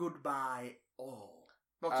 Goodbye, all.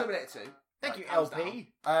 Well, Terminator 2. Thank you,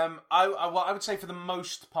 LP. I would say for the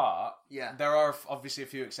most part, yeah, there are obviously a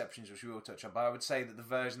few exceptions which we will touch on, but I would say that the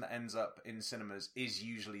version that ends up in cinemas is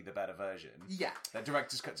usually the better version. Yeah. The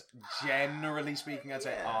director's cuts, generally speaking, I'd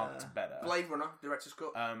say aren't better. Blade Runner, director's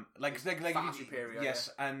cut. Superior.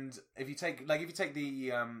 Yes, and if you take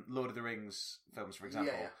the Lord of the Rings films, for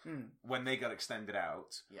example, when they got extended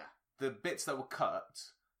out, the bits that were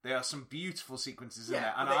cut. There are some beautiful sequences in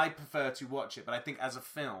there, and I prefer to watch it. But I think as a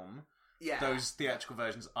film, those theatrical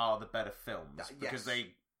versions are the better films because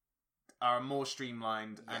they are more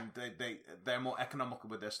streamlined and they're more economical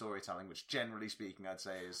with their storytelling, which generally speaking, I'd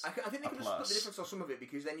say is. I think they could have split the difference on some of it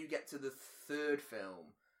because then you get to the third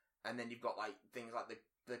film, and then you've got like things like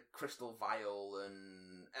the crystal vial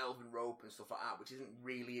and elven rope and stuff like that, which isn't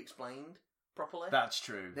really explained properly. That's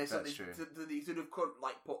true. They sort of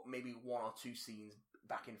put maybe one or two scenes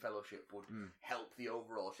back in Fellowship would help the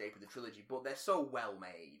overall shape of the trilogy, but they're so well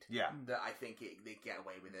made that I think they get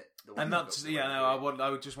away with it. And that's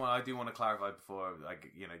I do want to clarify before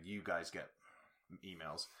you guys get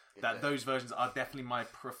emails that those versions are definitely my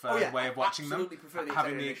preferred way of watching them. Prefer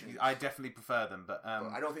the I definitely prefer them, but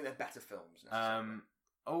I don't think they're better films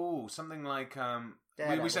necessarily. Something like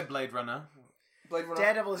we said Blade Runner.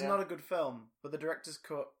 Daredevil is not a good film, but the director's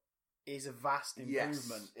cut is a vast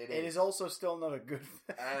improvement. Yes, it is also still not a good.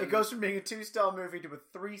 It goes from being a 2-star movie to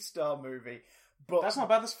a 3-star movie, but that's not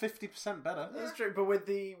bad. That's 50% better. That's true, but with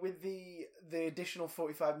the additional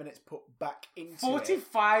 45 minutes put back into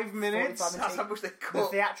 45 minutes. That's how much they cut.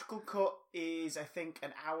 The theatrical cut is, I think,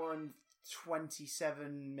 an hour and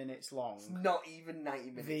 27 minutes long. It's not even 90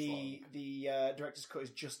 minutes long. The director's cut is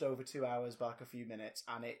just over 2 hours, back a few minutes,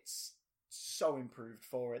 and it's so improved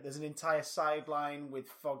for it. There's an entire sideline with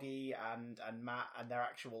Foggy and Matt and their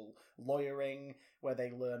actual lawyering where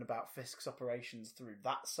they learn about Fisk's operations through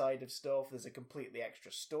that side of stuff. There's a completely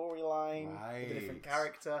extra storyline with a different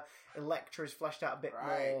character. Elektra is fleshed out a bit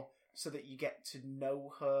more so that you get to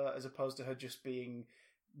know her as opposed to her just being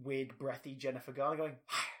weird, breathy Jennifer Garner going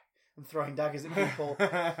and throwing daggers at people.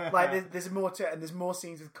 There's more to it, and there's more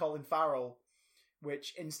scenes with Colin Farrell,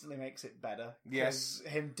 which instantly makes it better. Yes.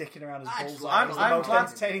 Him dicking around his I'm bullseye is the most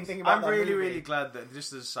entertaining thing about that movie. I'm really glad that,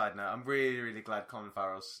 just as a side note, I'm really glad Colin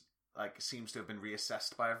Farrell's seems to have been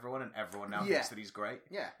reassessed by everyone, and everyone now thinks that he's great.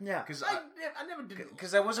 Yeah. Because I never did.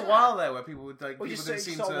 Because there was a while there where people would people didn't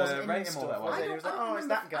seem to rate him all that well. He was like, it's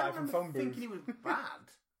that guy from Phone Booth. Thinking he was bad.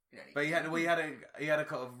 But he had a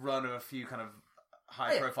kind of run of a few kind of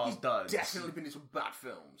high-profile duds. Definitely been in some bad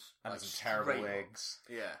films. And some terrible wigs.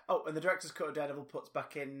 Yeah. Oh, and the director's cut of Daredevil puts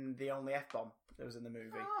back in the only F-bomb that was in the movie.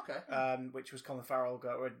 Oh, okay. Which was Colin Farrell,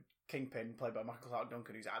 Kingpin, played by Michael Clarke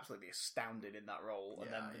Duncan, who's absolutely astounded in that role.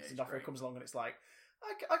 And then D'Onofrio comes along and it's like,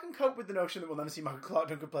 I can cope with the notion that we'll never see Michael Clarke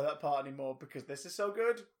Duncan play that part anymore because this is so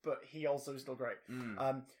good, but he also is still great.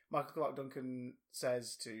 Michael Clarke Duncan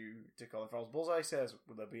says to Colin Farrell's Bullseye, says,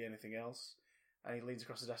 "Will there be anything else?" And he leans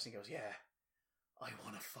across the desk and goes, "Yeah, I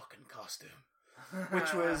want a fucking costume,"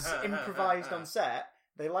 which was improvised on set.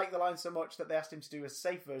 They liked the line so much that they asked him to do a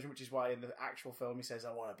safe version, which is why in the actual film he says,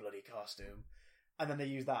 "I want a bloody costume." And then they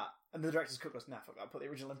use that. And the director's cut goes, "Nah, fuck that, put the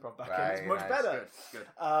original improv back in. It's much better." It's good.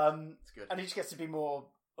 It's good. And he just gets to be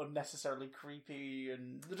more unnecessarily creepy.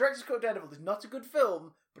 And the director's cut of Daredevil is not a good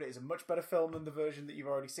film, but it is a much better film than the version that you've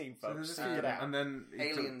already seen, folks. So it out. And then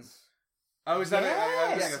Aliens. Oh, is that it?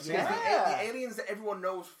 I think I've seen the Aliens that everyone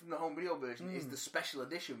knows from the home video version is the special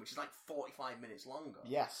edition, which is like 45 minutes longer.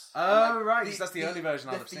 Yes. Oh, like, right. That's the only version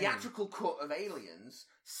I've seen. The theatrical cut of Aliens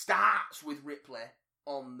starts with Ripley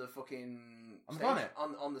on the fucking planet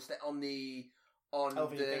on the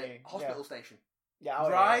hospital station. Yeah,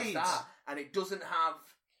 right. And it doesn't have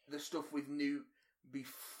the stuff with Newt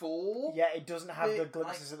before. Yeah, it doesn't have the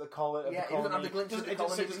glimpses of the colony. Yeah, it doesn't have the glimpses of the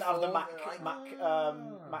colony. It doesn't have the Mac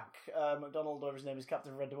McDonald, whatever his name is,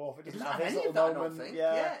 Captain Red Dwarf. It doesn't have his little moment.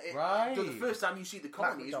 Yeah, right. So the first time you see the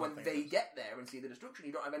colony is when they get there and see the destruction.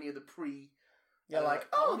 You don't have any of the pre. Yeah,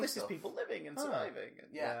 this is people living and surviving. And,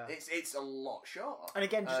 it's a lot shorter. And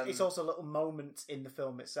again, it's also little moments in the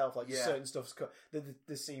film itself, like certain stuff's cut.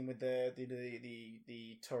 The scene with the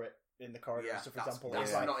turret in the corridor, for example,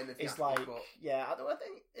 that's not in the theatrical cut.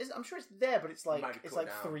 I'm sure it's there, but it's like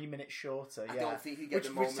 3 minutes shorter. I don't think you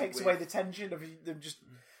get which takes away the tension of them just.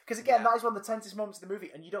 Because again, that is one of the tensest moments of the movie,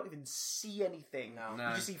 and you don't even see anything. No.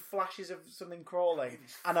 You just see flashes of something crawling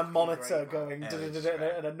and a monitor going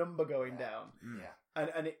and a number going down. Yeah,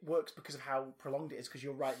 and it works because of how prolonged it is. Because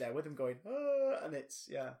you're right there with them going, and it's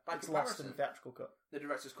lost in the theatrical cut. The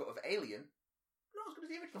director's cut of Alien, not as good as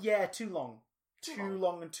the original. Yeah, too long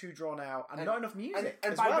and too drawn out, and not enough music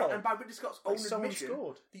and as well. And by Ridley Scott's own admission,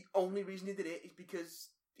 scored. The only reason he did it is because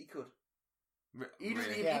he could. He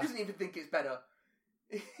doesn't even think it's better.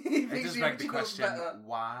 It just begs the question,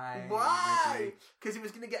 why? Why? Because he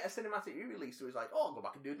was going to get a cinematic re-release, so he was like, "Oh, I'll go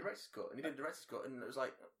back and do a director's cut," and he did a director's cut, and it was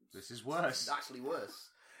like, "This is worse. It's actually worse."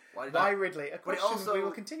 Why Ridley? A question we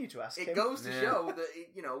will continue to ask. It goes to show that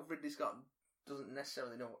Ridley Scott doesn't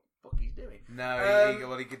necessarily know what the fuck he's doing.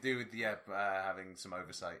 No, he could do with having some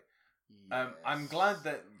oversight. Yes. I'm glad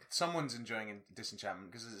that someone's enjoying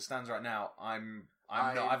Disenchantment because as it stands right now, I'm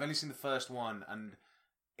not. I've only seen the first one, and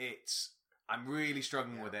I'm really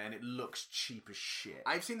struggling with it, and it looks cheap as shit.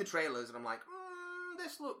 I've seen the trailers, and I'm like,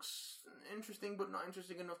 this looks interesting, but not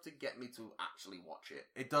interesting enough to get me to actually watch it.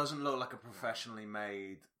 It doesn't look like a professionally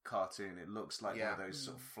made cartoon. It looks like one of those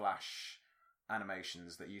sort of flash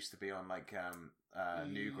animations that used to be on like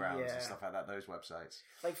Newgrounds and stuff like that. Those websites,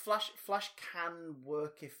 like Flash can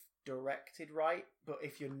work if directed right, but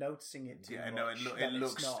if you're noticing it too much, it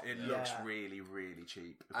looks really, really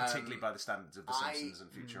cheap, particularly by the standards of The Simpsons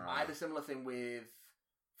and Futurama. I had a similar thing with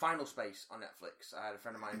Final Space on Netflix. I had a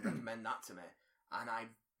friend of mine recommend that to me, and I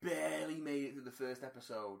barely made it through the first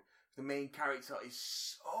episode. The main character is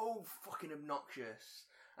so fucking obnoxious,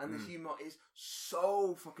 and the humour is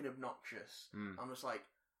so fucking obnoxious. I'm just like,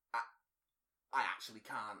 I actually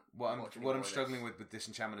can't. What I'm struggling with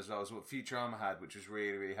Disenchantment as well is what Futurama had, which was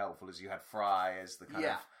really, really helpful, is you had Fry as the kind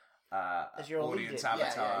of as your audience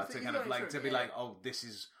avatar to kind of like to be like, oh, this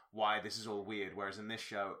is why this is all weird. Whereas in this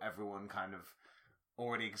show, everyone kind of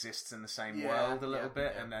already exists in the same world a little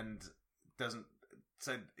bit, and doesn't.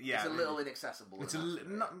 So it's a little inaccessible. It's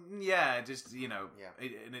and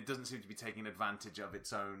it doesn't seem to be taking advantage of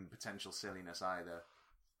its own potential silliness either.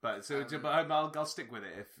 But I'll stick with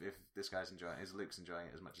it if this guy's enjoying it, if Luke's enjoying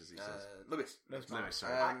it as much as he says. Lewis,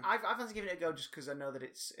 sorry. I've fancy giving it a go just because I know that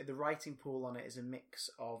it's the writing pool on it is a mix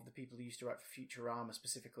of the people who used to write for Futurama,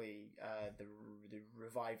 specifically the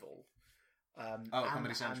revival.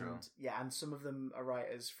 Comedy Central. And some of them are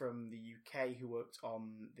writers from the UK who worked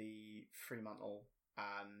on the Fremantle,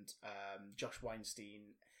 and Josh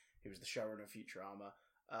Weinstein, who was the showrunner of Futurama.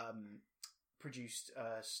 Produced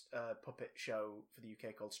a puppet show for the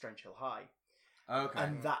UK called Strange Hill High. Okay.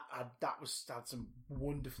 And that had some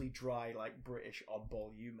wonderfully dry, like British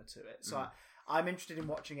oddball humour to it. So I'm interested in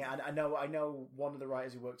watching it. And I know one of the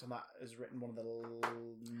writers who worked on that has written one of the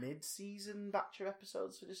mid-season batch of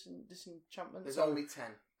episodes for Disenchantment. There's only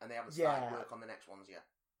 10, and they haven't started work on the next ones yet.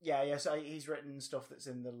 Yeah, so he's written stuff that's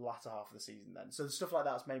in the latter half of the season then. So stuff like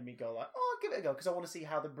that's made me go like, oh, I'll give it a go, because I want to see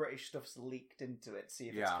how the British stuff's leaked into it, see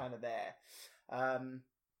if it's kind of there.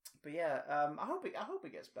 But yeah, I hope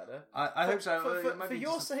it gets better. I hope so. For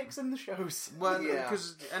your sakes and the show's. Well,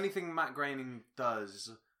 because anything Matt Groening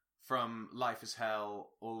does from Life is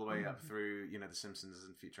Hell all the way up through, The Simpsons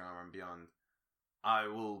and Futurama and beyond, I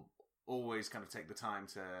will always kind of take the time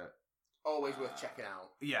to... Always worth checking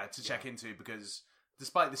out. Yeah, to check into, because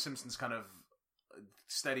despite The Simpsons' kind of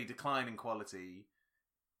steady decline in quality,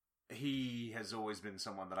 he has always been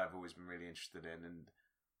someone that I've always been really interested in, and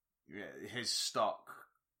his stock,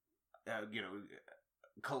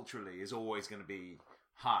 culturally is always going to be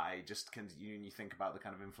high, just when you think about the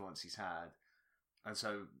kind of influence he's had. And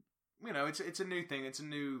so, it's a new thing, it's a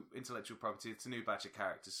new intellectual property, it's a new batch of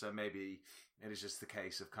characters, so maybe it is just the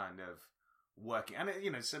case of kind of working. And, if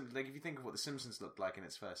you think of what The Simpsons looked like in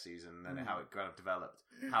its first season, and how it kind of developed,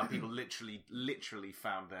 how people literally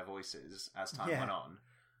found their voices as time went on.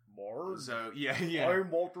 So, I'm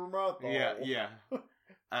Walter Matthau. Yeah.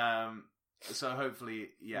 So hopefully,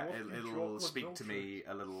 it'll speak to me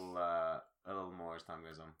a little more as time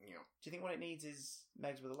goes on. Yeah. Do you think what it needs is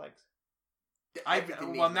Megs with the legs?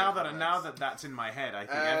 Now that that's in my head, I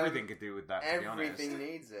think everything could do with that. To be honest, everything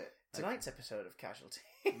needs it. Tonight's episode of Casualty.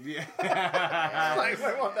 Yeah.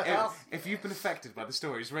 What the hell? If you've been affected by the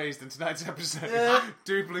stories raised in tonight's episode,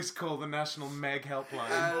 do please call the National Meg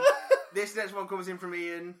Helpline. This next one comes in from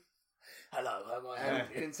Ian. Hello, how am I?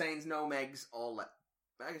 It contains no Megs or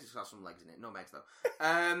I guess it's got some legs in it. No Megs though.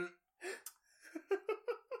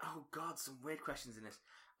 Oh God, some weird questions in this.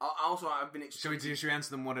 Also, I've been. Should we answer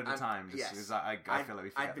them one at a time? Just yes. because I feel like we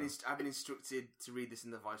forget them. I've been instructed to read this in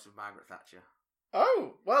the voice of Margaret Thatcher.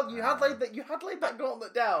 Oh well, you had laid that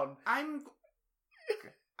gauntlet down.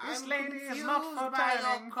 This lady is not by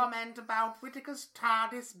your comment about Whittaker's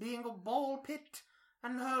TARDIS being a ball pit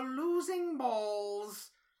and her losing balls.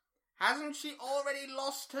 Hasn't she already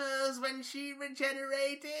lost hers when she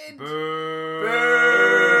regenerated? Boo!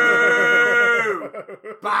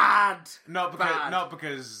 Bad. Not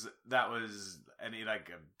because that was any a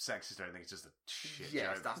sexist or anything. It's just a shit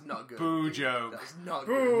joke. That's not good. Boo joke. That's not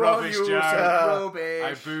Boo good. Rubbish joke. Rubbish.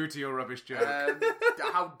 I boo to your rubbish joke.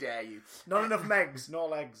 How dare you? Not enough Megs, no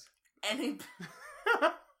legs. Any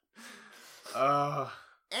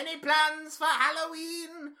Any plans for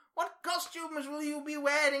Halloween? What costumes will you be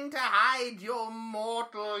wearing to hide your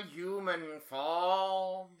mortal human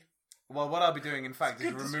form? Well, what I'll be doing, in fact,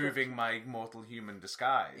 is removing my mortal human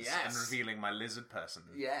disguise and Yes. revealing my lizard person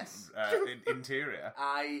Yes. interior.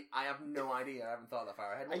 I have no idea. I haven't thought that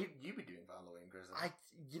far ahead. What would you be doing for Halloween, Chris?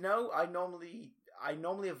 I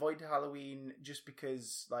normally avoid Halloween just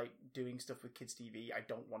because, doing stuff with kids' TV, I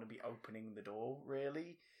don't want to be opening the door,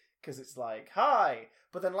 really. Because it's like, hi!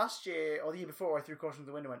 But then last year, or the year before, I threw caution to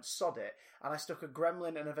the window and went, sod it. And I stuck a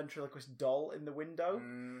gremlin and a ventriloquist doll in the window.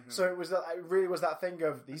 Mm-hmm. So it really was that thing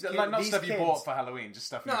of these kids. Not stuff you bought for Halloween, just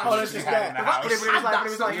stuff you just had in the house. But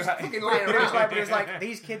it was like,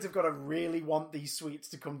 these kids have got to really want these sweets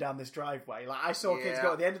to come down this driveway. Like, I saw kids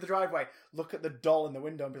go at the end of the driveway, look at the doll in the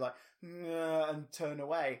window and be like, nah, and turn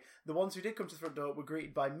away. The ones who did come to the front door were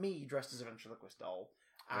greeted by me dressed as a ventriloquist doll.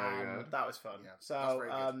 And that was fun. Yeah, so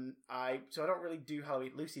I don't really do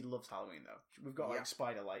Halloween. Lucy loves Halloween though. We've got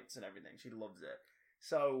spider lights and everything. She loves it.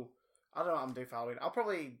 So I don't know what I'm doing for Halloween. I'll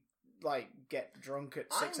probably get drunk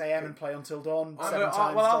at 6 a.m. and play until dawn 7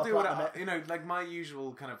 times. Well, I'll do what my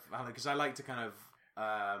usual kind of Halloween, because I like to kind of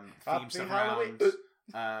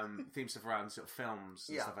theme stuff around sort of films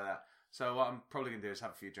and stuff like that. So what I'm probably gonna do is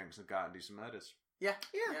have a few drinks and go out and do some murders. Yeah.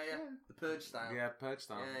 The Purge style. Yeah, Purge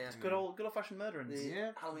style. Yeah. It's good old fashioned murdering.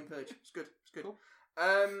 Yeah. Halloween Purge. It's good. Cool.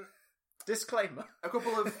 Disclaimer. A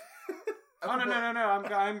couple of. No. I'm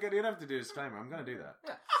gonna. You don't have to do a disclaimer. I'm gonna do that.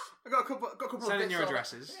 Yeah. I got a couple. Send in your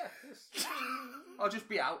addresses. Yeah. I'll just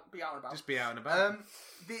be out and about. Just be out and about.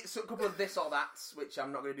 So a couple of this or that's, which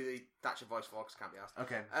I'm not going to do the Thatcher voice for because I can't be asked.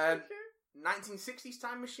 Okay. 1960s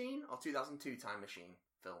Time Machine or 2002 Time Machine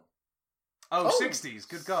film. Oh, 60s.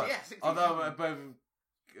 Good God. Yeah, 60s. Although,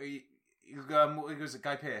 it was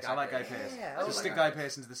Guy Pearce. I like Guy Pearce. Yeah, just stick Guy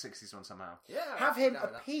Pearce into the 60s one somehow. Yeah. Have him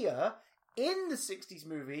appear in the 60s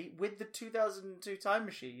movie with the 2002 Time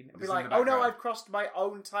Machine and be like, oh no, I've crossed my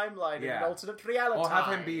own timeline in an alternate reality. Or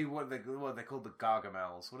have him be what they call the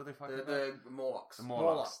Gargamels. What are they fucking called? The Morlocks. The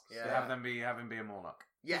Morlocks. Yeah. Have him be a Morlock.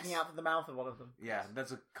 Yes. Sticking out of the mouth of one of them. Yeah,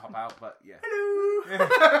 that's a cop-out, but yeah. Hello!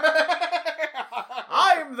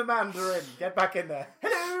 I'm the Mandarin. Get back in there.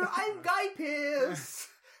 Hello, I'm Guy Pearce.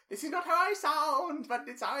 This is not how I sound, but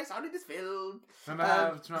it's how I sound in this film. Remember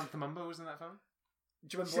how Samantha Mumba was in that film?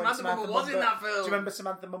 Do you remember Samantha Mumba was in that film? Do you remember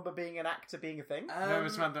Samantha Mumba being an actor, being a thing? Remember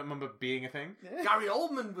Samantha Mumba being a thing? Yeah. Gary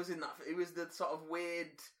Oldman was in that. It was the sort of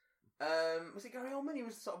weird. Was it Gary Oldman? He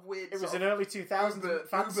was sort of weird. It was an early 2000s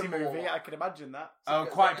fantasy movie. I could imagine that. Oh,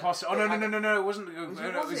 quite possible. Oh no! It wasn't. It was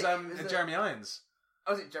Jeremy Irons.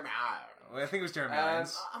 Oh, was it Jeremy Irons? I think it was Jeremy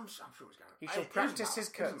Irons. I'm sure it was Jeremy. He shall practice his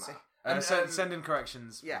courtesy. Send in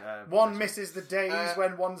corrections. One misses the days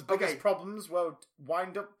when one's biggest problems will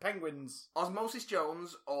wind up penguins. Osmosis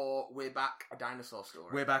Jones or We're Back, A Dinosaur Story?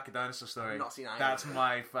 We're Back, A Dinosaur Story. I've not seen either. That's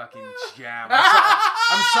my fucking jam.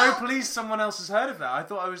 I'm so pleased someone else has heard of that. I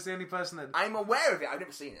thought I was the only person that... I'm aware of it. I've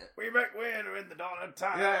never seen it. We make winter in the dawn of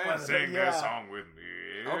time. Sing this song with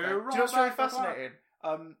me. Okay. Do you know what's really fascinating?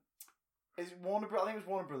 Is Warner Brothers? I think it was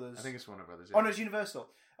Warner Brothers. I think it's Warner Brothers. Yeah. Oh no, it's Universal.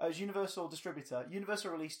 It's Universal distributor. Universal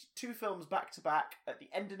released 2 films back to back at the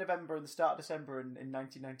end of November and the start of December in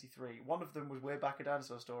 1993. One of them was We're Back, A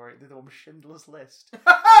Dinosaur Story. The other one was Schindler's List.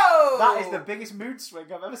 Oh! That is the biggest mood swing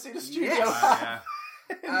I've ever seen a studio have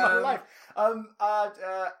in my life. I'm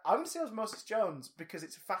going to say Osmosis Jones because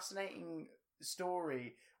it's a fascinating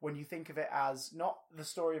story when you think of it as not the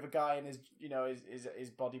story of a guy and his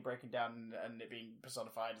body breaking down and it being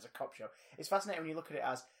personified as a cop show. It's fascinating when you look at it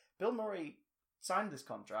as Bill Murray signed this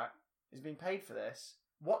contract, is being paid for this.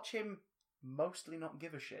 Watch him mostly not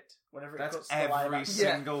give a shit whenever it cuts to the line. Every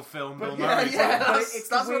single film Bill Murray. That's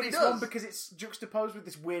the what he weirdest does. one because it's juxtaposed with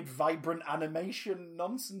this weird, vibrant animation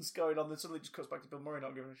nonsense going on. Then suddenly it just cuts back to Bill Murray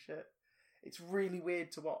not giving a shit. It's really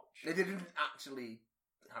weird to watch. They didn't actually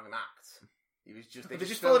have him act. He was just. They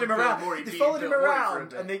just followed him around. They followed him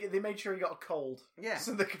around, and they made sure he got a cold. Yeah,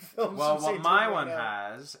 so they could film. Well, some what scenes my with one him,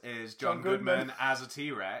 has is John Goodman as a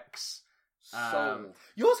T-Rex.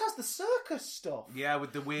 Yours has the circus stuff. Yeah,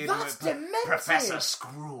 with the weird demented. Professor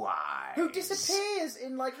Screw-Eye, who disappears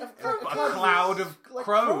in like a cloud of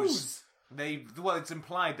crows. It's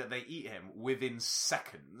implied that they eat him within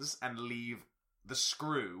seconds and leave the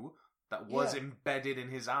screw that was embedded in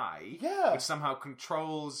his eye, which somehow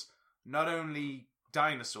controls not only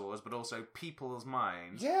dinosaurs but also people's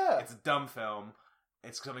minds. Yeah, it's a dumb film.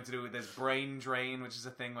 It's something to do with this brain drain, which is a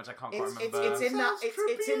thing which I can't quite remember. It's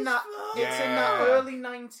in that early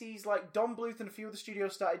 90s. Like Don Bluth and a few of the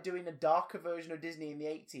studios started doing a darker version of Disney in the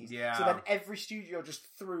 80s. Yeah. So then every studio just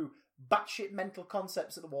threw batshit mental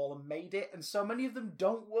concepts at the wall and made it, and so many of them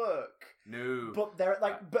don't work. No, but they're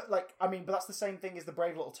but that's the same thing as the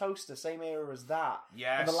Brave Little Toaster, same era as that.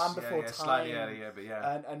 Yes, and the Land Before Time. Slightly,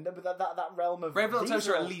 but that realm of Brave Little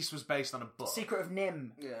Toaster at least was based on a book, Secret of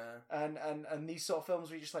Nim. Yeah, and these sort of films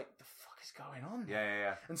where you're just like, the fuck is going on?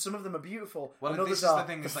 Yeah. And some of them are beautiful. Well, and this is the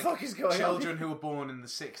thing. It's like children who were born in the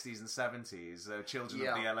 60s and 70s, children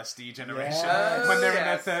of the LSD generation, when they're in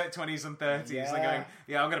their 20s and 30s, they're going,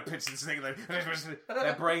 I'm going to pitch this thing.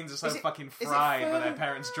 Their brains are so fucking fried by their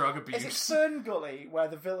parents' drug abuse. Is it Fern Gully, where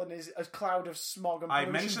the villain is a cloud of smog and pollution?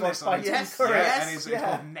 I mentioned this on Tim Curry. and it's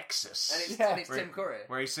called Nexus. And it's Tim Curry.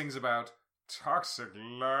 Where he sings about toxic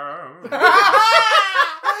love.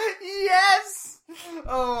 Yes!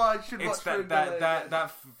 Oh, I should watch Fern Gully.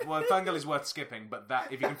 Fern Gully is worth skipping, but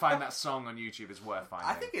that if you can find that song on YouTube, it's worth finding.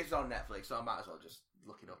 I think it's on Netflix, so I might as well just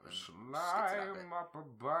look it up and slime up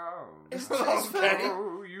above. Is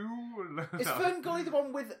Is Fern Gully the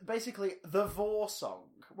one with basically the Vor song,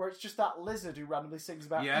 where it's just that lizard who randomly sings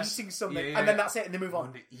about eating something, and then that's it, and they move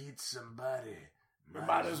on? To eat somebody,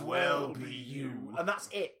 might as well be you, and that's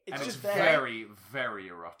it. It's just there. Very, very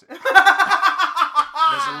erotic.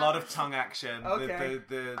 There's a lot of tongue action. Okay.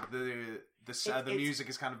 The music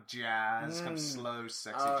is kind of jazz, kind of slow,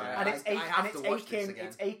 sexy jazz. And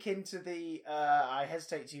it's akin to the I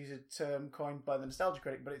hesitate to use a term coined by the Nostalgia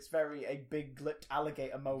Critic, but it's very a big-lipped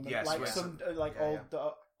alligator moment,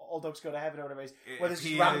 All Dogs Go to Heaven or whatever it is, where there's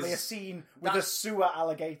just randomly a scene with a sewer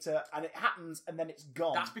alligator, and it happens, and then it's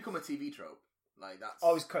gone. That's become a TV trope. Like that's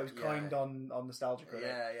it's coined on Nostalgia Critic.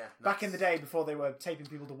 Yeah. Back in the day, before they were taping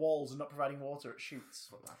people to walls and not providing water at shoots.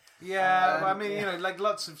 I mean, like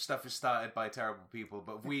lots of stuff is started by terrible people,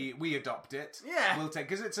 but we adopt it. Yeah, we'll take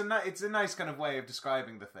because it's a nice kind of way of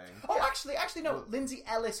describing the thing. Oh, actually, no. Lindsay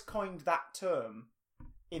Ellis coined that term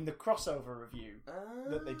in the crossover review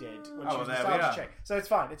that they did when she was Nostalgia Check. So it's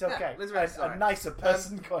fine. It's okay. A nicer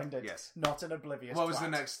person coined it. Yes, not an oblivious. What was the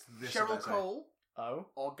next? Cheryl Cole.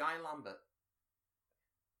 Or Guy Lambert.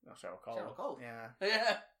 No, Cheryl Cole. Cheryl Cole.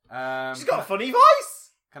 Yeah. She's got a funny voice.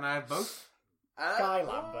 Can I have both? Guy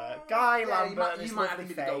Lambert. Guy Lambert. You might have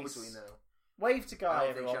to go between though. Wave to Guy. I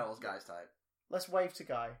don't think Cheryl's Guy's type. Let's wave to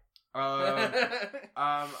Guy. Okay.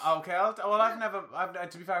 I've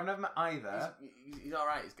never met either. He's all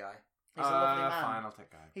right. This guy. He's a lovely man. Fine, I'll take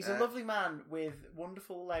Guy. He's a lovely man with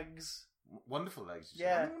wonderful legs. Wonderful legs.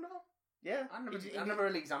 Yeah. Yeah. I've never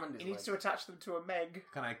really examined his He needs to attach them to a Meg.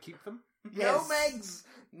 Can I keep them? Yes. No Megs,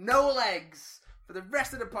 no legs for the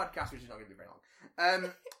rest of the podcast, which is not going to be very long.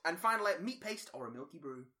 And finally, meat paste or a milky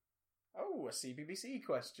brew? Oh, a CBBC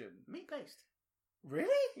question. Meat paste. Really?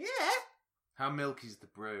 Yeah. How milky's the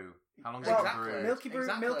brew? How long's Well, the brew?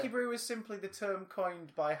 Milky Brew is simply the term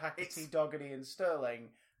coined by Hackerty, Doggedy, and Sterling.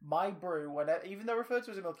 My brew, even though referred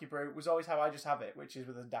to as a Milky Brew, was always how I just have it, which is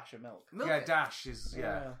with a dash of milk. Yeah, dash is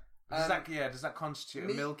Does that constitute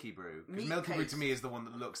a Milky Brew? Because Milky Brew to me is the one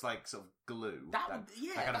that looks like sort of glue. That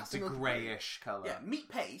kind of the greyish colour. Yeah, meat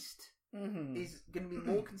paste is going to be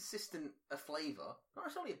more consistent a flavour, not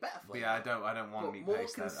necessarily a better flavour. Yeah, I don't want meat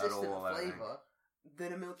paste at all. More consistent flavour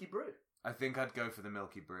than a Milky Brew. I think I'd go for the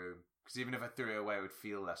Milky Brew because even if I threw it away, it would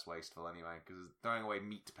feel less wasteful anyway. Because throwing away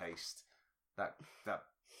meat paste, that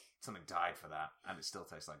something died for that, and it still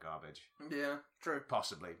tastes like garbage. Yeah, true.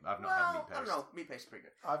 Possibly. I've not had meat paste. I don't know. Meat paste is pretty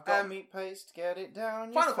good. I've got meat paste. Get it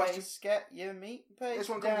down your Final face. question. Get your meat paste This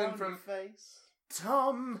one down comes in from your face.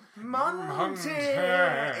 Tom Monty.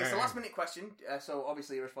 It's a last minute question, so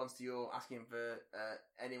obviously a response to your asking for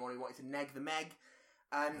anyone who wanted to neg the Meg.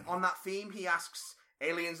 And on that theme, he asks,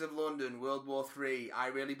 Aliens of London, World War III. I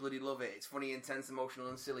really bloody love it. It's funny, intense, emotional,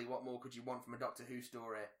 and silly. What more could you want from a Doctor Who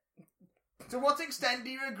story? To what extent do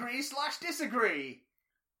you agree/disagree?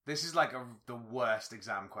 This is like the worst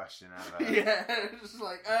exam question ever. Yeah, it's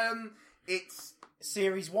like, it's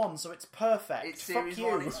Series 1, so it's perfect. It's Series Fuck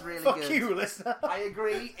you. 1, it's really Fuck good. you, listener. I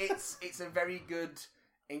agree. It's a very good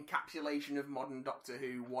encapsulation of modern Doctor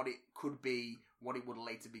Who, what it could be, what it would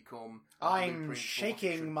later become. I'm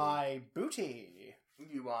shaking my booty.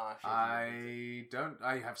 You are. I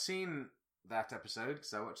have seen that episode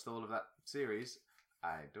because I watched all of that series.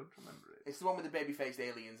 I don't remember it. It's the one with the baby-faced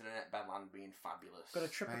aliens and Annette Bedland being fabulous. Got to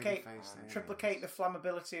triplicate the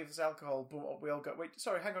flammability of this alcohol. But we all go. Wait,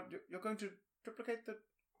 sorry, hang on. You're going to triplicate the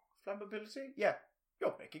flammability? Yeah,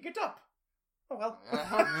 you're making it up. Oh well.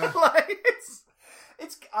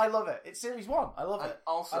 It's. I love it. It's Series 1. I love it.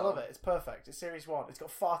 Also, I love it. It's perfect. It's Series 1. It's got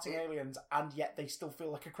farting aliens, and yet they still feel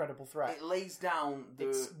like a credible threat. It lays down the.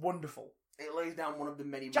 It's wonderful. It lays down one of the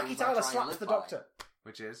many. Jackie Tyler slaps the Doctor.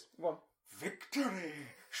 Which is? One. Victory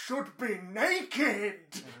should be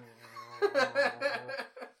naked.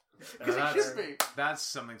 Because it should be. That's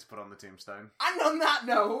something to put on the tombstone. And on that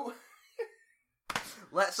note,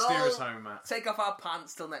 let's steer all us home, Matt. Take off our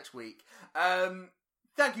pants till next week.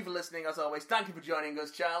 Thank you for listening, as always. Thank you for joining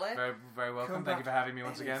us, Charlie. Very, very welcome. Thank you for having me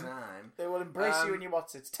once again. They will embrace you in your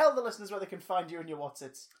Watsits. Tell the listeners where they can find you in your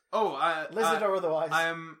Watsits. Lizard or otherwise. I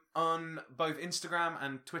am on both Instagram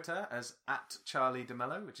and Twitter as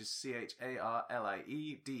 @CharlieDeMello, which is CharlieDemelo.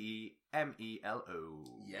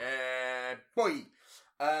 Yeah, boy.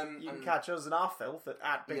 You can catch us in our filth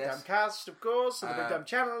at Big Damn Cast, of course, and the Big Damn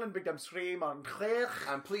Channel and Big Damn Stream on Twitter.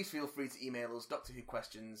 And please feel free to email us Doctor Who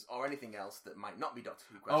questions or anything else that might not be Doctor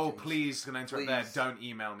Who questions. Oh, please, can I interrupt there? Don't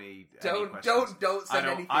email me. Don't send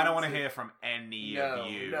anything. I don't want to hear from any of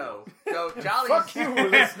you. No. Charlie. Fuck you,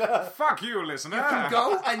 listener. Fuck you, listener. You can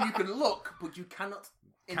go and you can look, but you cannot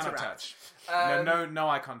interact. Cannot touch. No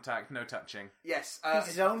eye contact, no touching. Yes. It's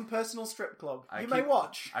his own personal strip club. You may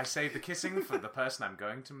watch. I save the kissing for the person I'm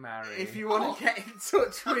going to marry. If you want to get in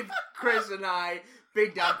touch with Chris and I,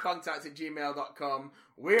 bigdadcontact@gmail.com.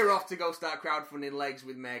 We're off to go start crowdfunding Legs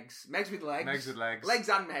with Megs. Megs with Legs. Megs with Legs. Legs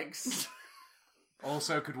and Megs.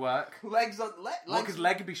 Also could work. Legs on... What could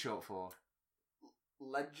leg be short for?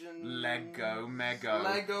 Legend... Lego, Mego.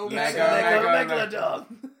 Lego, Megalodon.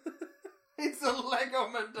 It's a Lego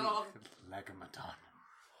Madon. Lego Madon.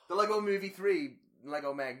 The Lego Movie 3,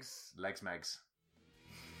 Lego Megs. Legs Megs.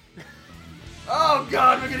 Oh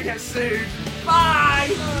God, we're gonna get sued. Bye!